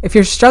 If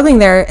you're struggling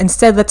there,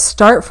 instead, let's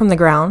start from the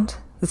ground.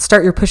 Let's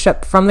start your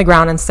push-up from the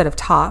ground instead of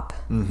top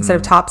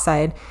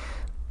side.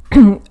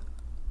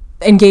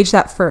 Engage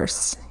that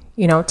first.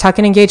 Tuck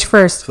and engage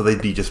first. So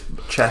they'd be just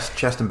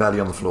chest and belly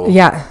on the floor.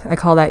 Yeah, I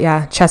call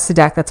that, chest to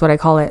deck. That's what I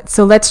call it.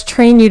 So let's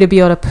train you to be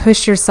able to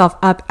push yourself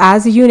up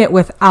as a unit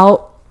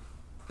without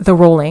the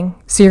rolling.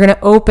 So you're going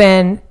to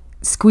open,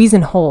 squeeze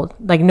and hold.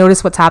 Like,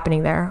 notice what's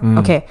happening there.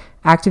 Okay,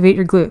 activate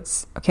your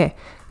glutes. Okay,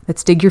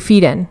 let's dig your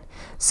feet in.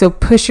 So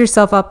push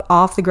yourself up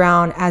off the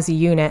ground as a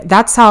unit.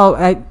 That's how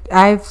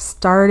I've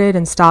started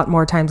and stopped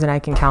more times than I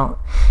can count,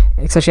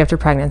 especially after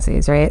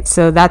pregnancies, right?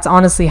 So that's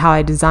honestly how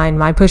I design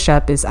my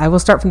push-up is I will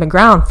start from the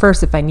ground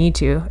first if I need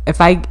to.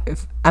 If I'm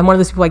one of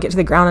those people, I get to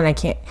the ground and I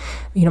can't,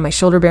 my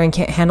shoulder bearing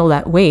can't handle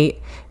that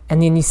weight, and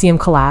then you see them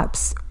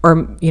collapse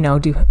or,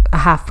 do a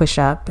half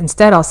push-up.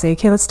 Instead, I'll say,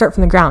 okay, let's start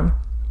from the ground.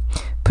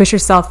 Push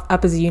yourself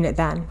up as a unit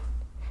then.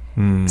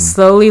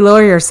 Slowly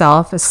lower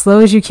yourself as slow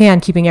as you can,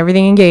 keeping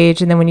everything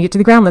engaged. And then when you get to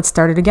the ground, let's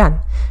start it again.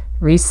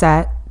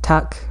 Reset,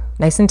 tuck,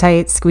 nice and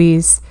tight,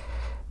 squeeze,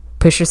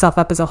 push yourself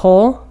up as a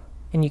whole.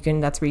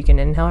 And that's where you can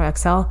inhale or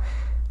exhale.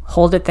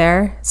 Hold it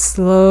there.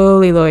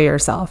 Slowly lower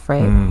yourself,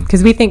 right?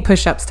 Because we think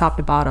push-ups top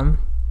to bottom.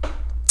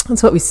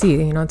 That's what we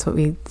see. That's what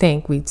we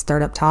think. We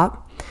start up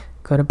top,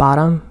 go to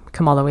bottom,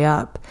 come all the way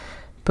up.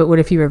 But what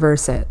if you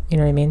reverse it? You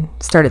know what I mean?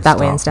 Start it that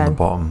way instead. From the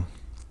bottom.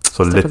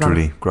 So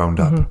literally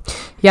ground up.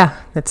 Yeah,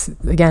 that's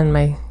again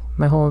my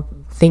whole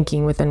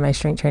thinking within my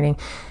strength training.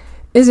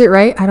 Is it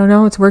right? I don't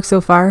know. It's worked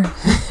so far.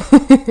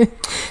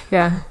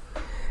 Yeah.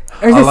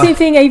 Or the same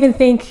thing. I even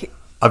think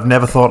I've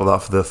never thought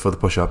of that for the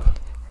push up.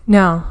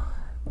 No,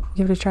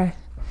 give it a try.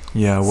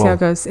 Yeah, well, see how it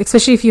goes.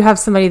 Especially if you have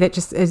somebody that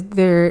just is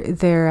they're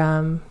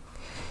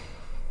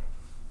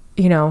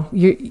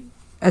you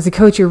as a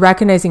coach, you're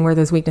recognizing where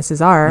those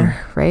weaknesses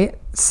are, right?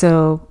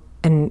 So,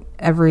 and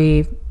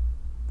every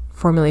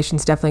formulation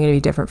is definitely going to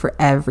be different for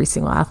every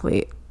single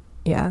athlete.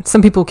 Yeah.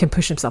 Some people can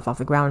push themselves off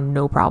the ground,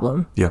 no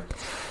problem. Yeah.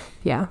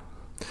 Yeah.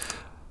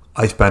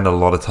 I spend a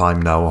lot of time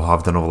now, or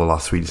have done over the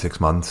last 3 to 6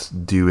 months,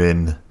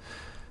 doing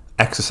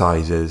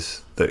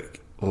exercises that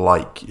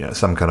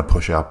some kind of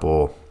push up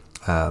or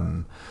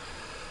trying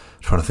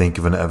to think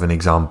of an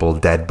example.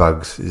 Dead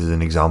bugs is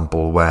an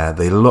example where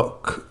they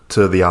look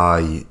to the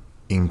eye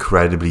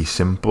incredibly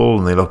simple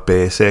and they look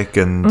basic,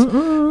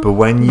 but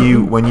when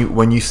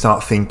you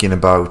start thinking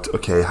about,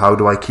 okay, how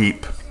do I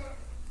keep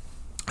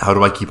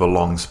a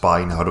long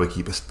spine, how do I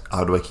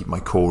keep my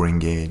core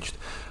engaged,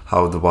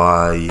 how do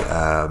I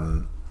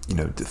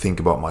think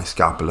about my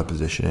scapular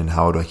positioning,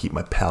 how do I keep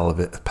my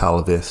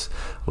pelvis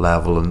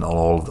level, and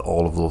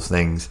all of those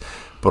things,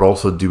 but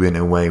also do it in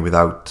a way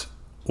without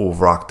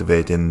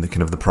overactivating the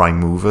kind of the prime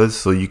movers.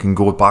 So you can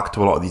go back to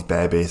a lot of these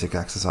bare basic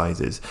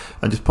exercises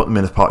and just put them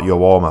in as part of your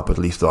warm up, at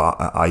least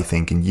I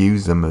think, and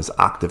use them as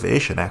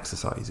activation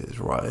exercises,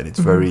 right? And it's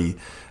very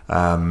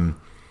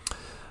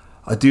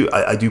I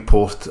do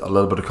post a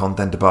little bit of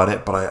content about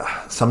it,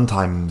 but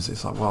sometimes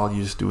it's like, well,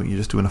 you're just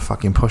doing a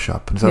fucking push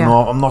up, and so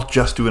no, I'm not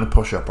just doing a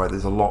push up, right?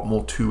 There's a lot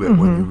more to it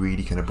when you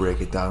really kind of break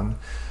it down.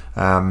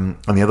 And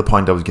the other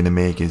point I was going to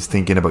make is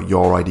thinking about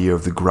your idea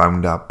of the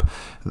ground up.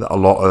 A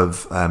lot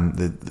of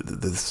the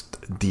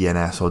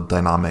DNS, or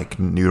dynamic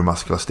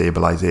neuromuscular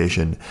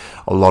stabilization,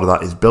 a lot of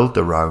that is built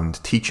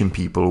around teaching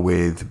people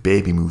with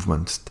baby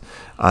movements.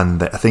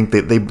 And I think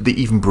they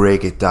even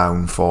break it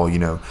down for,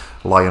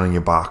 lying on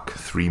your back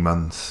 3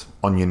 months,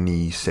 on your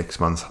knees 6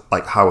 months,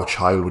 like how a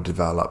child would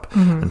develop,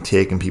 and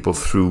taking people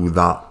through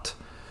that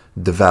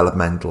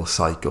developmental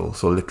cycle.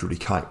 So literally,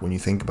 when you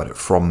think about it,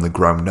 from the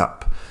ground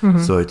up.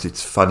 So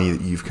it's funny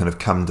that you've kind of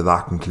come to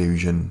that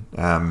conclusion.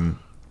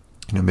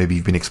 Maybe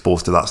you've been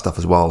exposed to that stuff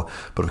as well,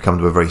 but have come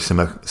to a very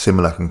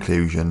similar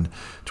conclusion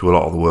to a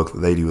lot of the work that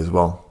they do as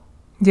well.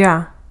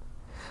 Yeah,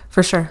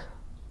 for sure.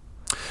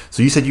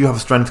 So you said you have a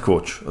strength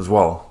coach as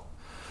well.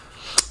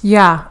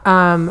 Yeah,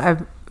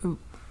 I'm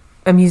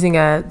using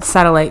a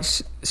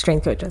satellite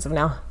strength coach as of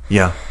now.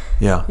 Yeah.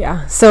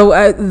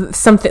 So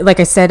something like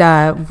I said,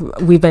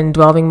 we've been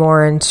delving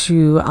more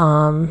into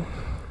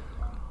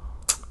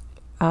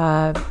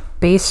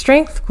base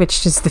strength,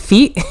 which is the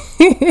feet.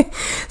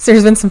 So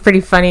there's been some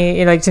pretty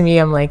funny, to me,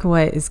 I'm like,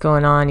 what is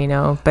going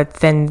on, but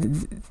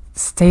then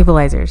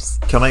stabilizers.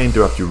 Can I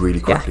interrupt you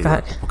really quickly?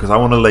 Yeah, go ahead. Because I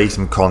want to lay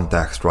some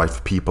context, right,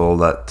 for people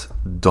that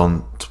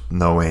don't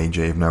know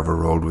AJ, have never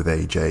rolled with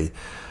AJ.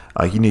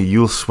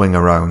 You'll swing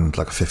around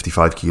like a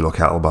 55 kilo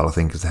kettlebell, I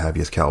think is the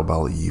heaviest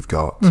kettlebell that you've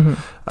got.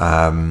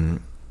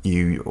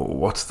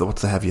 What's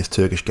the heaviest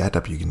Turkish get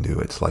up you can do?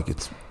 It's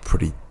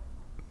pretty.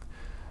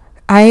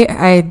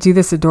 I do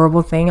this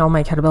adorable thing. All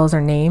my kettlebells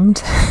are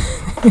named.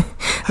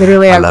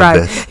 Literally, I love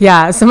this.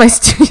 Yeah. So my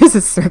studio is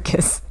a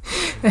circus.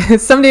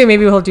 Someday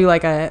maybe we'll do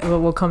like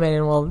we'll come in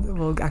and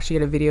we'll actually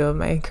get a video of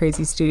my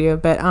crazy studio.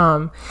 But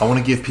I want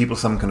to give people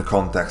some kind of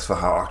context for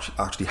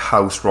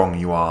how strong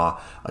you are,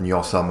 and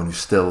you're someone who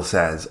still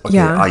says, okay,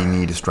 Yeah. I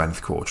need a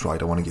strength coach,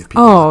 right? I want to give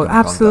people. Oh, that kind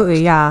of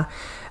absolutely, context.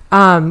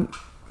 yeah.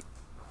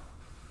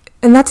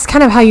 And that's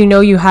kind of how you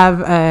know you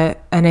have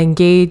an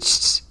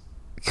engaged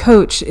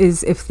coach,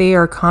 is if they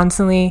are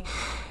constantly.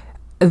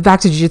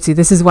 Back to jiu-jitsu,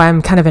 this is why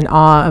I'm kind of in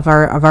awe of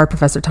our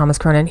Professor Thomas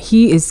Cronin.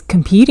 He is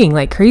competing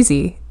like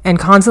crazy and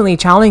constantly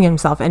challenging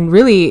himself, and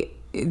really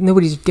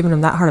nobody's given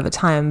him that hard of a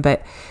time,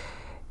 but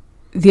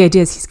the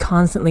idea is he's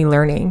constantly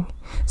learning.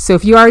 So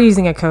if you are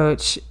using a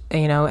coach,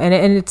 you know, and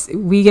it's,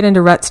 we get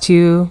into ruts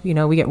too, you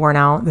know, we get worn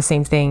out, the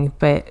same thing,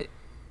 but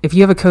if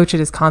you have a coach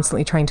that is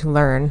constantly trying to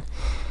learn,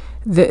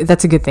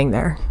 that's a good thing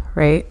there,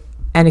 right?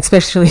 And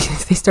especially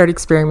if they start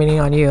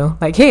experimenting on you,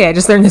 like, hey, I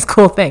just learned this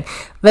cool thing,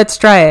 let's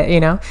try it, you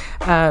know.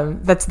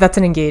 That's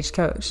an engaged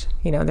coach,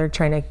 you know. They're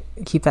trying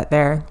to keep that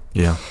there.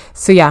 Yeah.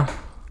 So yeah,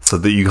 So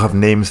that you have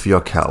names for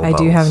your kettlebells. I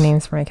do have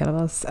names for my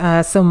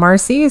kettlebells. So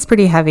Marcy is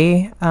pretty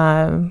heavy.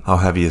 How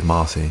heavy is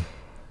Marcy?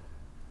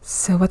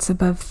 So what's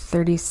above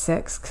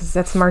 36? Because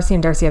that's Marcy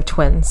and Darcy have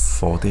twins.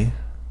 40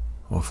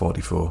 or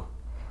 44?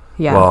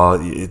 Yeah. Well,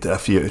 a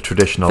few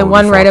traditional. The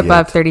one right 48.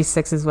 above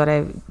 36 is what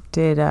I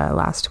did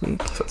last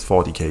week. So it's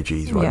 40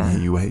 kgs, right?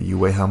 Yeah. You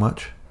weigh how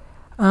much?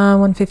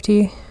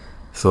 150.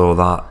 So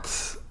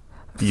that's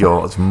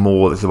it's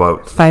more. It's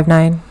about.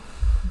 5'9",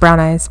 brown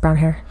eyes, brown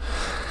hair.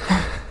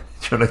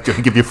 Do you want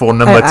to give your phone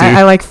number too?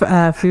 I like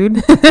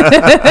food.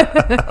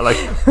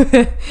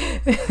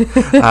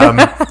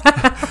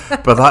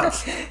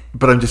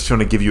 But I'm just trying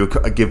to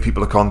give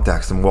people a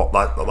context and what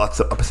that's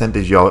a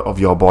percentage of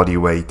your body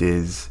weight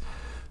is.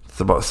 It's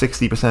about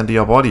 60% of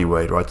your body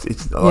weight, right?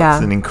 That's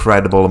an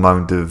incredible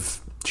amount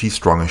of. She's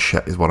strong as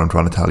shit, is what I'm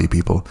trying to tell you,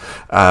 people.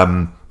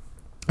 And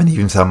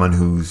even someone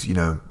who's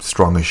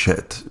strong as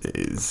shit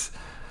is.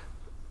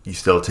 You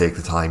still take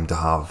the time to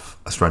have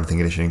a strength and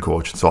conditioning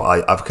coach. So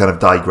I've kind of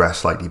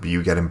digressed slightly, but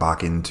you getting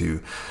back into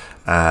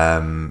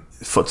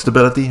foot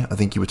stability. I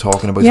think you were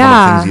talking about one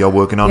of the things you're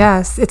working on.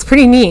 Yes, it's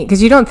pretty neat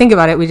because you don't think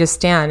about it. We just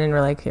stand and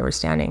we're like, okay, we're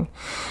standing.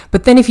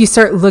 But then if you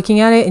start looking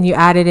at it and you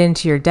add it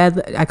into your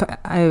dead,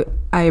 I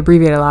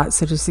abbreviate a lot,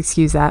 so just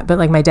excuse that. But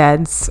like my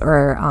deads,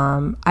 or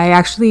I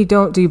actually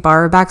don't do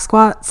bar back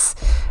squats.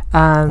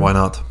 Why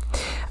not?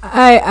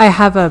 I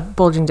have a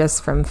bulging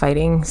disc from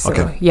fighting, so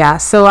okay. Yeah.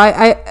 So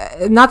I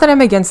not that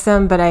I'm against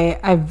them, but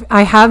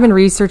I have been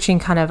researching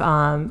kind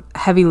of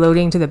heavy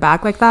loading to the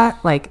back like that,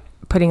 like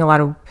putting a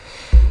lot of.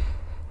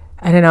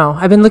 I don't know.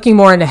 I've been looking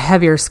more into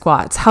heavier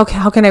squats. How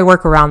can I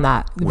work around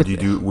that? Would you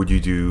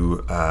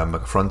do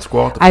like a front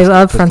squat? I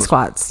love front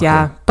squats.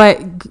 Yeah, okay.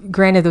 But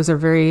granted, those are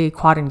very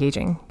quad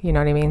engaging. You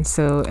know what I mean?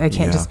 So I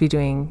can't just be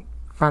doing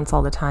fronts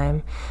all the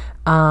time.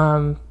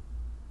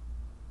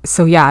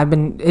 So yeah,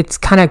 it's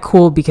kind of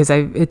cool because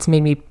it's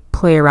made me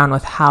play around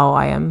with how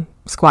I am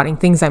squatting,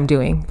 things I'm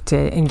doing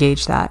to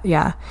engage that.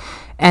 Yeah.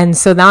 And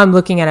so now I'm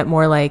looking at it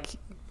more like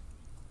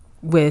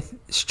with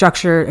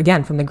structure,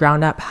 again, from the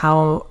ground up,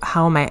 how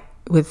am I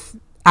with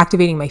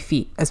activating my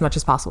feet as much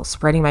as possible,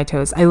 spreading my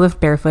toes. I lift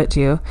barefoot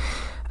too.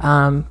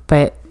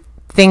 But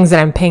things that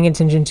I'm paying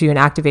attention to and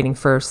activating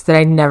first that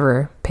I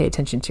never pay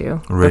attention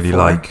to. Really before.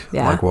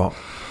 Like what?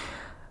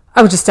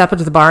 I would just step up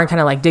to the bar and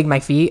kind of like dig my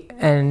feet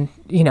and,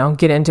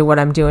 get into what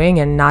I'm doing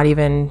and not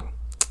even,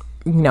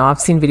 I've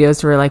seen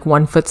videos where like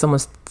one foot's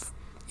almost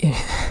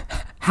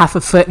half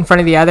a foot in front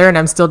of the other and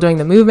I'm still doing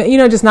the movement,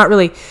 just not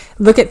really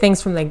look at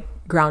things from the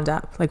ground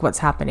up, like what's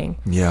happening.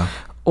 Yeah.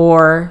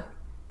 Or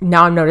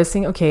now I'm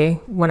noticing, okay,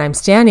 when I'm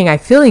standing, I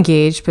feel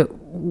engaged, but,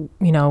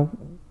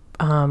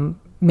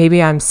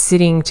 maybe I'm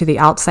sitting to the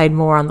outside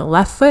more on the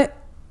left foot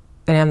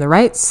than on the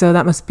right. So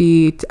that must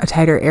be a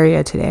tighter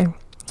area today.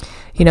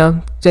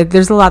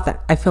 There's a lot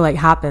that I feel like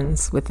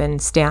happens within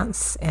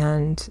stance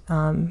and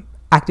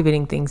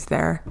activating things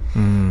there.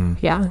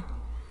 Yeah.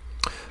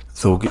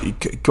 So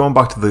going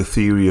back to the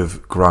theory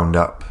of ground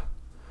up,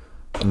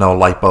 now a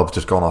light bulb's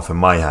just gone off in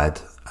my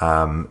head.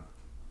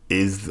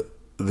 Is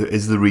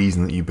the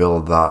reason that you've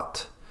built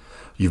that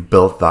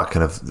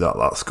kind of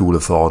that school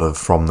of thought of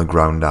from the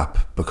ground up,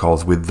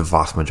 because with the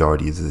vast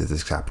majority there's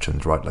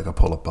exceptions, right? Like a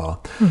pull-up bar.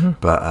 Mm-hmm.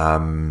 But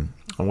and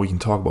we can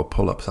talk about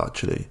pull-ups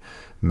actually.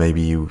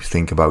 Maybe you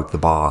think about the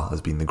bar as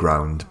being the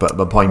ground, but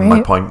my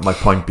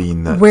point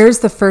being that where's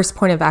the first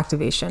point of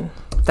activation?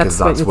 That's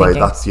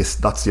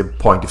your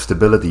point of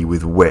stability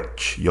with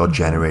which you're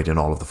generating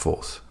all of the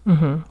force,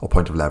 or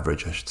point of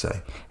leverage, I should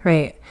say.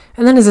 Right.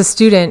 And then as a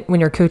student, when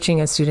you're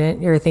coaching a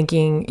student, you're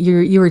thinking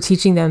you were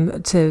teaching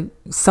them to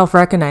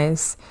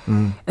self-recognize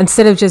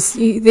instead of just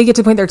they get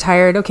to the point they're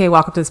tired. Okay,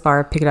 walk up to this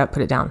bar, pick it up,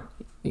 put it down.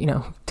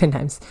 10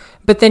 times.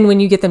 But then when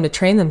you get them to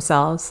train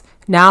themselves,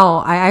 now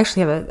I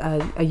actually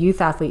have a youth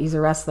athlete. He's a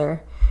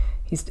wrestler.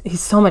 He's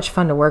so much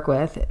fun to work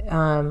with.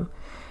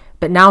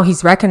 But now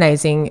he's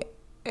recognizing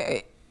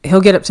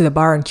he'll get up to the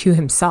bar and cue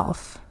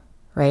himself,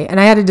 right? And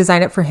I had to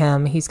design it for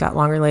him. He's got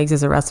longer legs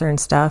as a wrestler and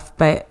stuff,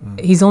 but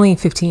he's only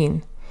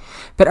 15.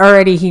 But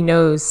already he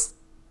knows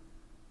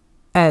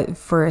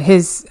for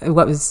his,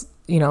 what was,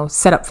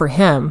 set up for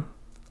him,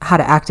 how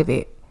to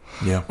activate.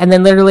 Yeah. And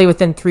then literally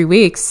within 3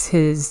 weeks,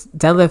 his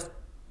deadlift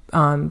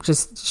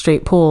just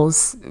straight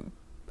pulls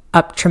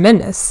up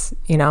tremendous,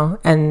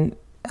 and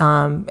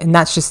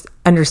that's just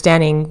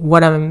understanding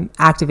what I'm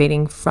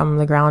activating from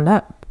the ground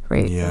up,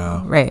 right?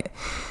 Yeah. Right.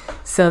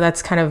 So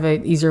that's kind of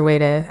an easier way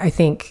to, I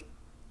think,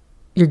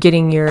 you're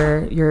getting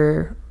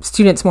your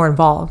students more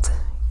involved,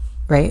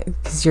 right?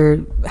 Because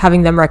you're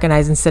having them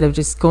recognize, instead of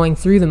just going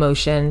through the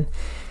motion,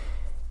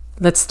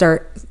 let's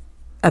start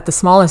at the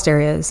smallest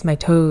areas, my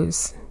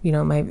toes,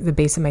 the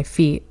base of my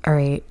feet. All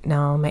right,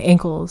 now my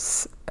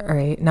ankles. All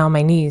right, now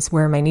my knees.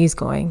 Where are my knees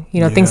going?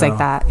 Things like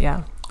that.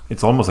 Yeah.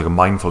 It's almost like a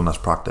mindfulness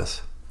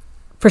practice.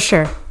 For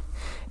sure.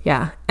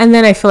 Yeah. And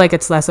then I feel like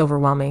it's less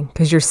overwhelming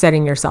because you're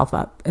setting yourself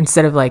up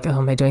instead of like, oh,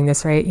 am I doing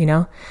this right?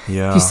 Yeah.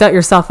 You set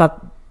yourself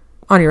up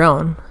on your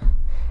own.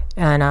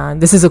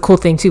 And this is a cool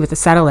thing too with the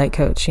satellite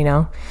coach,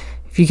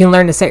 if you can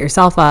learn to set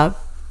yourself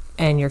up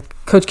and your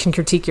coach can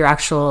critique your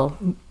actual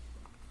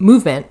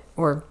movement,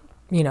 or,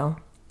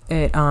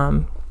 it,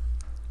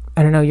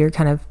 I don't know, you're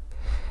kind of,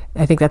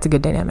 I think that's a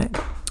good dynamic.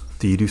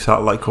 Do you do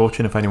satellite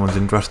coaching if anyone's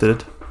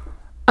interested?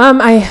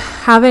 I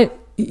haven't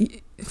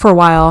for a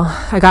while.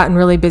 I gotten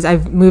really busy.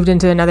 I've moved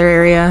into another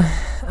area.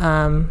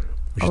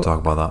 We should talk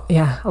about that.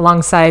 Yeah.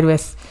 Alongside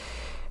with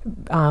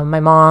my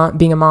mom,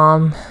 being a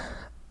mom.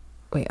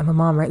 Wait, I'm a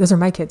mom, right? Those are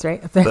my kids, right?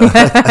 I think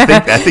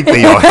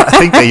they are. I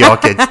think they are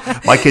kids.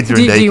 My kids are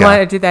in daycare. Do you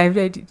want to do that? I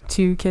have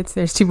 2 kids.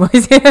 There's 2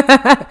 boys.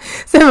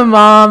 So I'm a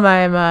mom.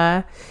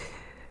 I'm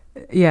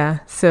yeah.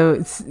 So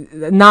it's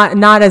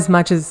not as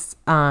much as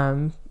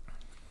I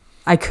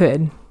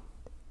could,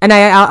 and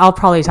I'll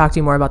probably talk to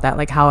you more about that.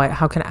 Like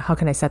how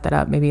can I set that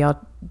up? Maybe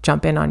I'll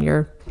jump in on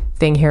your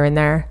thing here and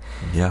there.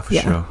 Yeah, for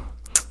sure.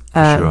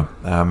 Sure.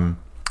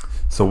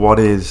 So what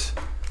is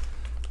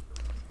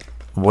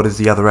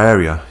the other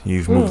area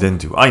you've moved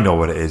into? I know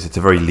what it is. It's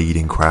a very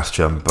leading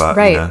question, but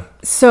right.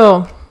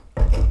 So,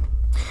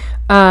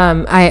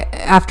 I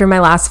after my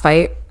last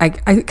fight, I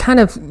kind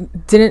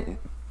of didn't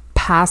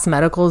pass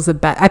medicals.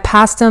 I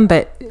passed them,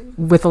 but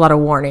with a lot of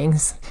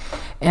warnings.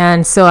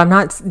 And so I'm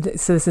not.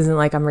 So this isn't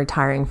like I'm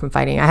retiring from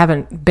fighting. I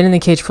haven't been in the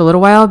cage for a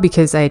little while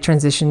because I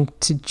transitioned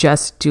to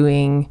just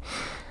doing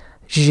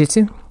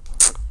jiu-jitsu.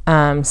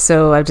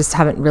 So I just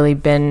haven't really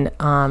been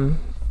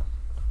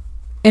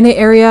in an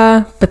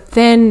area, but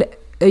then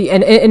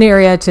an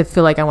area to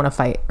feel like I want to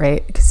fight,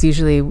 right? Because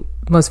usually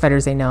most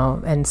fighters, they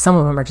know, and some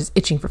of them are just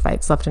itching for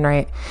fights left and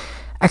right.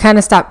 I kind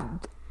of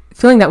stopped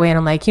feeling that way, and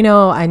I'm like,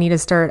 I need to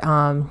start.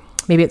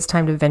 Maybe it's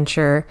time to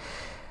venture.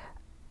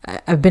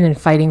 I've been in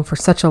fighting for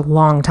such a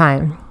long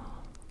time.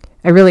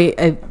 I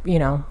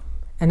know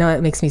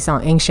it makes me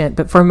sound ancient,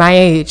 but for my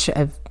age,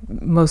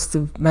 most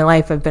of my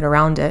life I've been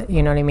around it.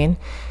 You know what I mean?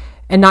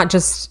 And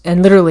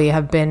literally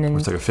have been in...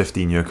 It's like a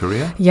 15-year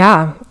career?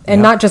 Yeah.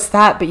 And not just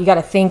that, but you got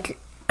to think,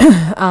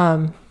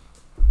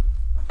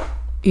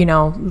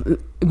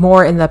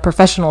 more in the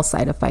professional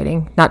side of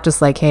fighting. Not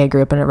just like, hey, I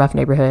grew up in a rough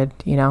neighborhood,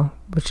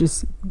 which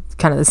is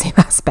kind of the same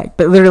aspect.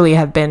 But literally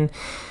have been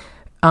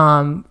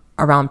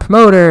around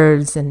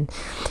promoters and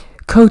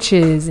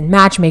coaches and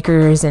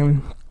matchmakers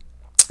and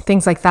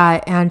things like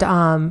that.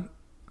 And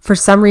for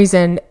some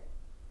reason,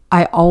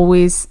 I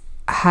always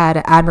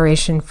had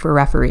admiration for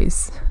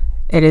referees.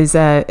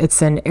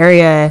 It's an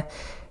area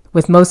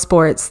with most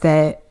sports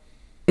that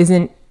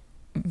isn't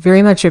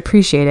very much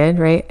appreciated,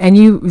 right? And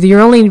you're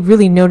only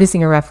really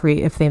noticing a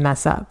referee if they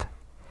mess up,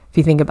 if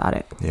you think about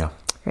it. Yeah.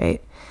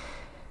 Right.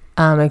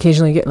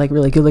 Occasionally you get like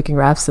really good looking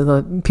refs,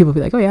 so people be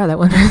like, oh yeah, that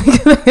one really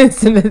good.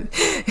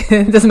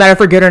 It doesn't matter if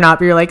they're good or not,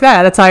 but you're like,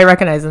 that's how I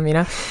recognize them,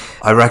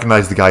 I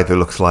recognize the guy that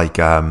looks like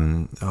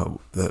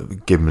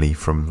Gimli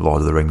from Lord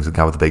of the Rings, the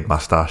guy with the big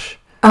mustache.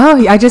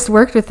 Oh, I just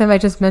worked with him. I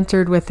just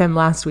mentored with him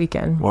last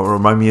weekend. What,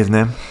 remind me his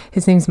name?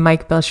 His name's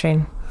Mike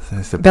Beltran.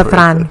 It's a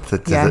damn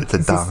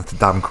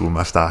cool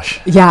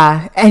mustache.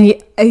 Yeah. And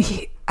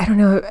he, I don't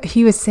know,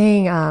 he was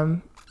saying,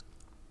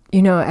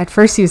 at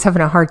first he was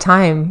having a hard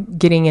time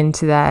getting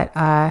into that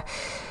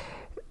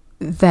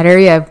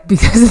area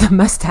because of the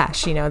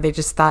mustache. They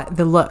just thought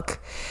the look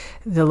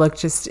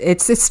just,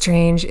 it's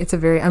strange.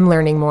 I'm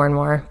learning more and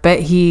more, but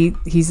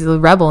he's a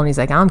rebel and he's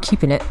like, I'm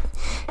keeping it.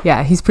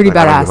 Yeah. He's pretty badass.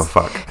 I don't give a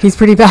fuck. He's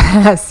pretty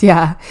badass.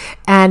 Yeah.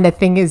 And the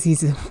thing is,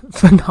 he's a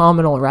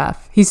phenomenal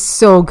ref. He's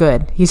so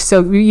good.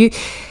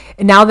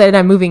 Now that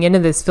I'm moving into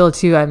this field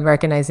too, I'm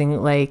recognizing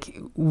like,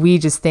 we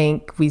just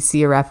think we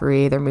see a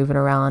referee, they're moving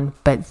around,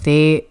 but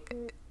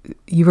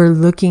you are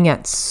looking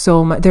at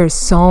so much, there's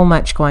so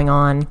much going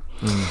on.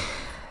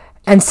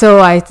 And so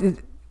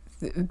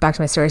back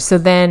to my story. So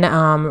then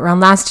around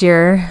last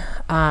year,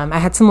 I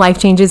had some life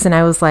changes and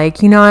I was like,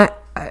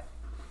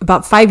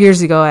 about 5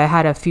 years ago, I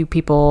had a few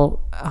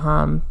people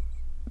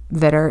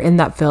that are in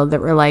that field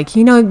that were like,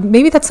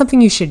 maybe that's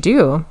something you should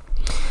do.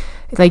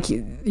 Like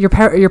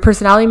your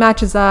personality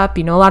matches up,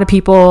 a lot of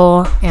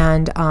people,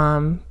 and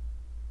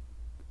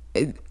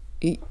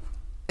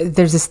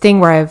there's this thing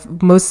where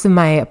most of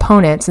my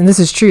opponents, and this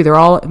is true,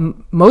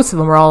 most of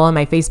them are all on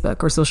my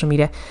Facebook or social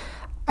media.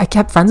 I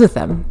kept friends with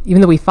them,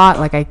 even though we fought.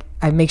 Like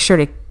I make sure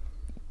to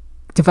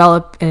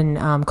develop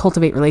and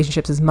cultivate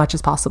relationships as much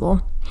as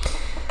possible.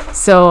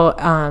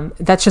 So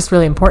that's just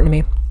really important to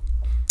me.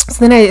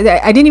 So then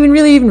I didn't even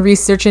really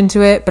research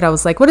into it, but I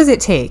was like, what does it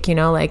take?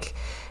 Like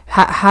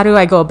how do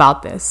I go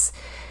about this?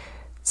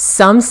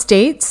 Some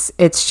states,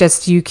 it's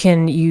just you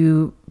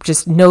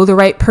just know the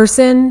right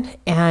person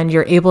and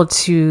you're able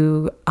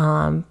to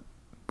kind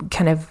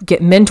of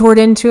get mentored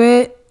into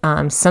it.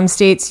 Some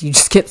states you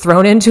just get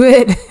thrown into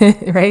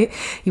it, right?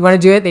 You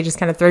want to do it, they just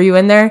kind of throw you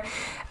in there.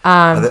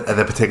 Are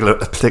there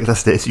particular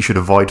states you should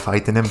avoid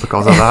fighting in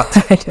because of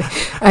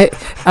that?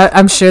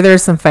 I'm sure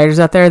there's some fighters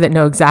out there that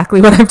know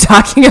exactly what I'm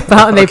talking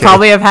about, and they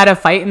probably have had a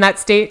fight in that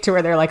state to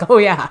where they're like, oh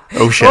yeah,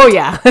 oh shit, oh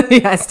yeah,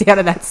 yeah, stay out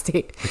of that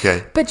state.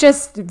 Okay, but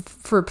just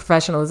for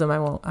professionalism, I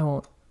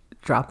won't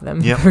drop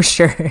them for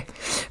sure.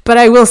 But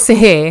I will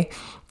say,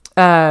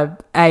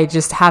 I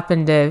just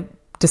happened to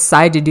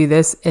decide to do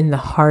this in the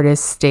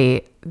hardest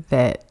state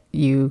that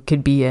you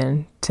could be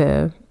in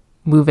to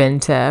move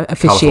into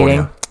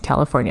officiating.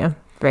 California,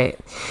 right?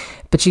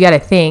 But you got to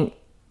think,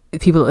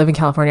 people that live in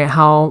California,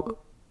 how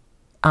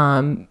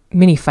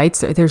many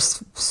fights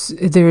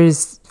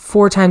there's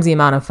 4 times the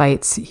amount of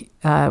fights.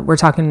 We're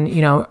talking,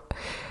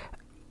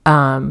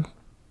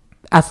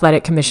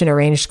 athletic commission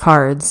arranged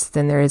cards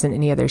than there is in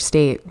any other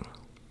state.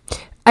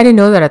 I didn't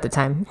know that at the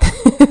time.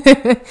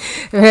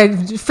 I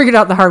figured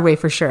out the hard way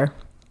for sure.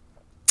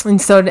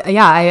 And so,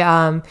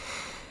 yeah,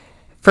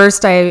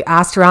 first I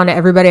asked around to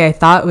everybody I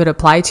thought would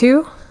apply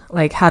to,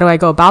 like, how do I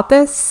go about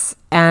this?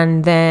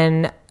 And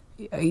then,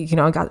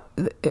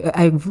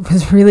 I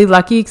was really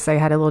lucky because I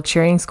had a little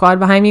cheering squad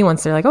behind me.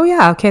 Once they're like, oh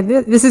yeah, okay,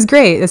 this is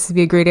great. This would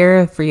be a great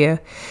area for you.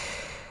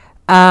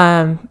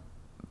 But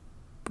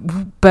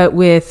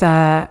with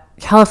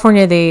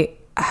California, they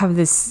have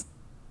this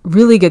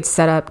really good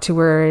setup to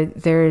where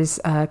there's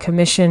a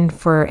commission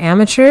for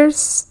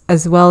amateurs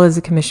as well as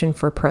a commission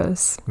for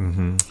pros.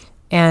 Mm-hmm.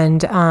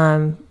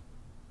 And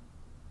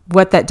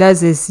what that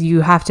does is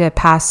you have to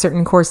pass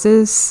certain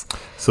courses.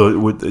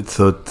 So I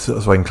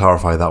can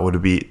clarify that, would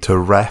it be to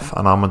ref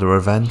an amateur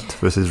event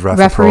versus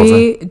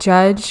referee,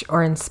 judge,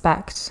 or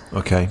inspect?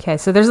 Okay.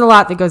 So there's a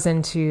lot that goes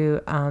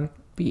into,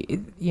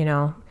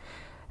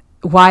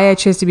 why I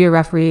chose to be a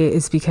referee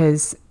is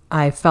because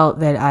I felt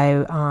that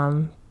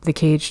the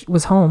cage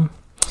was home.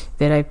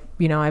 That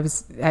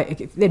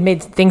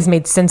things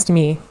made sense to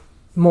me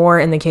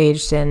more in the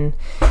cage than,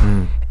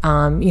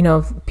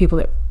 people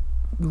that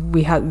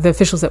we had, the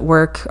officials that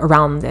work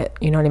around it,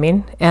 you know what I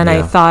mean? And yeah.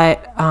 I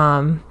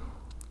thought,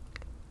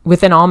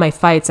 within all my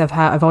fights,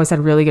 I've always had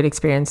really good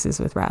experiences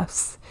with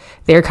refs.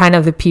 They're kind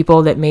of the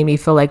people that made me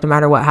feel like no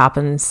matter what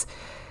happens,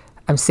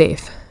 I'm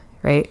safe,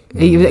 right?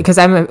 Because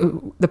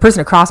the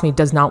person across me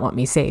does not want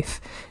me safe.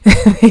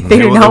 they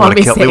do not want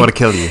me safe. They want to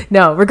kill you.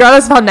 No,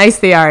 regardless of how nice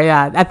they are.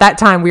 Yeah, at that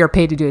time we were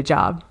paid to do a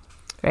job,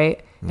 right?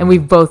 And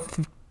we've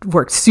both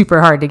worked super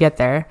hard to get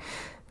there.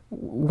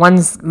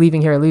 One's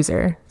leaving here a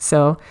loser.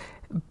 So,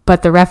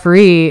 but the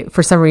referee,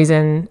 for some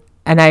reason,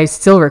 and I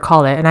still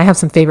recall it, and I have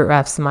some favorite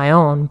refs of my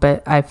own,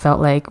 but I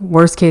felt like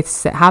worst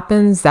case that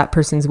happens, that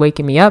person's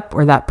waking me up,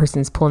 or that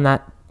person's pulling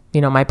that,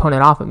 my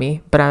opponent off of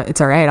me. But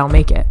it's all right, I'll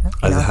make it.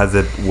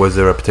 Was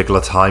there a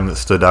particular time that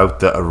stood out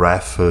that a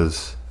ref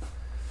has,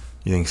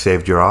 you think,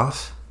 saved your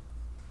ass?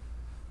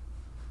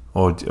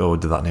 Or did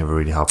that never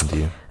really happen to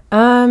you?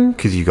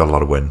 Because you got a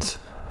lot of wins.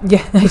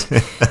 Yeah.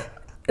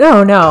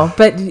 No,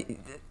 but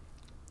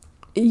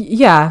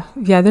yeah,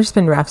 there's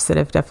been refs that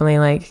have definitely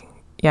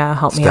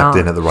helped me out. Stepped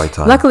in at the right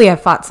time. Luckily,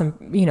 I've fought some,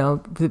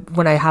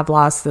 when I have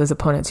lost, those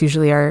opponents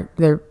usually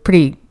they're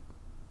pretty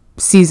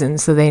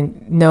seasoned, so they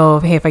know,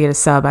 hey, if I get a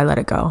sub, I let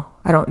it go.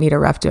 I don't need a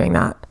ref doing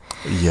that.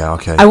 Yeah,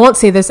 okay. I won't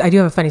say this. I do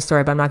have a funny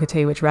story, but I'm not going to tell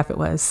you which ref it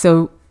was.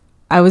 So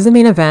I was the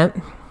main event.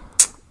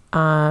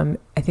 I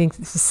think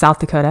this is South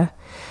Dakota.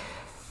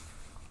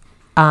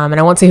 And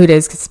I won't say who it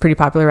is because it's a pretty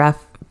popular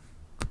ref.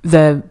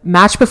 The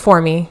match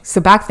before me, so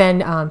back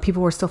then,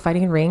 people were still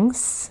fighting in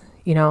rings.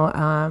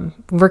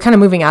 We're kind of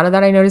moving out of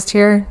that, I noticed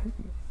here.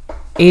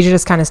 Asia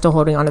is kind of still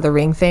holding on to the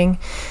ring thing.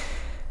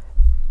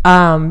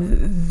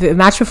 The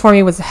match before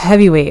me was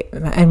heavyweight,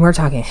 and we're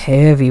talking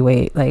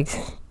heavyweight, like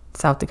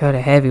South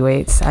Dakota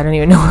heavyweights. I don't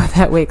even know what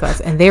that weight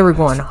class, and they were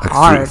going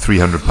hard.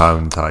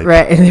 300-pound type.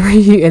 Right,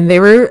 and they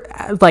were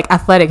like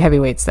athletic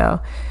heavyweights though.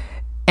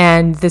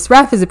 And this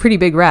ref is a pretty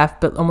big ref,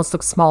 but almost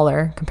looks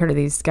smaller compared to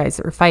these guys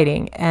that were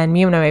fighting. And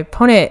me and my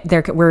opponent,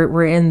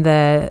 we're in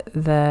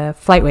the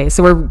flightway,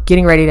 so we're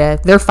getting ready to.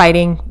 They're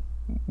fighting.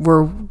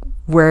 We're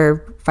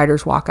where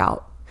fighters walk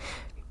out,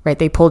 right?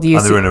 They pulled you.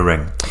 And they're in a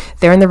ring.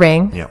 They're in the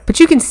ring. Yeah. But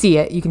you can see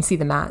it. You can see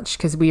the match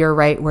because we are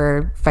right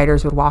where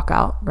fighters would walk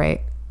out,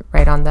 right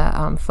on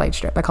the flight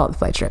strip. I call it the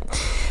flight strip.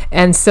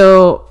 And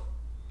so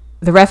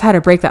the ref had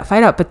to break that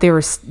fight up, but they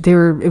were.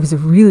 It was a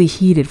really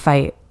heated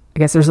fight. I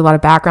guess there's a lot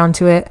of background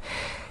to it.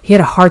 He had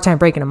a hard time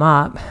breaking him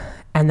up.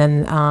 And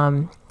then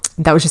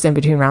That was just in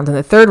between rounds. In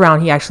the third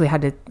round, he actually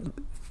had to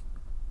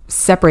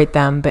separate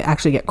them, but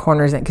actually get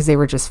corners in because they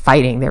were just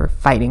fighting. They were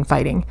fighting.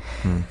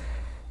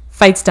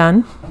 Fight's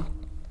done.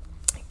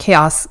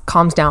 Chaos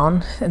calms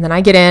down. And then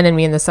I get in, and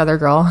me and this other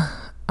girl,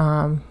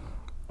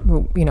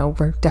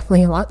 we're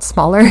definitely a lot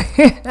smaller.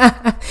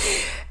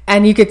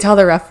 And you could tell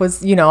the ref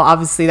was,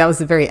 obviously that was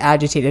a very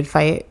agitated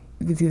fight.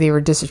 They were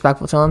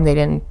disrespectful to him. They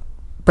didn't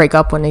break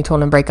up when they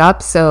told him to break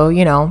up. So,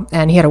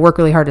 and he had to work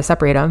really hard to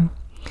separate them.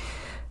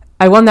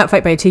 I won that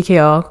fight by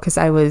TKO because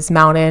I was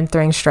mounted,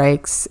 throwing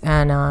strikes,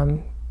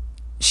 and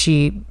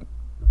she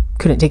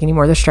couldn't take any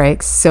more of the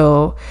strikes.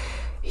 So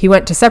he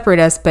went to separate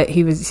us, but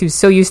he was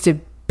so used to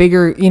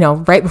bigger,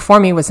 right before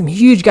me was some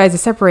huge guys to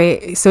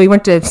separate. So he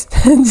went to,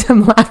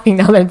 I'm laughing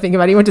now that I'm thinking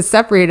about it. He went to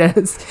separate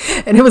us,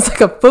 and it was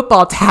like a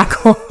football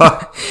tackle.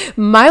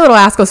 My little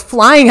ass goes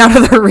flying out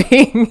of the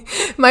ring.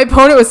 My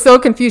opponent was so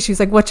confused. She was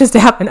like, what just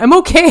happened? I'm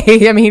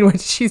okay. I mean,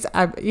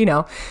 I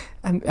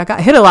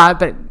got hit a lot,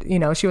 but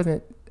she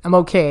wasn't, I'm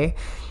okay.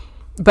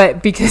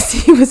 But because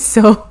he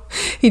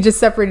just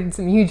separated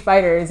some huge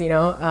fighters, he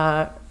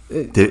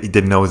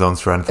didn't know his own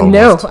strength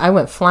almost. No, I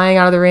went flying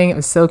out of the ring. It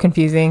was so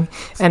confusing.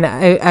 And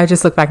I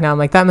just look back now, I'm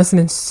like, that must have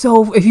been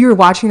if you were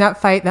watching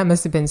that fight, that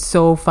must have been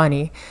so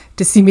funny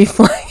to see me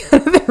flying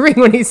out of the ring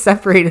when he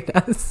separated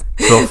us.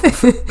 So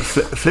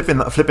flipping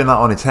that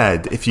on its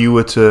head, if you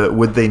were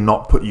would they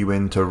not put you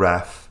in to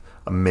ref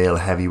a male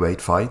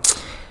heavyweight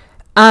fight?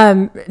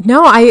 No,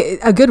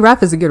 a good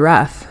ref is a good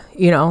ref,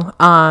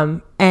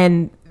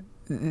 and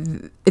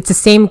it's the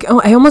same.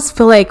 I almost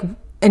feel like,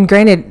 and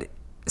granted,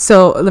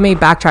 so let me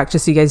backtrack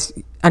just so you guys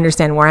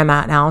understand where I'm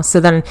at now. So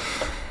then,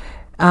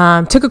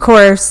 took a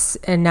course,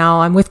 and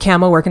now I'm with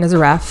Camo working as a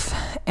ref,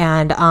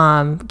 and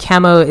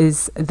Camo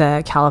is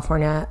the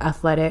California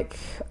Athletic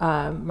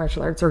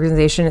Martial Arts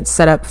Organization. It's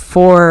set up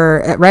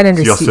right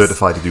under. So you're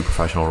certified to do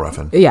professional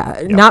reffing?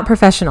 Yeah, not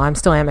professional. I'm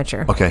still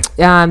amateur. Okay.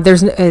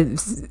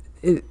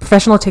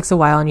 Professional takes a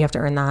while, and you have to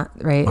earn that,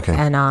 right? Okay.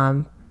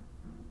 And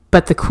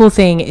but the cool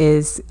thing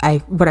is,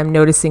 what I'm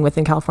noticing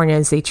within California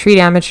is they treat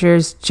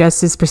amateurs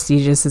just as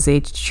prestigious as they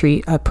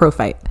treat a pro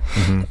fight.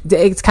 Mm-hmm.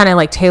 It's kind of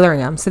like tailoring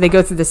them, so they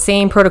go through the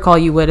same protocol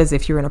you would as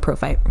if you were in a pro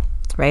fight,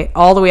 right?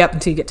 All the way up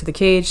until you get to the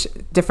cage.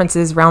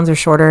 Differences: rounds are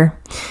shorter,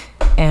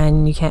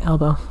 and you can't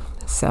elbow.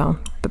 So,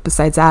 but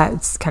besides that,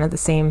 it's kind of the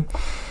same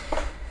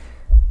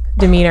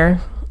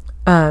demeanor.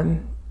 Where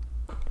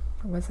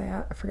was I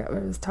at? I forgot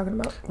what I was talking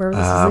about. Where was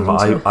this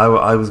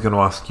I was going to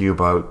ask you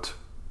about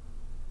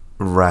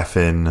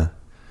reffing.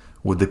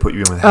 Would they put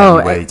you in with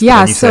heavyweights?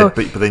 Yeah.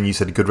 But then you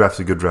said good ref's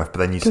a good ref. But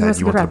then you said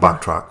you wanted to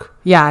backtrack.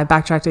 Yeah, I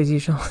backtracked as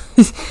usual.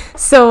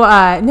 So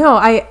no,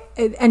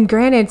 and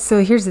granted.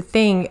 So here's the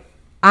thing: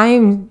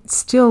 I'm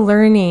still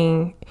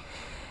learning.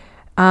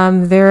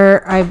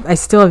 I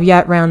still have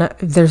yet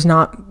there's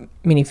not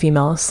many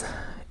females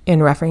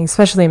in refereeing,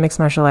 especially in mixed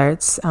martial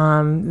arts.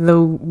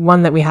 The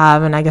one that we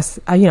have, and I guess,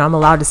 I'm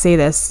allowed to say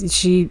this,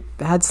 she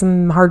had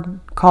some hard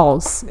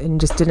calls and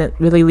just didn't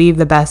really leave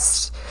the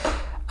best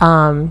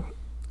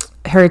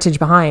heritage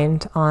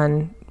behind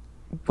on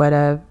what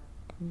a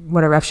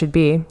ref should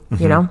be,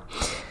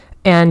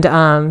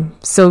 And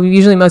so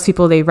usually most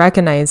people, they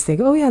recognize, they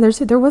go, oh yeah,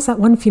 there was that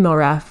one female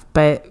ref,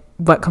 but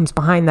what comes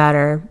behind that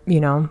are,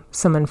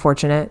 some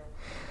unfortunate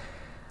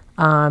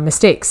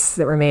mistakes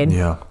that were made.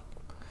 Yeah.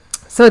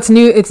 So it's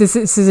new. This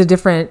is a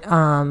different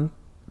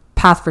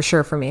path for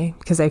sure for me,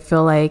 because I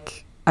feel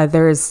like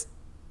there's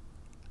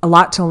a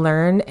lot to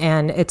learn,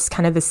 and it's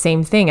kind of the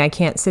same thing. I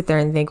can't sit there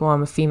and think, well,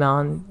 I'm a female,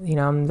 and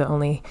I'm the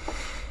only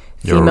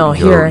female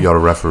here. You're a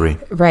referee,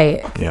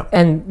 right? Yeah.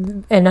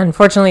 And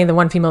unfortunately, the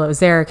one female that was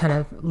there kind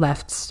of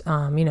left,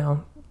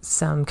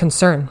 some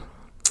concern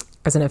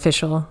as an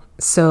official.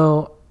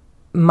 So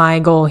my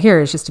goal here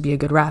is just to be a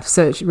good ref.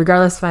 So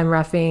regardless if I'm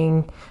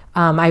reffing.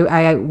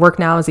 I work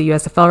now as a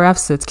USFL ref,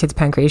 so it's kids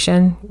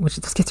pancreation, which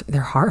those kids, they're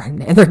hard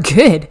and they're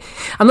good.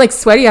 I'm like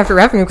sweaty after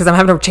reffing them because I'm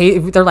having to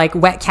chase. They're like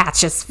wet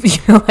cats, just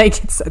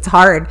like it's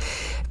hard.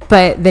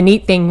 But the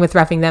neat thing with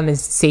reffing them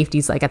is safety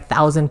is like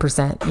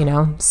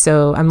 1,000%.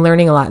 So I'm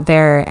learning a lot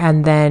there.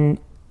 And then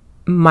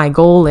my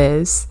goal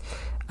is,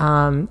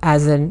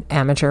 as an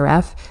amateur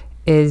ref,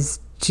 is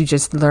to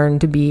just learn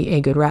to be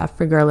a good ref,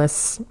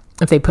 regardless.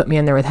 If they put me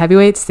in there with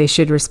heavyweights, they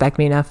should respect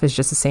me enough as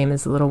just the same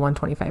as the little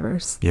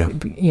 125ers. Yeah.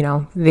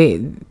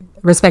 They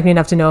respect me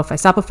enough to know if I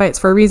stop a fight, it's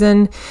for a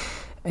reason,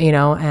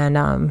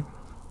 and,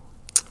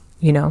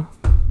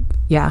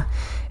 yeah.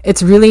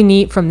 It's really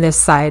neat from this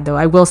side, though.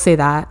 I will say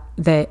that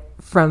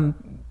from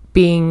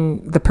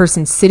being the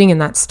person sitting in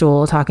that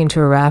stool talking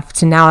to a ref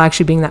to now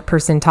actually being that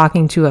person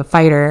talking to a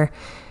fighter,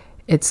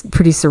 it's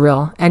pretty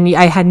surreal. And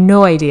I had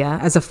no idea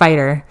as a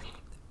fighter,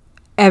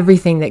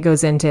 everything that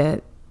goes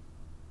into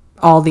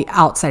all the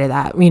outside of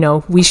that.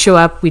 We show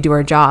up, we do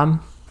our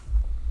job,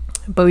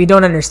 but we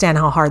don't understand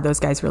how hard those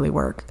guys really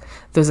work,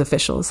 those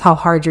officials, how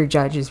hard your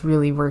judge is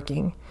really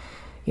working,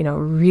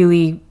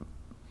 really,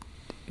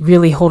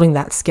 really holding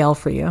that scale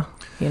for you,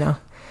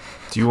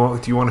 Do you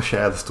want to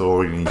share the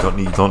story? You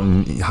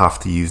don't have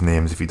to use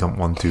names if you don't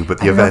want to. But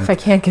the I don't know event, if I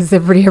can, because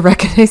everybody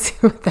recognizes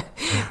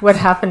what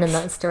happened in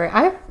that story.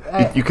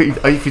 you could,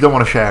 if you don't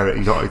want to share it,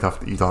 you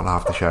don't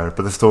have to share it.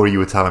 But the story you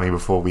were telling me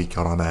before we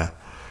got on air,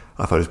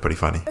 I thought it was pretty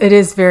funny. It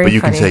is very funny.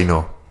 But you can say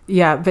no.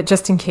 Yeah, but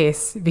just in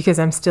case, because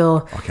I'm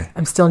still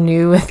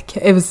new.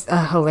 It was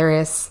a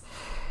hilarious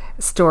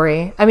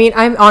story. I mean,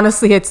 I'm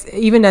honestly, it's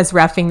even as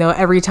reffing though,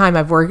 every time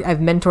I've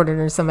mentored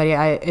under somebody,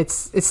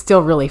 it's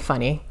still really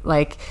funny.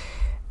 Like,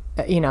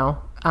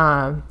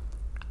 I'm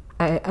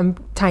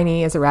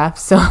tiny as a ref,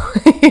 so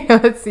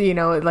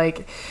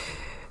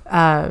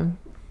I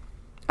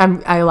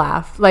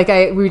laugh. Like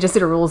we just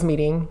did a rules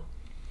meeting,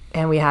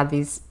 and we had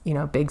these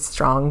big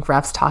strong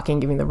refs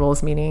talking, giving the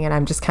rules meeting, and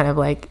I'm just kind of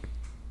like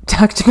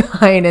tucked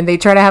behind, and they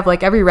try to have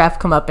like every ref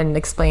come up and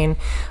explain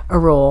a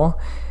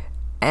rule,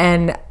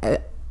 and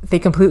they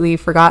completely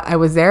forgot I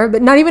was there,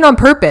 but not even on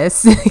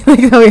purpose.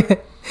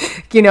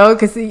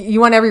 Because you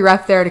want every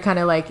ref there to kind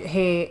of like,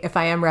 hey, if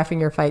I am reffing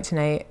your fight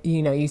tonight,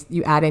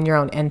 you add in your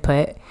own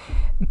input.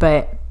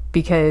 But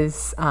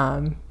because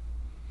I'm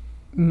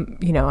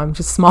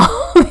just small,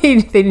 they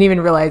didn't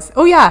even realize,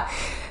 oh yeah,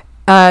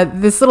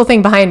 this little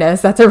thing behind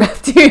us, that's a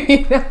ref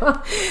too.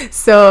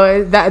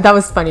 So that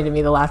was funny to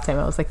me the last time.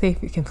 I was like, they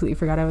completely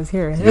forgot I was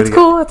here. It's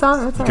cool. It's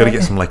on. It's all right. You gotta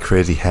get some like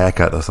crazy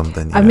haircut or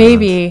something.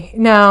 Maybe.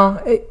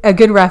 No, a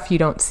good ref you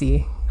don't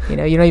see. You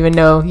don't even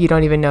know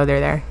they're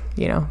there.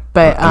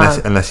 But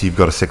unless you've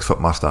got a 6 foot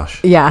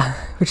mustache. Yeah,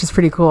 which is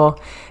pretty cool.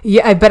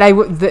 Yeah, but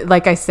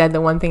like I said,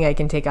 the one thing I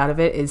can take out of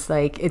it is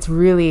like, it's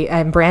really,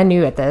 I'm brand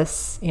new at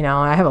this.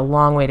 I have a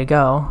long way to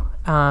go,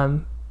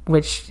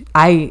 which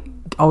I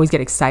always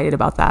get excited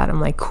about that. I'm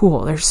like,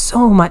 cool, there's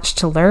so much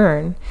to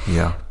learn.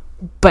 Yeah.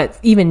 But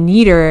even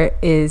neater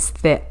is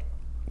that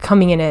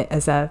coming in it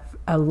as a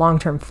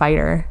long-term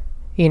fighter,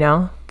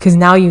 because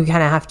now you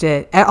kind of have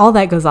to, all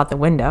that goes out the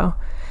window.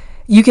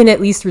 You can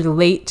at least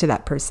relate to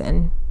that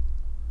person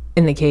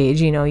in the cage.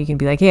 You can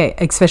be like, hey,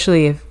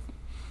 especially if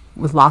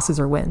with losses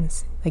or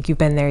wins, like you've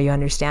been there, you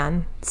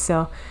understand.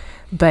 So,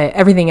 but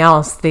everything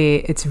else,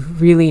 it's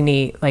really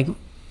neat. Like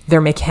their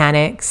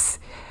mechanics,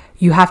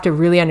 you have to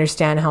really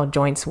understand how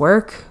joints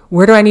work.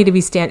 Where do I need to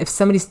be if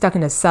somebody's stuck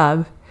in a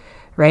sub,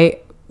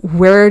 right?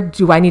 Where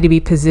do I need to be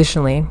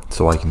positionally?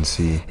 So I can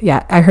see.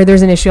 Yeah. I heard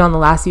there's an issue on the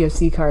last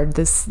UFC card,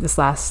 this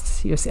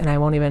last UFC, and I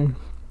won't even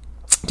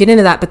get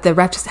into that, but the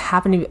ref just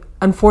happened to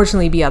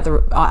unfortunately be out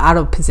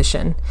of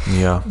position.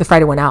 Yeah. The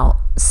fighter went out.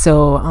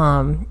 So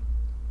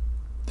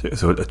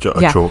a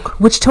choke.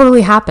 Which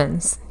totally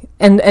happens.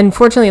 And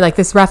unfortunately, like,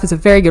 this ref is a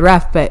very good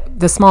ref, but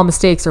the small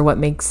mistakes are what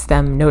makes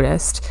them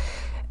noticed.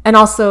 And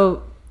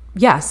also,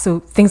 so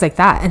things like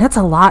that. And that's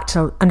a lot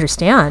to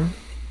understand,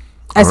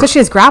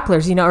 especially as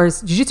grapplers, or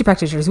as jiu-jitsu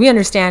practitioners. We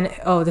understand,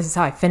 this is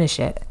how I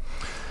finish it,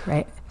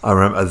 right? I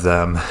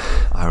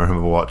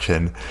remember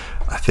watching,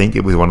 I think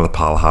it was one of the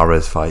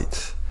Palhares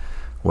fights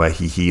where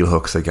he heel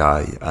hooks a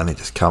guy, and it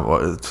just can't,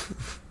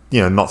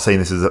 not saying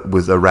this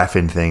was a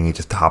reffing thing, it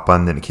just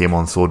happened and it came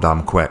on so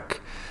damn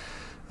quick,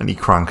 and he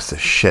cranks the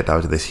shit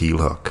out of this heel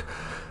hook.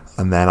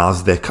 And then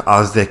as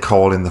they're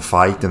calling the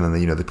fight, and then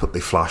they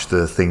flash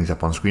the things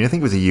up on screen. I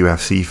think it was a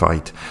UFC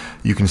fight.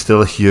 You can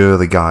still hear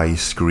the guy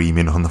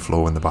screaming on the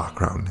floor in the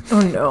background.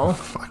 Oh no!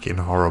 Fucking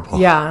horrible.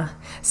 Yeah.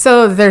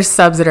 So there's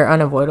subs that are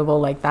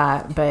unavoidable like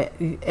that, but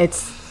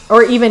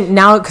or even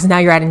now, because now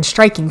you're adding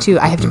striking too.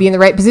 I have to be in the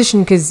right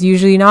position, because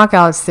usually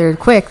knockouts, they're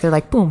quick. They're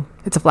like boom,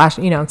 it's a flash.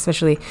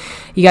 Especially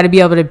you got to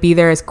be able to be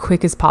there as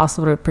quick as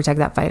possible to protect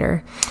that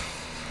fighter.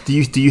 Do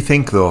you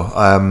think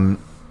though?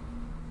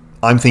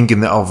 I'm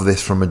thinking of this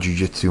from a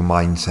jiu-jitsu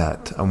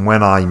mindset,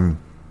 and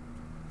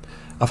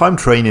if I'm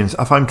training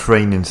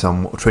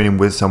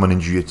with someone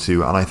in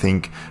jiu-jitsu, and I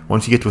think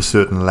once you get to a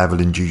certain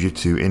level in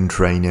jiu-jitsu in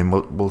training,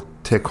 we'll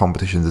take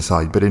competitions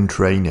aside, but in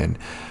training,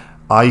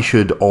 I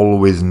should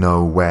always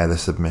know where the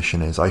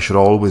submission is. I should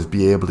always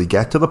be able to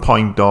get to the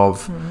point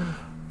of,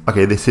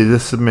 okay, this is a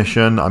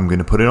submission, I'm going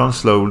to put it on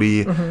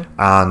slowly,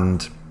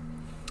 and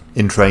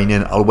in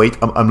training, I'll wait.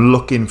 I'm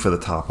looking for the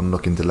tap. I'm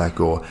looking to let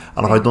go.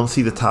 And if I don't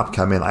see the tap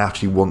come in, I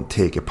actually won't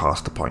take it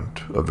past the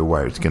point of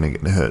where it's going to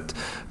get hurt.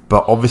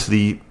 But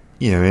obviously,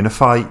 in a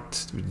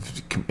fight,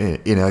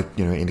 in a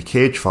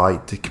cage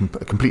fight, a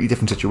completely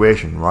different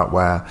situation, right?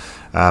 Where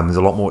there's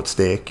a lot more at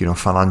stake.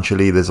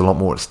 Financially, there's a lot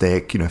more at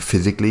stake.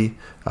 Physically,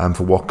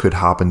 for what could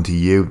happen to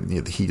you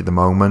at the heat of the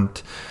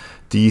moment.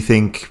 Do you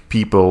think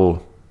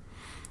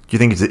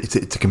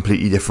it's a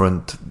completely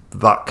different,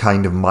 that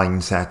kind of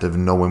mindset of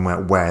knowing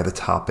where the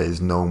tap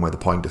is, knowing where the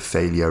point of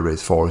failure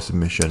is for a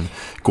submission,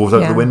 goes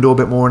out the window a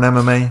bit more in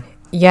MMA?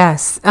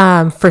 Yes,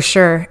 for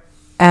sure.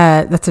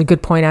 That's a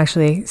good point,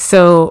 actually.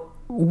 So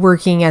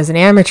working as an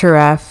amateur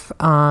ref,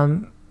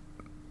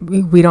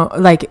 we don't,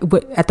 like,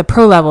 at the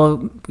pro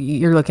level,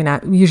 you're looking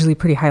at usually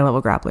pretty high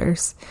level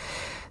grapplers.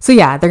 So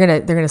yeah, they're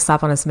gonna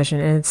slap on a submission,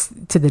 and it's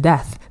to the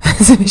death.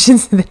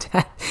 Submissions to the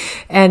death,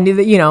 and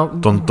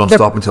don't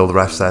stop until the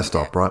ref says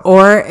stop, right?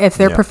 Or if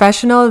they're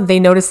professional, they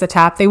notice the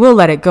tap, they will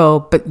let it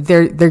go, but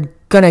they're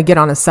gonna get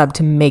on a sub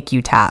to make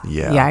you tap.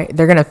 Yeah,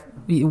 they're gonna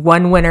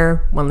one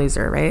winner, one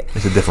loser, right?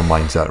 It's a different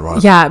mindset,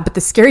 right? Yeah, but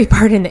the scary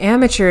part in the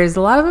amateurs,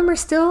 a lot of them are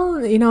still,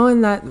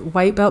 in that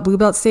white belt, blue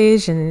belt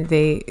stage, but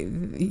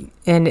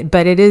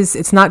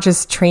it's not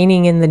just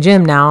training in the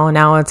gym now.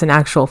 Now it's an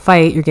actual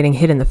fight. You're getting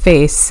hit in the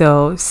face.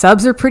 So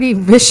subs are pretty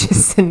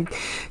vicious and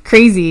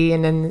crazy,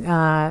 and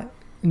then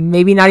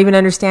maybe not even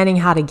understanding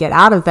how to get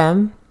out of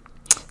them.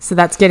 So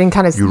that's getting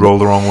kind of... You roll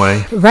the wrong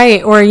way.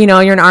 Right. Or, you're in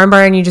an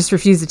armbar and you just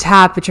refuse to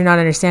tap, but you're not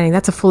understanding.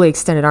 That's a fully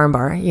extended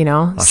armbar,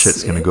 That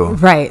shit's going to go.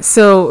 Right.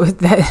 So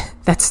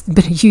that's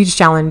been a huge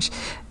challenge.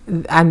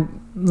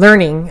 I'm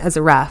learning as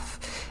a ref,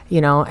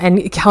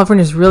 and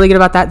California's really good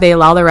about that. They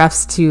allow the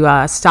refs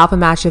to stop a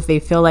match if they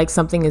feel like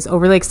something is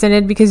overly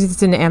extended, because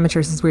it's in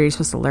amateurs, this is where you're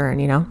supposed to learn,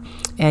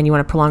 and you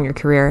want to prolong your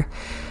career.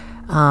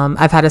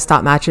 I've had to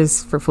stop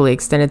matches for fully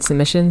extended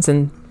submissions,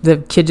 and the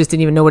kid just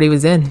didn't even know what he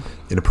was in.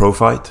 In a pro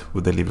fight,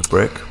 would they leave a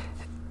break?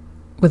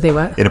 Would they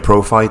what? In a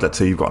pro fight, let's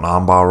say you've got an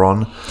armbar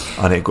on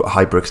and it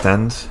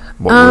hyperextends.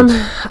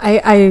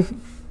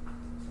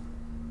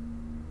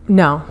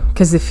 No,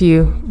 because if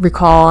you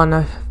recall on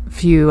a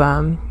few,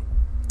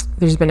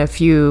 there's been a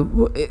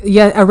few.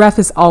 Yeah, a ref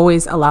is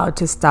always allowed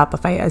to stop a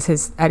fight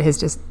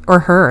or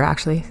her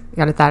actually.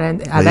 Got that in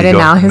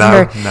now.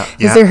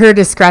 His or her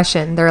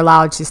discretion. They're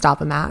allowed to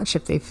stop a match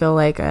if they feel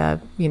like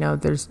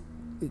there's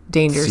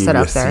danger set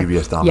up there.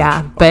 Serious damage.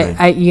 Yeah, but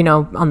okay.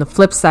 On the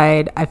flip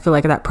side, I feel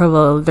like that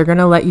pro, they're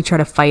gonna let you try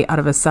to fight out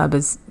of a sub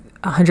as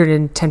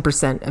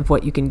 110% of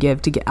what you can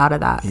give to get out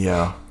of that.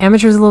 Yeah,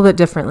 amateurs a little bit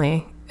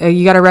differently.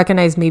 You got to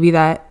recognize maybe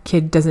that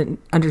kid doesn't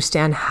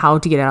understand how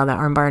to get out of that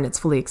armbar and it's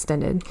fully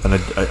extended. And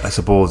I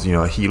suppose,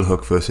 a heel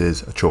hook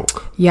versus a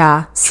choke.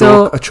 Yeah.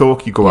 A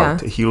choke, you go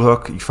out. A heel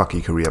hook, you fuck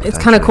your career. It's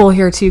kind of cool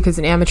here too, because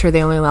in amateur,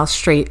 they only allow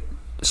straight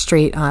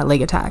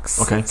leg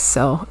attacks. Okay.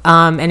 So,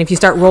 and if you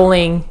start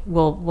rolling,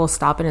 we'll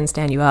stop it and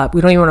stand you up.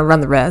 We don't even want to run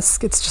the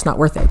risk. It's just not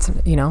worth it.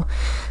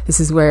 This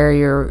is where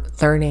you're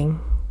learning,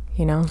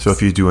 So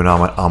if you do an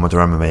amateur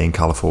MMA in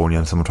California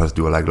and someone tries to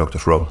do a leg lock,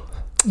 just roll.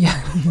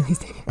 Yeah.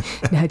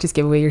 Now just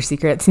give away your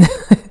secrets.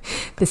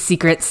 The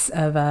secrets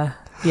of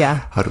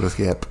how to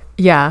escape.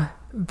 Yeah.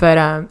 But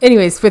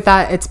anyways, with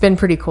that, it's been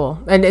pretty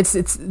cool. And this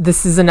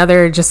is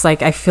another, just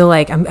like, I feel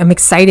like I'm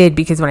excited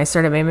because when I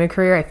started my MMA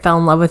career, I fell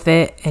in love with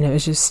it, and it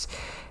was just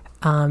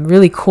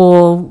really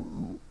cool.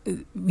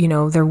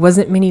 There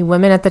wasn't many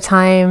women at the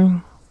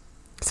time,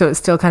 so it's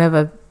still kind of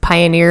a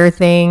pioneer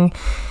thing.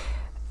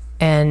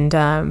 And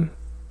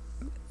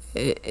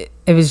it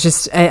was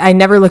just, I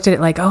never looked at it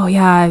like, oh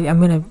yeah, I'm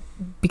going to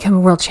become a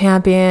world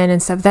champion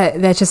and stuff.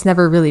 That just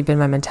never really been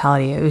my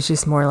mentality. It was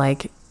just more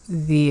like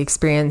the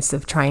experience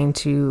of trying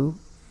to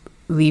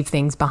leave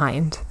things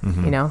behind,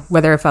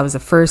 whether if I was a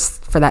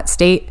first for that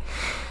state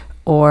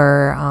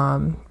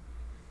or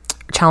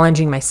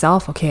challenging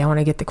myself. Okay, I want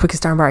to get the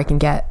quickest armbar I can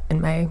get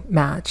in my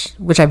match,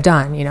 which I've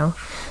done,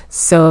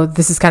 So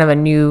this is kind of a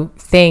new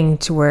thing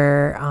to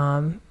where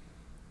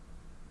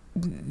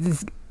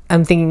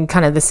I'm thinking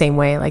kind of the same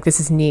way. Like, this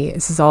is neat.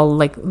 This is all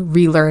like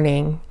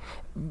relearning,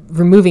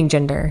 removing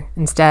gender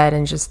instead,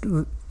 and just,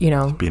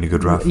 being a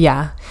good ref.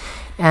 Yeah.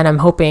 And I'm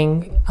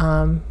hoping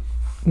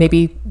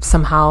maybe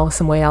somehow,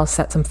 some way I'll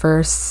set some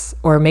firsts,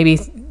 or maybe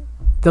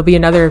there'll be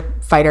another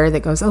fighter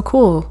that goes, oh,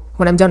 cool.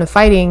 When I'm done with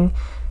fighting,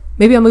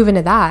 maybe I'll move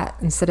into that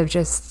instead of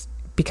just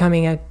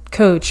becoming a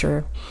coach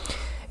or,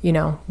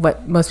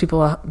 what most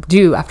people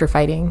do after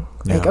fighting.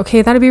 Yeah. Like,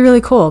 okay, that'd be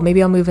really cool.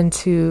 Maybe I'll move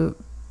into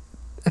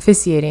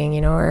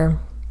officiating, or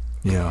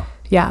yeah.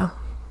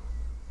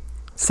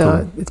 So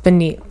cool. It's been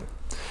neat.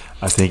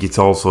 I think it's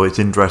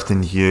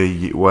interesting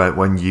here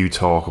when you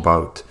talk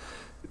about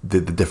the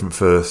different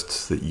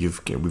firsts that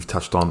we've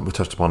touched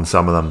upon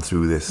some of them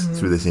through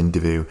this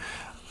interview.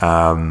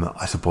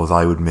 I suppose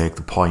I would make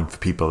the point for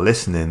people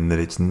listening that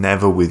it's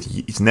never with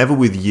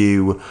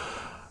you.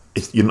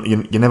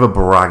 You're never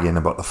bragging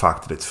about the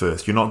fact that it's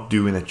first. You're not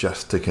doing it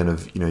just to kind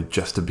of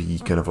just to be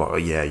kind of like, oh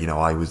yeah,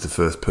 I was the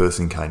first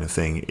person kind of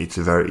thing. It's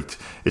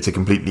a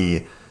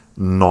completely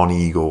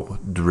non-ego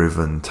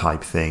driven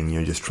type thing.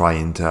 You're just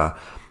trying to,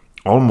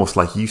 almost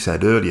like you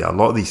said earlier, a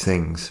lot of these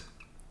things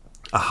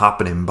are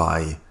happening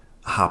by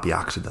a happy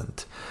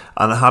accident.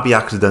 And a happy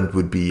accident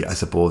would be, I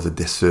suppose, a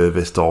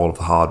disservice to all of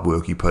the hard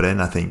work you put in.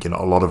 I think, a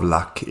lot of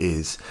luck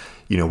is,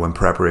 when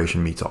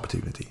preparation meets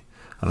opportunity.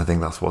 And I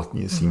think that's what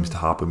seems to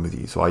happen with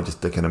you. So I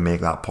just to kind of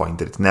make that point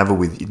that it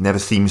never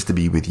seems to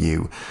be with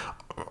you.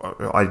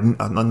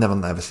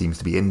 Never seems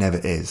to be. It never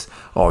is.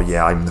 Oh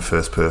yeah, I'm the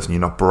first person.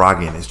 You're not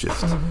bragging. It's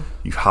just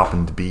you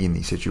happen to be in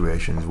these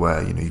situations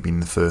where you've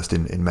been the first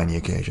in many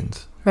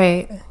occasions.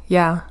 Right.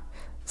 Yeah.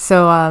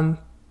 So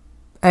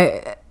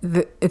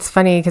it's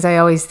funny because I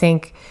always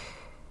think,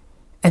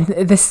 and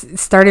this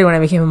started when I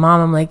became a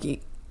mom. I'm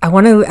like,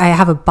 I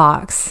have a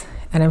box,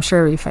 and I'm sure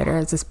every fighter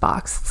has this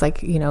box. It's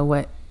like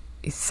what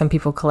some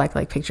people collect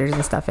like pictures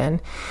and stuff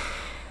in.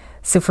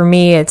 So for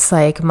me, it's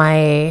like my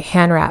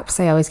hand wraps.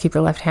 I always keep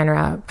the left hand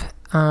wrap.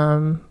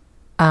 When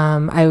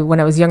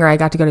I was younger, I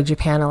got to go to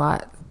Japan a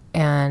lot.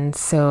 And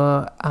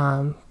so,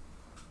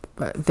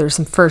 there's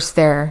some firsts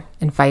there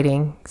in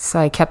fighting. So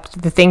I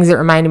kept the things that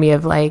reminded me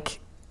of like,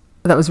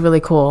 that was really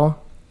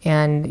cool.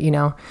 And, you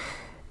know,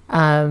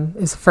 it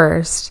was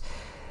first.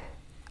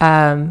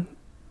 So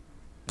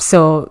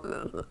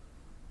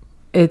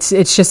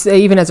it's just,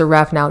 even as a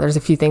ref now, there's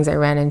a few things I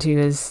ran into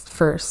as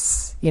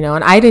firsts, you know,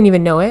 and I didn't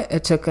even know it.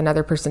 It took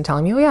another person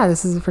telling me, oh yeah,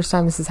 this is the first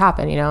time this has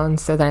happened, you know? And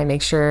so then I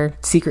make sure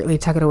secretly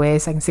tuck it away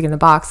so I can stick it in the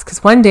box.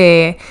 Cause one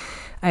day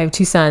I have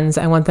 2 sons.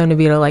 I want them to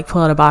be able to like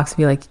pull out a box and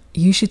be like,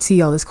 you should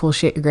see all this cool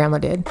shit your grandma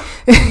did.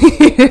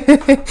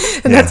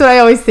 And that's what I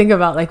always think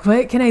about. Like,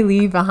 what can I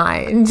leave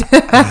behind?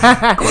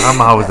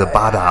 Grandma was a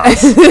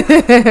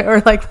badass.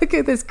 Or like, look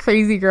at this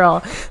crazy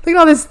girl. Look at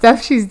all this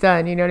stuff she's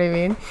done. You know what I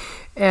mean?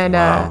 And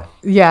Wow.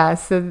 yeah,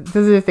 so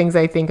those are the things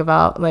I think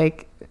about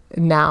like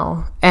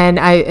now. And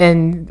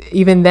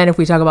even then, if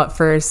we talk about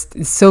first,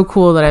 it's so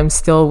cool that I'm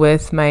still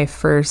with my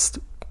first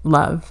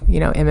love, you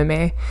know,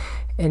 MMA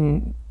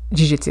and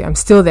jiu-jitsu. I'm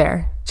still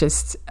there.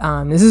 Just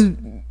this is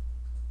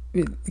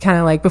kind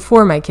of like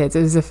before my kids.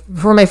 It was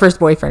before my first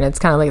boyfriend. It's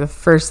kind of like the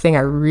first thing I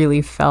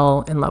really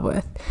fell in love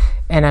with,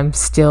 and I'm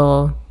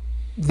still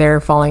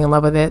there, falling in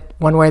love with it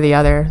one way or the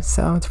other.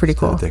 So it's pretty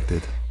Still cool.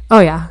 addicted.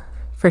 Oh yeah,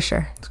 for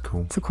sure. It's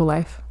cool. It's a cool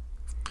life.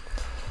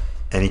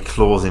 Any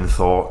closing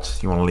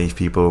thoughts you want to leave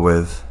people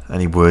with?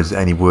 Any words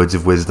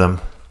of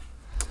wisdom?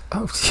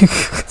 Oh,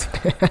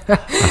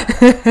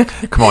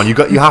 Come on, you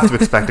have to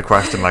expect a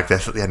question like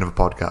this at the end of a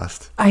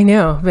podcast. I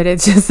know, but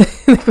it's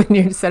just like when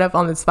you're set up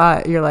on the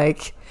spot, you're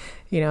like,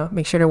 you know,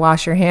 make sure to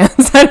wash your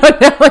hands. I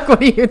don't know, like what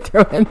do you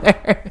throw in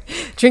there?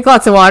 Drink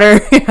lots of water.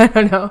 I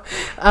don't know.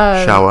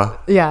 Shower.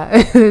 Yeah,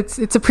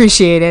 it's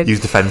appreciated.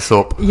 Use Defense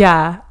soap.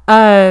 Yeah.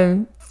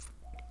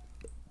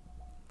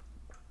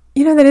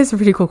 You know, that is a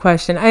pretty cool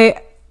question.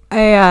 I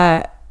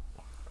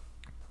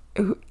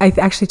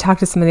actually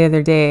talked to someone the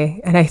other day,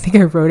 and I think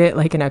I wrote it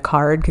like in a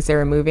card because they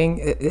were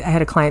moving. I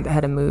had a client that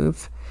had to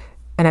move,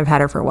 and I've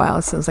had her for a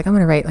while. So I was like, I'm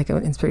going to write like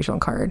an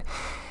inspirational card.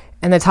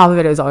 And the top of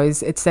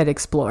it said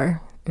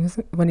explore.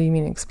 What do you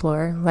mean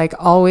explore? Like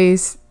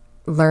always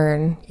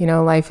learn. You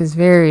know, life is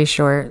very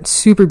short,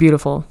 super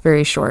beautiful,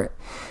 very short.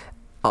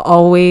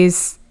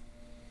 Always,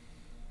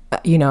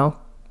 you know,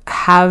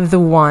 have the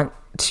want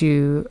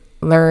to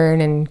learn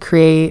and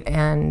create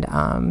and,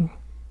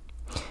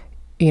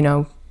 you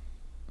know,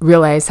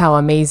 realize how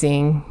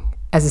amazing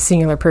as a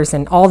singular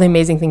person, all the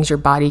amazing things your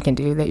body can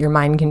do, that your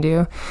mind can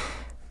do.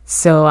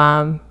 So,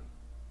 I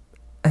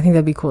think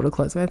that'd be cool to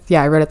close with.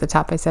 Yeah. I wrote at the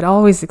top, I said,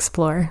 always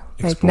explore.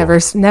 Like never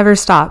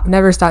stop.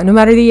 No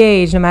matter the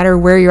age, no matter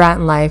where you're at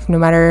in life, no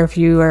matter if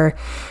you are,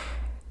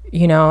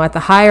 you know, at the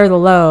high or the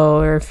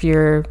low, or if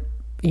you're,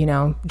 you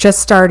know, just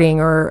starting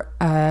or,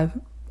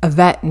 a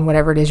vet in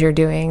whatever it is you're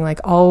doing, like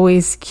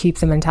always keep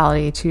the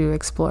mentality to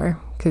explore,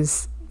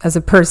 because as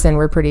a person,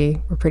 we're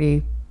pretty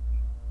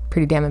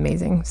damn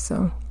amazing.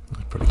 So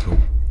That's pretty cool.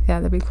 yeah,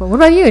 that'd be cool. What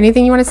about you?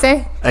 Anything you want to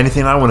say?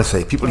 Anything I want to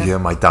say? People hear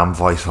my damn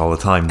voice all the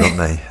time, don't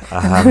they?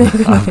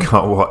 I've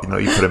got what, you know,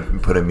 you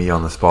putting me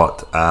on the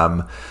spot.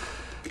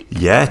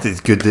 Yeah, it's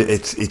good.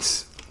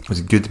 It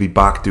was good to be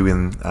back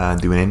doing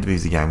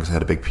interviews again, because I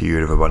had a big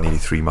period of about nearly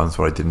 3 months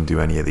where I didn't do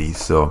any of these.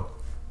 So,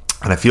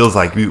 and it feels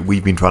like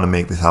we've been trying to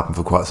make this happen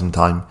for quite some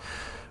time,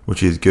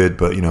 which is good.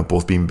 But you know,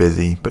 both been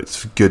busy. But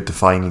it's good to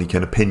finally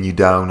kind of pin you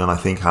down, and I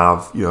think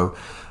have, you know,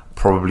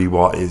 probably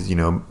what is, you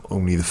know,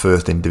 only the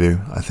first interview.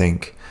 I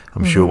think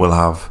I'm sure we'll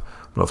have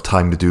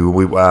time to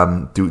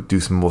do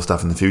some more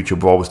stuff in the future.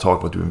 We've always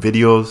talked about doing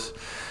videos,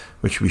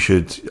 which we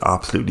should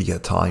absolutely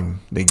get time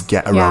to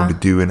get around to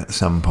doing at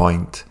some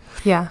point.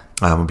 Yeah.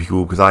 Would be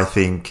cool, because I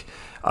think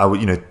I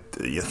would, you know,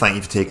 thank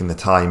you for taking the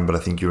time, but I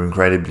think you're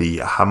incredibly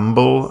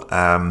humble,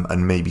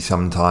 and maybe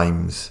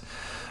sometimes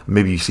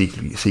you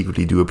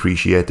secretly do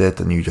appreciate it,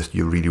 and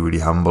you're really, really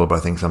humble, but I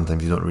think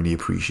sometimes you don't really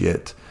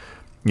appreciate,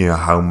 you know,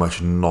 how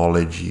much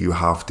knowledge you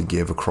have to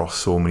give across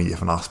so many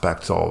different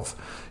aspects of,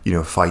 you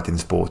know, fighting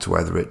sports,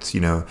 whether it's, you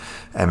know,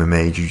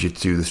 MMA,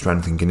 jiu-jitsu, the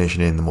strength and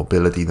conditioning, the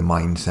mobility, the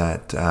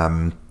mindset,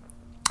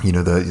 you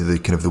know, the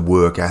kind of the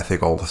work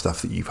ethic, all the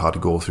stuff that you've had to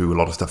go through, a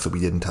lot of stuff that we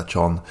didn't touch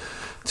on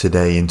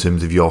today in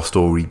terms of your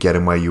story,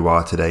 getting where you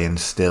are today and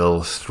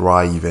still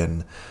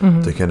striving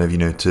to kind of, you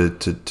know, to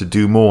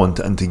do more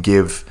and to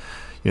give,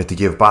 you know, to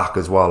give back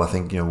as well. I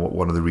think, you know,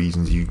 one of the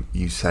reasons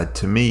you said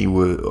to me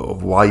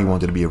of why you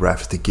wanted to be a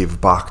ref is to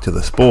give back to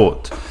the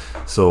sport.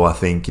 So I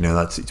think, you know,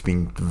 it's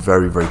been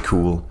very, very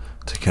cool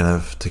to kind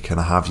of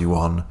have you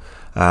on.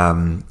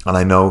 And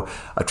I know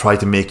I tried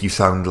to make you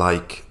sound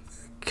like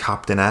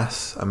Captain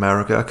S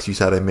America, because you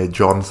said I made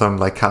John sound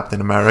like Captain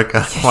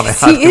America.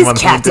 He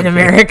is Captain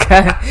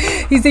America.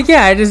 He's like,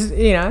 yeah, I did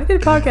a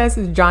podcast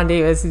with John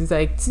Davis. He's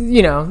like,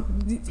 you know,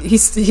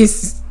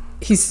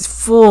 he's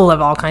full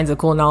of all kinds of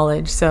cool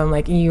knowledge. So I'm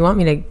like, you want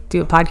me to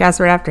do a podcast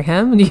right after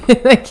him?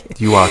 And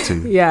you are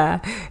too.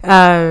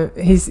 Yeah.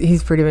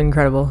 He's pretty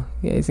incredible.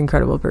 Yeah, he's an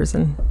incredible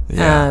person.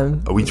 Yeah.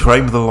 We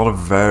train with a lot of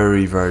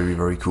very, very,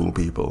 very cool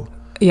people.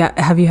 Yeah.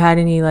 Have you had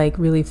any like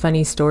really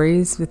funny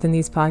stories within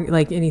these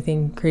like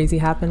anything crazy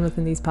happen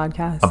within these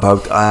podcasts?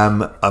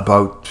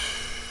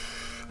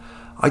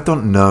 I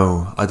don't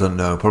know.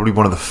 Probably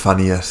one of the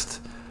funniest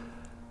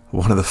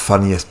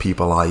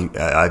people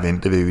I've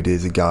interviewed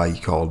is a guy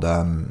called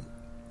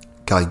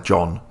Guy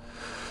John.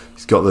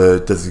 He's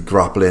does the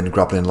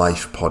Grappling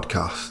Life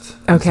podcast.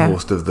 Okay. He's the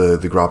host of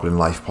the Grappling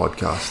Life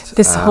podcast.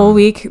 This whole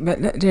week,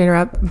 but to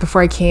interrupt,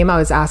 before I came, I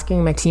was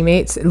asking my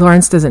teammates.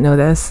 Lawrence doesn't know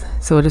this,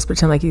 so we'll just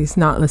pretend like he's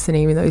not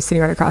listening, even though he's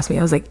sitting right across me.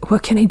 I was like,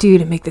 what can I do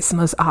to make this the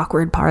most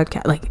awkward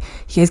podcast? Like,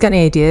 you guys got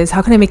any ideas?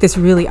 How can I make this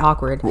really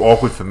awkward?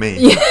 Awkward for me.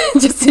 Yeah,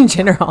 just in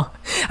general.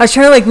 I was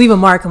trying to like leave a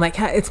mark. I'm like,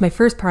 it's my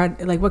first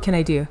part. Like, what can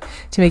I do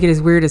to make it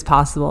as weird as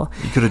possible?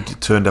 You could have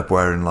turned up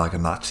wearing like a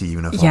Nazi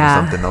uniform or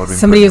something. That would have been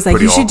somebody was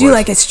like, you should awkward. do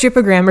like a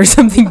stripogram or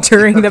something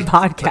during the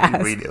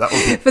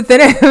podcast. But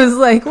then I was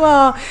like,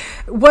 well,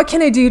 what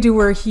can I do to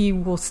where he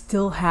will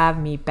still have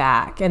me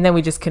back? And then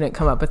we just couldn't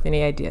come up with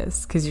any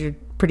ideas because you're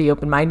pretty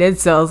open-minded.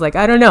 So I was like,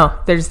 I don't know.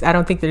 I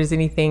don't think there's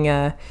anything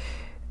that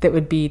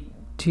would be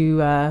too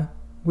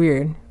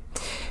weird.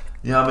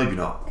 Yeah, maybe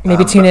not.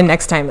 Maybe tune in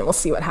next time and we'll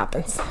see what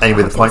happens.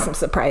 Anyway, the point. Some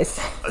surprise.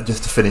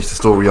 Just to finish the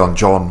story on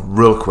John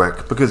real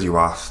quick because you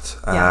asked.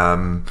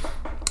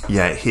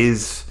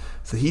 He's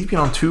been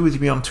on two. Has he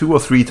been on 2 or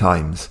 3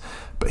 times?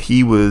 But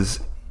he was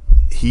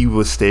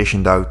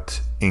stationed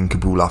out in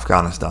Kabul,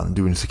 Afghanistan,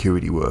 doing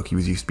security work. He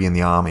was used to be in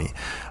the army,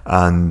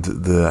 and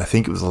I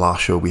think it was the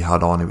last show we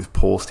had on. It was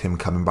post him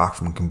coming back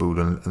from Kabul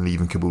and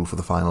leaving Kabul for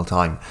the final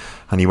time,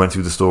 and he went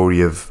through the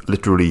story of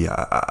literally,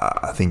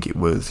 I think it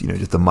was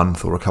just a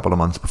month or a couple of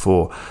months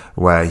before,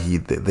 where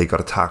they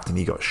got attacked and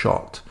he got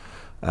shot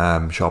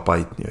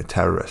by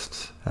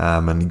terrorists,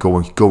 and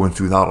going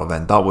through that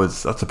event.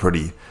 That's a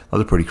pretty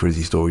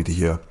crazy story to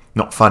hear.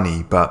 Not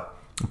funny, but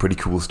a pretty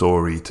cool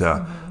story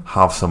to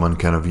have someone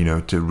kind of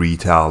to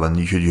retell, and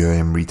you should hear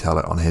him retell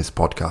it on his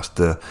podcast,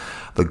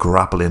 the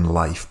Grappling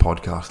Life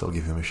podcast. I'll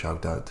give him a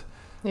shout out.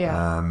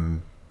 I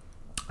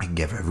can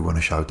give everyone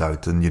a shout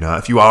out, and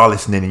if you are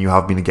listening and you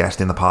have been a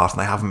guest in the past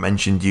and I haven't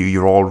mentioned you,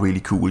 you're all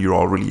really cool, you're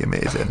all really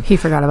amazing. He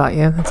forgot about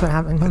you. That's what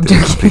happened. I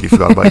completely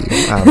forgot about you.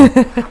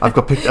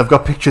 I've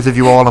got pictures of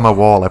you all on my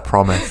wall. I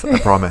promise.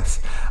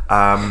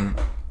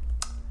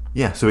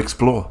 So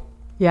explore.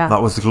 Yeah.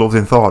 That was the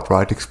closing thought,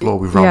 right? Explore.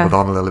 We've rambled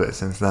on a little bit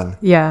since then.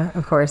 Yeah,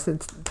 of course.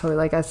 It's totally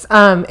like us.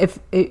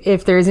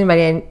 If there is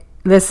anybody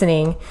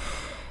listening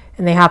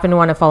and they happen to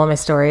want to follow my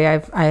story,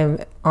 I'm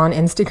on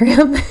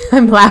Instagram.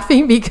 I'm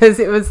laughing because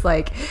it was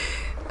like,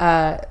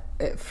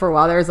 for a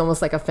while there was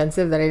almost like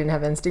offensive that I didn't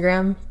have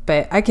Instagram,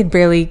 but I could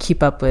barely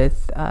keep up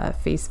with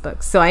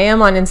Facebook. So I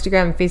am on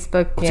Instagram and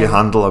Facebook. What's your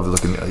handle? I was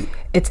looking at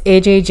it's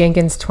AJ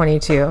Jenkins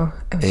 22.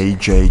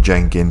 AJ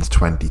Jenkins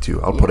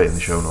 22. I'll put it in the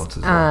show notes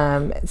as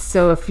well.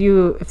 So if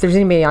there's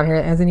anybody on here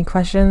that has any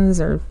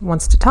questions or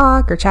wants to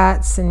talk or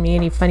chat, send me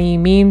any funny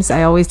memes.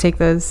 I always take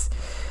those,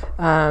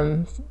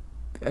 or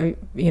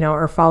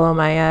follow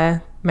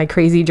my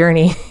crazy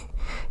journey.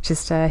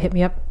 Just hit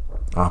me up.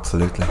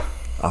 Absolutely.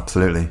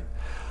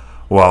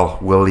 Well,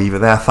 we'll leave it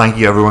there. Thank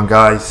you, everyone,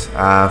 guys,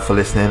 for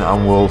listening,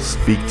 and we'll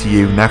speak to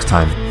you next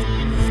time.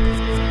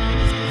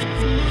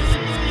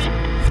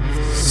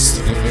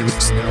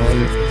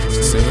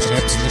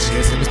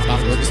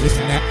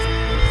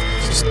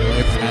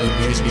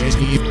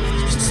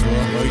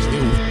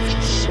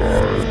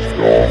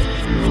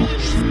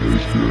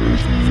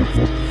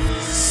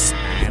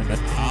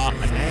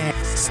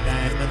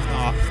 Stand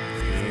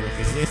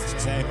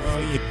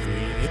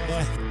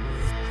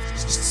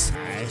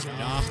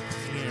up,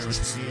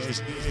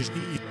 here's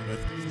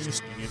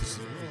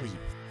the